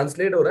हूँ, वो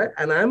ट्रांसलेट हो रहा है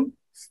and I am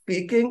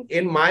speaking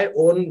in my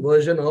own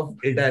version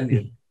of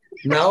Italian.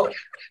 Now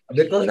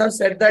because I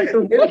said that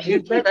to him,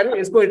 अरे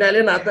इसको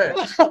इटालियन आता है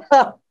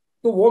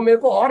तो वो मेरे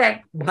को और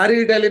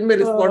भारी इटालियन में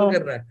रिस्पॉन्ड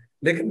कर रहा है,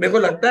 लेकिन मेरे को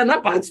लगता है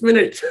ना 5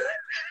 मिनट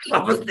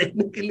वापस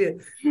देखने के लिए.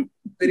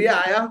 फिर ये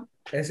आया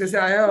ऐसे से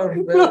आया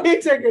और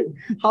एक second,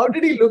 how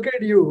did he look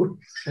at you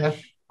and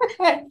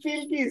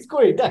feel कि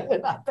इसको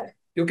इटालियन आता है?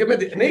 क्योंकि मैं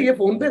नहीं ये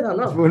फोन पे था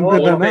ना,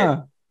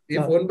 ये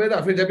फोन पे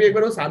था. फिर जब एक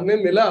बार वो सामने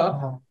मिला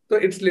तो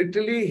it's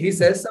literally he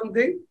says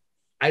something,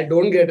 I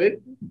don't get it,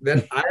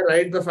 then I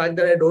write the fact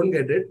that I don't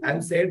get it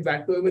and say it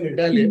back to him in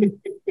Italian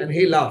and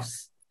he laughs.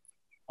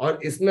 और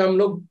इसमें हम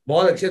लोग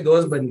बहुत अच्छे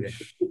दोस्त बन गए.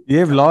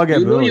 ये vlog है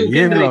bro, you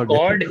ये can vlog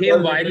record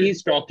him while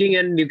he's talking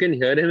and you can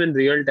hear him in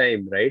real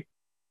time, right?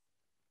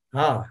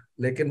 हाँ,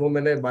 लेकिन वो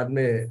मैंने बाद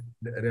में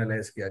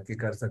रियलाइज किया कि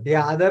कर सकते. ये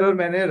आदर और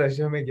मैंने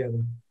रशिया में किया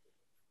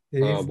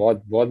था.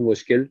 बहुत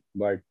मुश्किल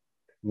but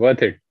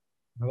worth it.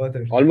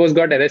 Almost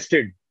got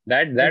arrested.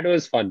 That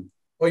was fun.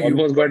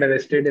 Almost got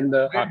arrested in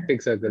the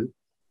Arctic Circle.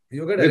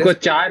 You got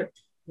arrested?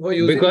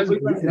 Because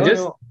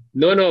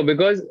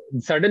because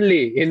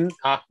suddenly in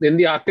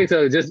the Arctic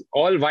Circle, just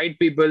all white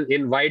people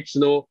in white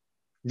snow,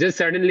 just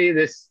suddenly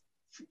this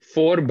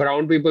 4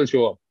 brown people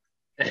show up.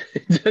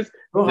 Just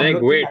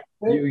like wait,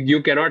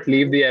 you cannot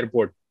leave the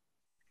airport.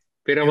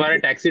 फिर हमारे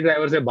taxi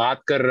driver से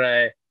बात कर रहा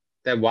है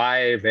that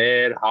why,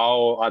 where,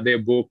 how are they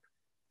booked?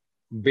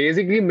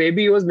 Basically,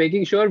 maybe he was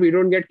making sure we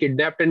don't get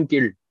kidnapped and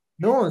killed.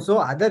 No, so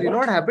Adar, you know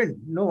what happened?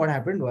 No, what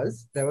happened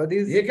was there were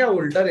these. ये क्या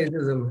उल्टा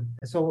racism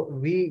है? So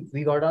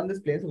we got on this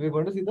plane. So we were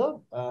going to see the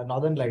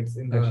northern lights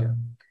in Russia.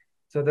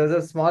 So there's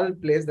a small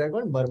place there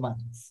called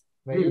Murmansk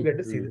where you get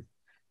to see this.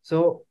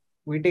 So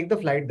we take the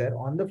flight there.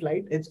 On the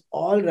flight, it's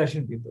all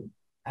Russian people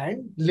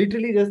and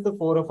literally just the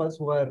 4 of us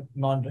who are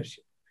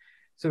non-Russian.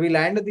 So we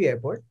land at the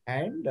airport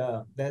and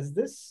there's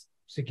this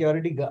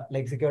security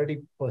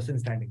person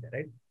standing there,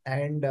 right?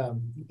 And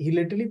he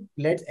literally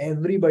lets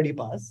everybody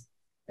pass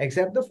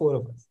except the 4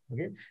 of us.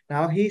 Okay.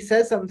 Now he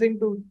says something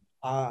to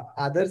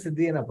Adar,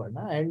 Siddhi and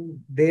Aparna and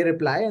they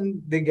reply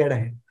and they get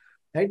ahead.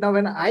 Right. Now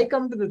when I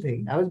come to the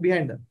thing, I was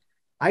behind them.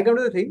 I come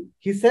to the thing,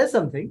 he says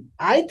something.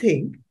 I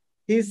think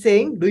he's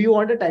saying, do you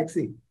want a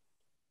taxi?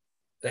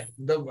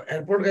 The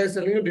airport guy is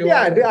telling you, do you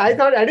want a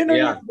taxi? I didn't know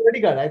he was a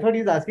security guard. I thought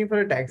he's asking for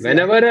a taxi.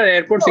 Whenever an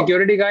airport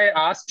security guy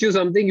asks you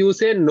something, you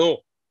say no.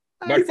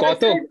 But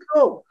Kato.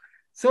 No.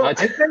 So I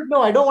said,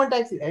 no, I don't want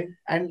taxi.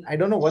 And I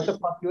don't know what the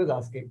fuck he was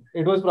asking.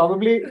 It was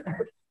probably...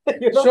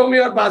 Show me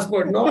your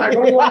passport. No, I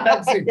don't want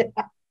taxi.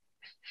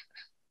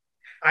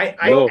 I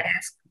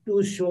asked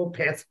to show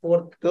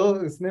passport. तो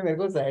उसने मेरे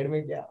को side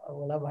में किया,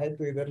 बोला भाई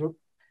तू इधर रुक,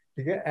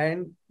 ठीक है. And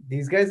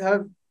these guys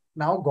have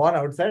now gone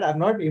outside. I've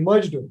not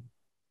emerged.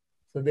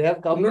 So they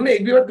have come. उन्होंने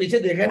एक भी बार पीछे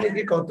देखा नहीं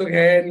कि कौतुक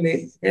है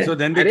नहीं. So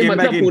then they अरे came back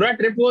मतलब in. पूरा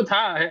ट्रिप वो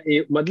था.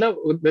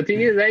 मतलब the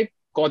thing is like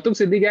कौतुक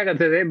सिद्धि क्या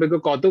करते थे,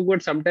 because कौतुक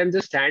would sometimes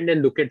just stand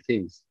and look at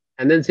things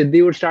and then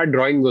Siddhi would start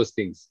drawing those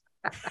things.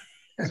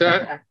 So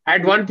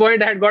at one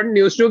point I had gotten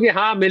used to कि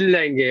हाँ मिल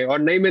जाएंगे, और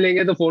नहीं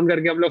मिलेंगे तो फोन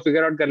करके हम लोग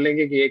फिगर आउट कर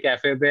लेंगे कि ये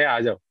कैफे पे आ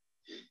जाओ.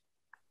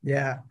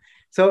 Yeah.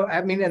 So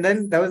I mean, and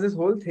then there was this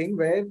whole thing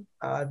where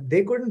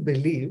they couldn't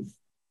believe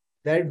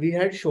that we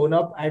had shown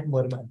up at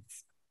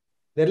Murmansk.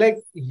 They're like,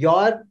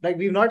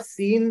 we've not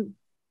seen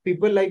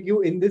people like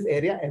you in this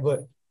area ever.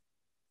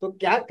 तो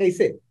क्या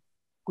कैसे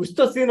कुछ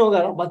तो scene होगा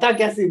ना, बता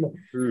क्या scene है.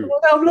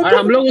 और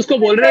हम लोग उसको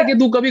बोल रहे हैं कि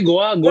तू कभी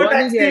गोवा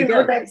नहीं गया है क्या?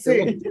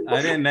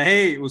 अरे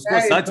नहीं, उसको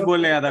सच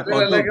बोलने आता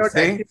कौतुक,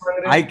 saying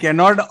I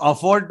cannot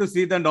afford to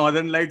see the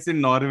northern lights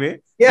in Norway,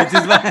 which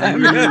is why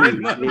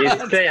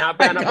इससे यहाँ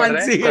पे आना पड़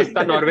रहा है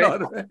सस्ता नॉर्वे.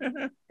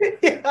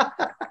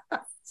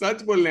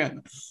 सच बोलने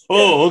आता.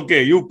 Oh,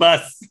 okay, you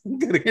pass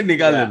करके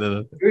निकाल देता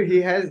था.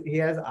 He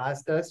has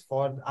asked us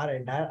for our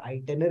entire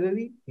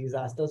itinerary. He's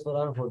asked us for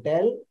our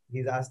hotel.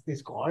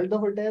 He's called the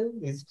hotel.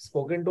 He's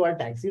spoken to our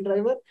taxi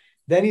driver.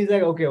 Then he's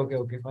like, okay,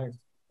 fine.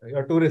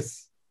 You're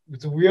tourists.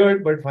 It's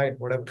weird, but fine,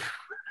 whatever.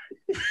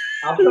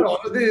 After all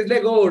of this, it's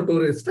like, oh,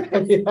 tourist.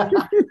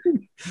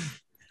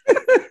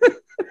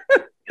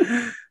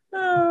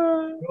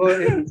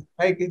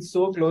 It's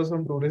so close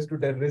from tourist to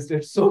terrorist.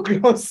 It's so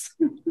close.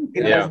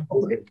 Yeah.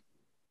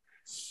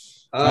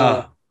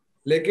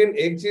 लेकिन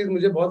एक चीज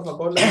मुझे बहुत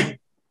फकौल लगी,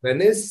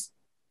 Venice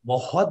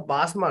बहुत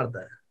बास मारता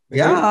है.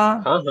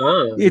 Yeah.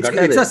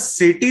 It's a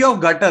city of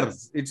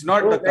gutters. It's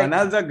not the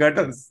canals are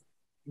gutters.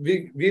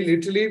 We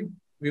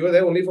were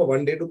there only for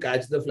one day to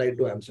catch the flight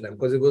to Amsterdam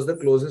because it was the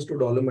closest to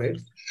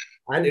Dolomites,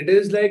 and it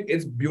is like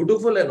it's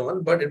beautiful and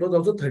all, but it was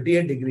also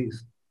 38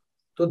 degrees.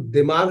 तो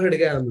दिमाग हट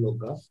गया हम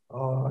लोग का.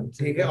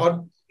 ठीक है.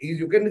 और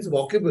it's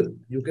walkable.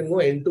 You can go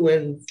end to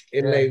end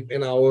in like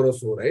an hour or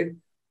so, right?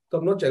 तो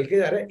हम लोग चल के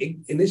जा रहे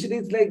हैं. Initially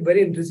it's like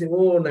very interesting.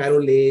 Oh, narrow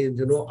lanes,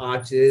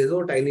 arches,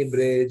 oh, tiny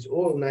bridge,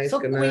 oh, nice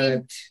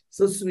canal,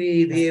 so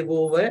sweet, ये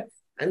वो है.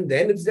 And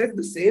then it's like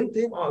the same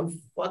thing on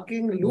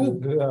fucking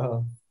loop.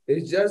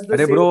 It's just the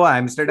अरे same. ब्रो,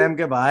 एम्स्टरडेम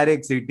के बाहर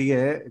एक city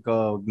है,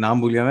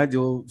 नाम भूल गया मैं,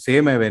 जो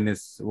सेम है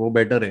वेनिस, वो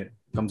बेटर है.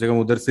 कम से कम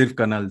उधर सिर्फ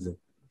कनाल्स है.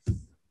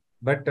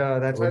 But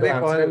that's why they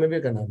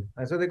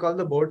call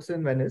the boats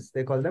in Venice.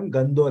 They call them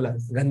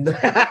gondolas. Gand.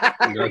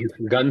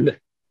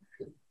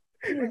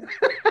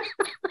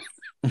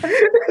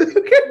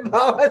 Look at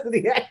Baba's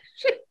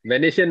reaction.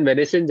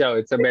 Venetian जाओ.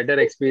 It's a better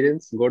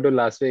experience. Go to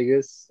Las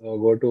Vegas or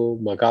go to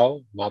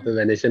Macau. वहाँ पे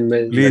Venetian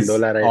में Please,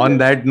 gondola ride. on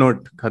that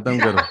note, खत्म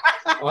करो.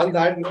 On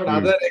that note,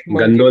 other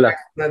gondola.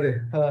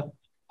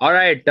 All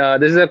right,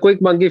 this is a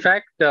quick monkey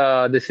fact.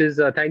 This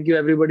is thank you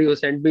everybody who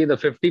sent me, the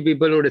 50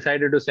 people who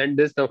decided to send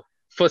this. So,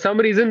 for some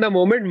reason, the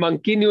moment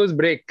monkey news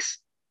breaks,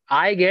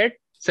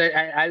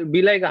 I'll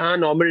be like,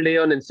 normal day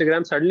on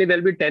Instagram. Suddenly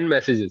there'll be 10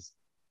 messages.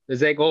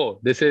 It's like, oh,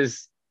 this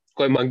is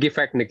koi monkey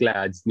fact nikla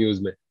aaj news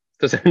mein.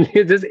 So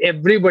suddenly just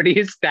everybody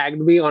has tagged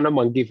me on a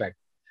monkey fact.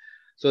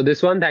 So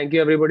this one, thank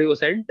you everybody who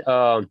sent.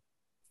 A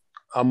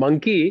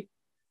monkey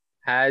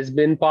has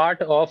been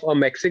part of a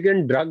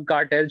Mexican drug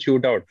cartel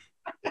shootout.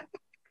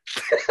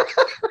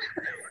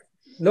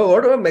 No,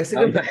 what about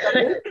Mexican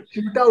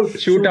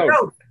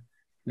shootout?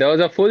 There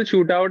was a full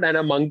shootout and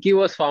a monkey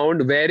was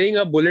found wearing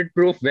a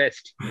bulletproof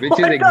vest, which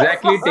is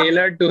exactly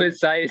tailored to his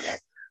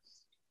size,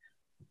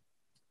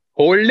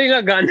 holding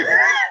a gun.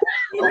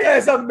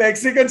 Yes, a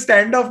Mexican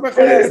standoff mein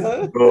khada hai,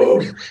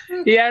 sir.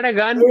 He had a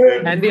gun,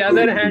 and the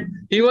other hand,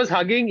 he was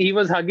hugging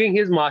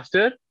his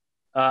master.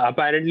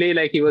 Apparently,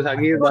 like he was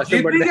hugging his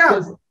master, but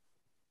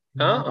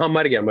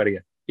mar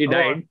gaya. He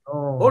died.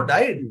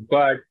 Died.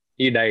 But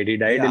he died. He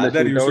died in the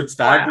shootout. You should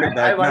start with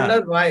that. I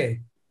wonder why.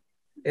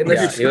 He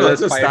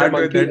was a spider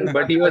monkey,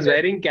 but he was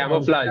wearing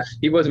camouflage.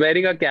 He was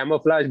wearing a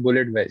camouflage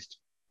bullet vest.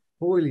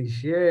 Holy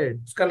shit.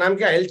 उसका नाम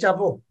क्या? El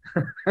Chapo.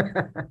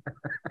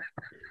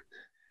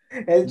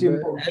 El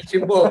Chimpo.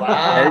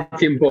 El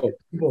Chimpo.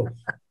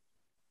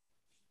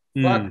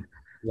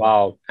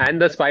 Wow.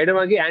 And the spider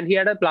monkey, and he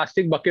had a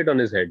plastic bucket on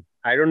his head.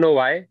 I don't know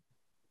why,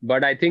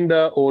 but I think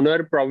the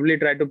owner probably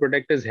tried to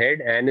protect his head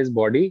and his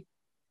body.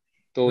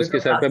 तो उसके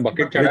sir पे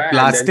bucket चढ़ा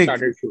plastic.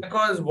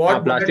 Because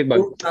what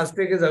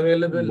plastic is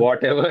available.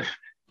 Whatever.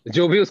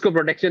 जो भी उसको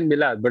protection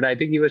मिला, but I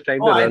think he was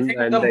trying to run.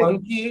 I think the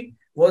monkey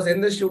was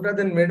in the shootout,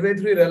 then midway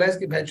through he realized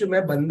कि भैंचो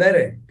मैं बंदर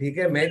है, ठीक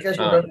है, मैं क्या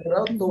शूट कर रहा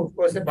हूँ, तो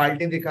उसको ऐसे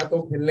बाल्टी दिखा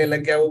तो खेलने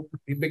लग गया. वो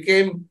he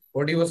became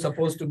what he was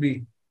supposed to be,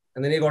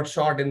 and then he got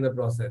shot in the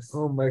process.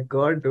 Oh my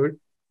god, dude,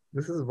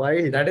 this is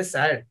wild. That is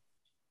sad.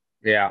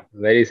 Yeah,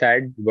 very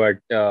sad, but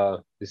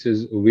this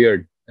is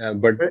weird.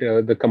 But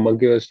the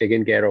monkey was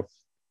taken care of.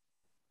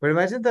 But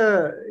imagine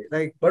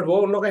but वो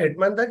उन लोगों का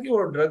hitman था कि वो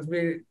drugs भी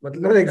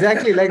मतलब. No,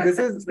 exactly, like this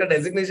is उसका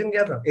designation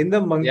क्या था? In the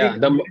monkey. Yeah,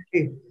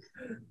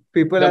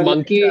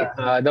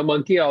 the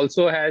monkey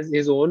also has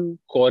his own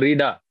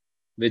corrida.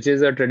 which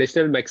is a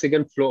traditional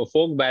Mexican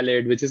folk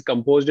ballad, which is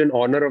composed in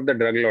honor of the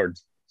drug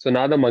lords. So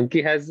now the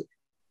monkey has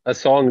a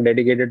song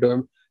dedicated to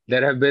him.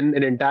 There have been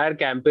an entire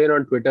campaign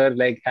on Twitter,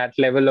 like at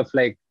level of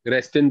like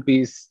rest in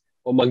peace.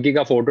 वो monkey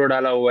का photo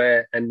डाला हुआ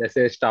है and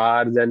ऐसे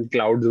stars and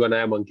clouds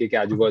बनाया monkey के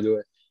आजू बाजू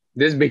है.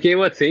 This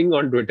became a thing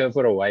on Twitter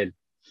for a while.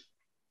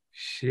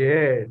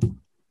 Shit.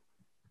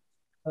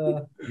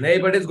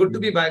 नहीं, but it's good to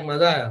be back.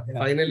 मजा आया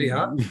finally.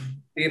 हाँ,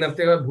 3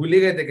 हफ्ते का भूल ही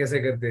गए थे कैसे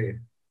करते हैं.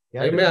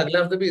 भाई मैं अगले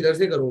हफ्ते भी इधर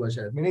से करूंगा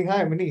शायद.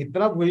 मैंने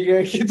इतना भूल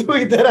गया कि तू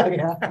इधर आ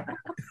गया.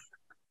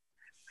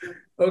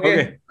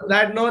 Okay. On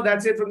that note,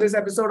 that's it from this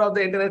episode of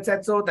the Internet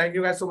Said So. Thank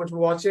you guys so much for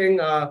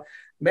watching.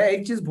 मैं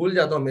एक चीज भूल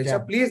जाता हूँ हमेशा.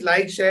 Please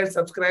like, share,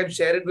 subscribe,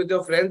 share it with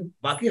your friends.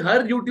 बाकी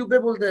हर YouTube पे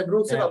बोलते हैं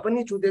bro, सिर्फ अपन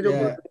ही छूते जो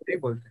बोलते हैं.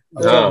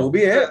 अच्छा वो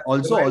भी है.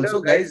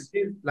 Also guys,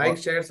 like,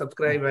 share,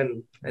 subscribe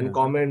and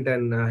comment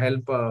and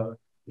help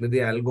with the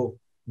algo.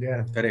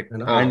 Yeah, correct.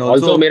 And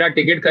also मेरा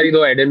टिकट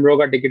खरीदो, एडिनबरो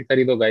का टिकट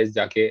खरीदो guys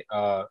जाके.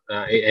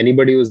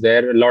 Anybody who's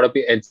there, a lot of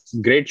people, it's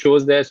great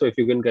shows there. So if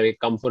you can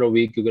come for a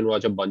week, you can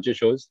watch a bunch of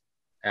shows,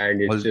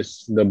 and it's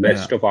just the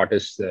best of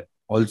artists there.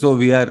 Also,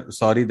 we are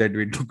sorry that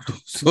we took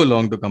so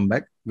long to come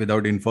back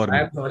without informing.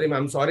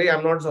 I'm sorry.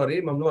 I'm not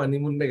sorry. हम लोग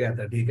honeymoon में गया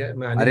था, ठीक है.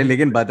 अरे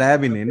लेकिन बताया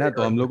भी नहीं ना,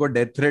 तो हम लोग को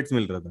डेथ थ्रेट्स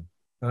मिल रहा था.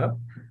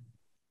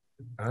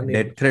 हाँ,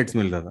 डेथ थ्रेट्स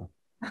मिल रहा था.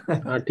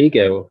 हाँ ठीक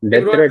है वो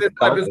death threat.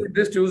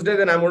 This Tuesday,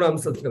 then I'm going to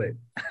unsubscribe.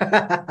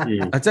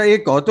 अच्छा ये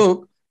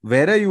कौतुक,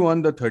 where are you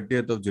on the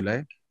 30th of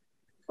July?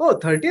 Oh,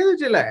 30th of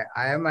July.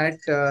 I am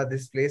at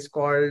this place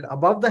called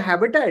Above the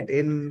Habitat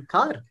in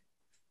Khar.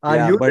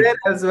 Are you there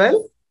as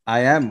well?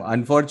 I am.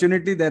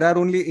 Unfortunately, there are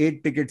only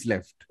 8 tickets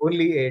left.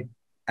 Only 8.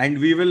 And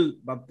we will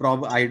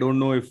I don't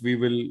know if we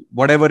will,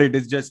 whatever it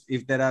is, just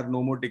if there are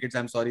no more tickets,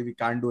 I'm sorry, we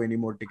can't do any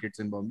more tickets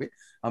in Bombay.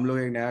 हम लोग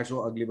एक नया show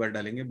अगली बार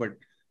डालेंगे, but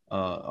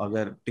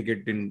अगर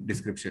ticket in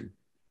description.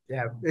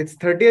 Yeah, it's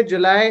 30th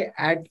July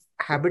at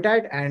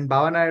Habitat, and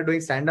Bhavan and I are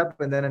doing stand-up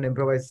and then an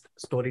improvised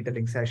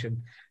storytelling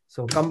session.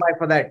 So come by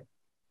for that.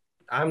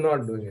 I'm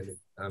not doing anything.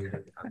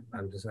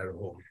 I'm just at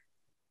home.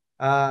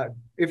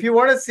 If you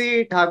want to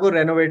see Thakur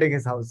renovating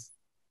his house,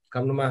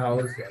 come to my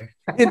house.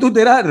 ये तू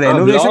तेरा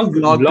renovation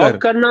vlog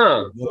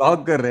करना.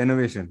 Vlog कर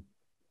renovation.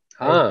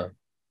 हाँ.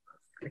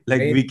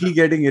 Like Vicky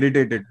getting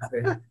irritated.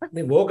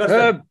 नहीं वो कर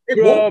सकते.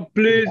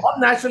 Please. बहुत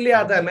naturally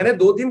आता है. मैंने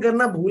 2-3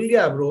 करना भूल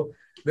गया bro.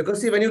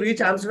 Because see, when you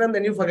reach Amsterdam,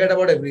 then you forget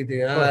about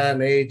everything.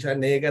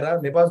 नहीं करा.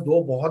 मेरे पास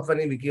 2 बहुत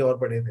funny Vicky और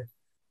पड़े थे.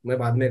 मैं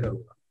बाद में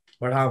करूँगा.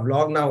 But हाँ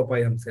vlog ना हो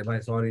पाई हमसे भाई.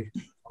 Sorry.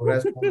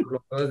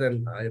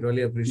 And I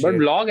really appreciate. But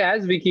vlog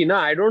as Vicky, na?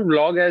 I don't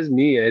vlog as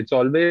me. It's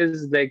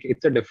always like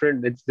it's a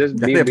different. It's just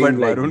me being but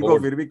like. Varun को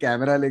फिर भी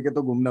कैमरा लेके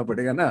तो घूमना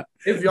पड़ेगा ना.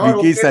 If you're Vicky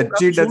okay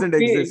सच्ची doesn't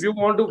exist. If you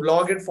want to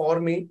vlog it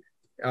for me,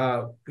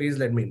 please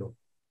let me know.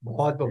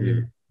 बहुत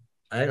public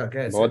आएगा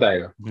क्या? बहुत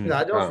आएगा.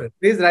 आ जाओ फिर.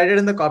 Please write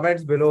it in the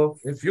comments below.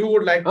 If you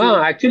would like to.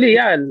 Actually,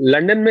 yeah,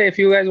 London में if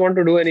you guys want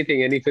to do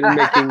anything, any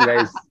filmmaking,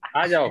 guys,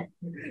 आ जाओ.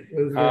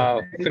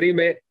 Free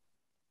में.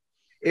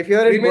 If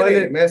you're in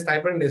Berlin, मैं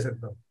stipend दे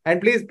सकता हूँ.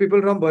 And please,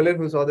 people from Berlin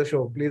who saw the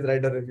show, please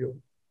write a review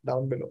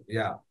down below.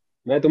 Yeah.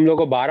 मैं तुम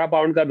लोगों को 12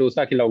 pound का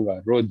डोसा खिलाऊंगा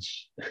रोज.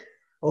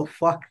 Oh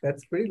fuck,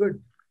 that's pretty good.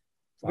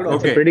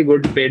 That's a pretty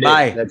good payday.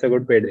 Bye. That's a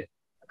good payday.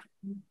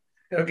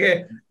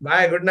 Okay.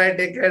 Bye. Good night.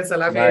 Take care.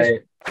 Salami. Bye.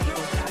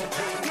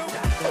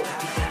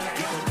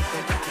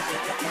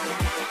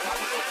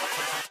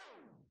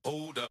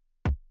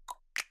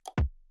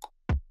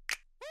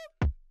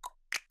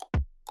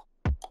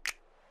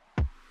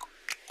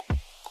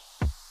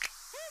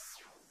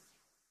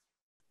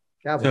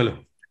 क्या चलो.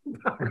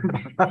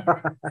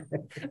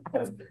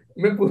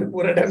 मैं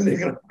पूरा टाइम देख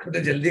रहा हूँ. तो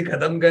जल्दी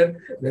खत्म कर.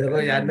 मेरे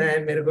को जाना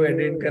है. मेरे को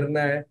एडिट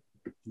करना है.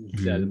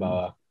 चल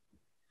बाबा.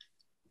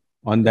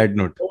 On that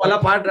note. वो वाला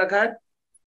पार्ट रखा है.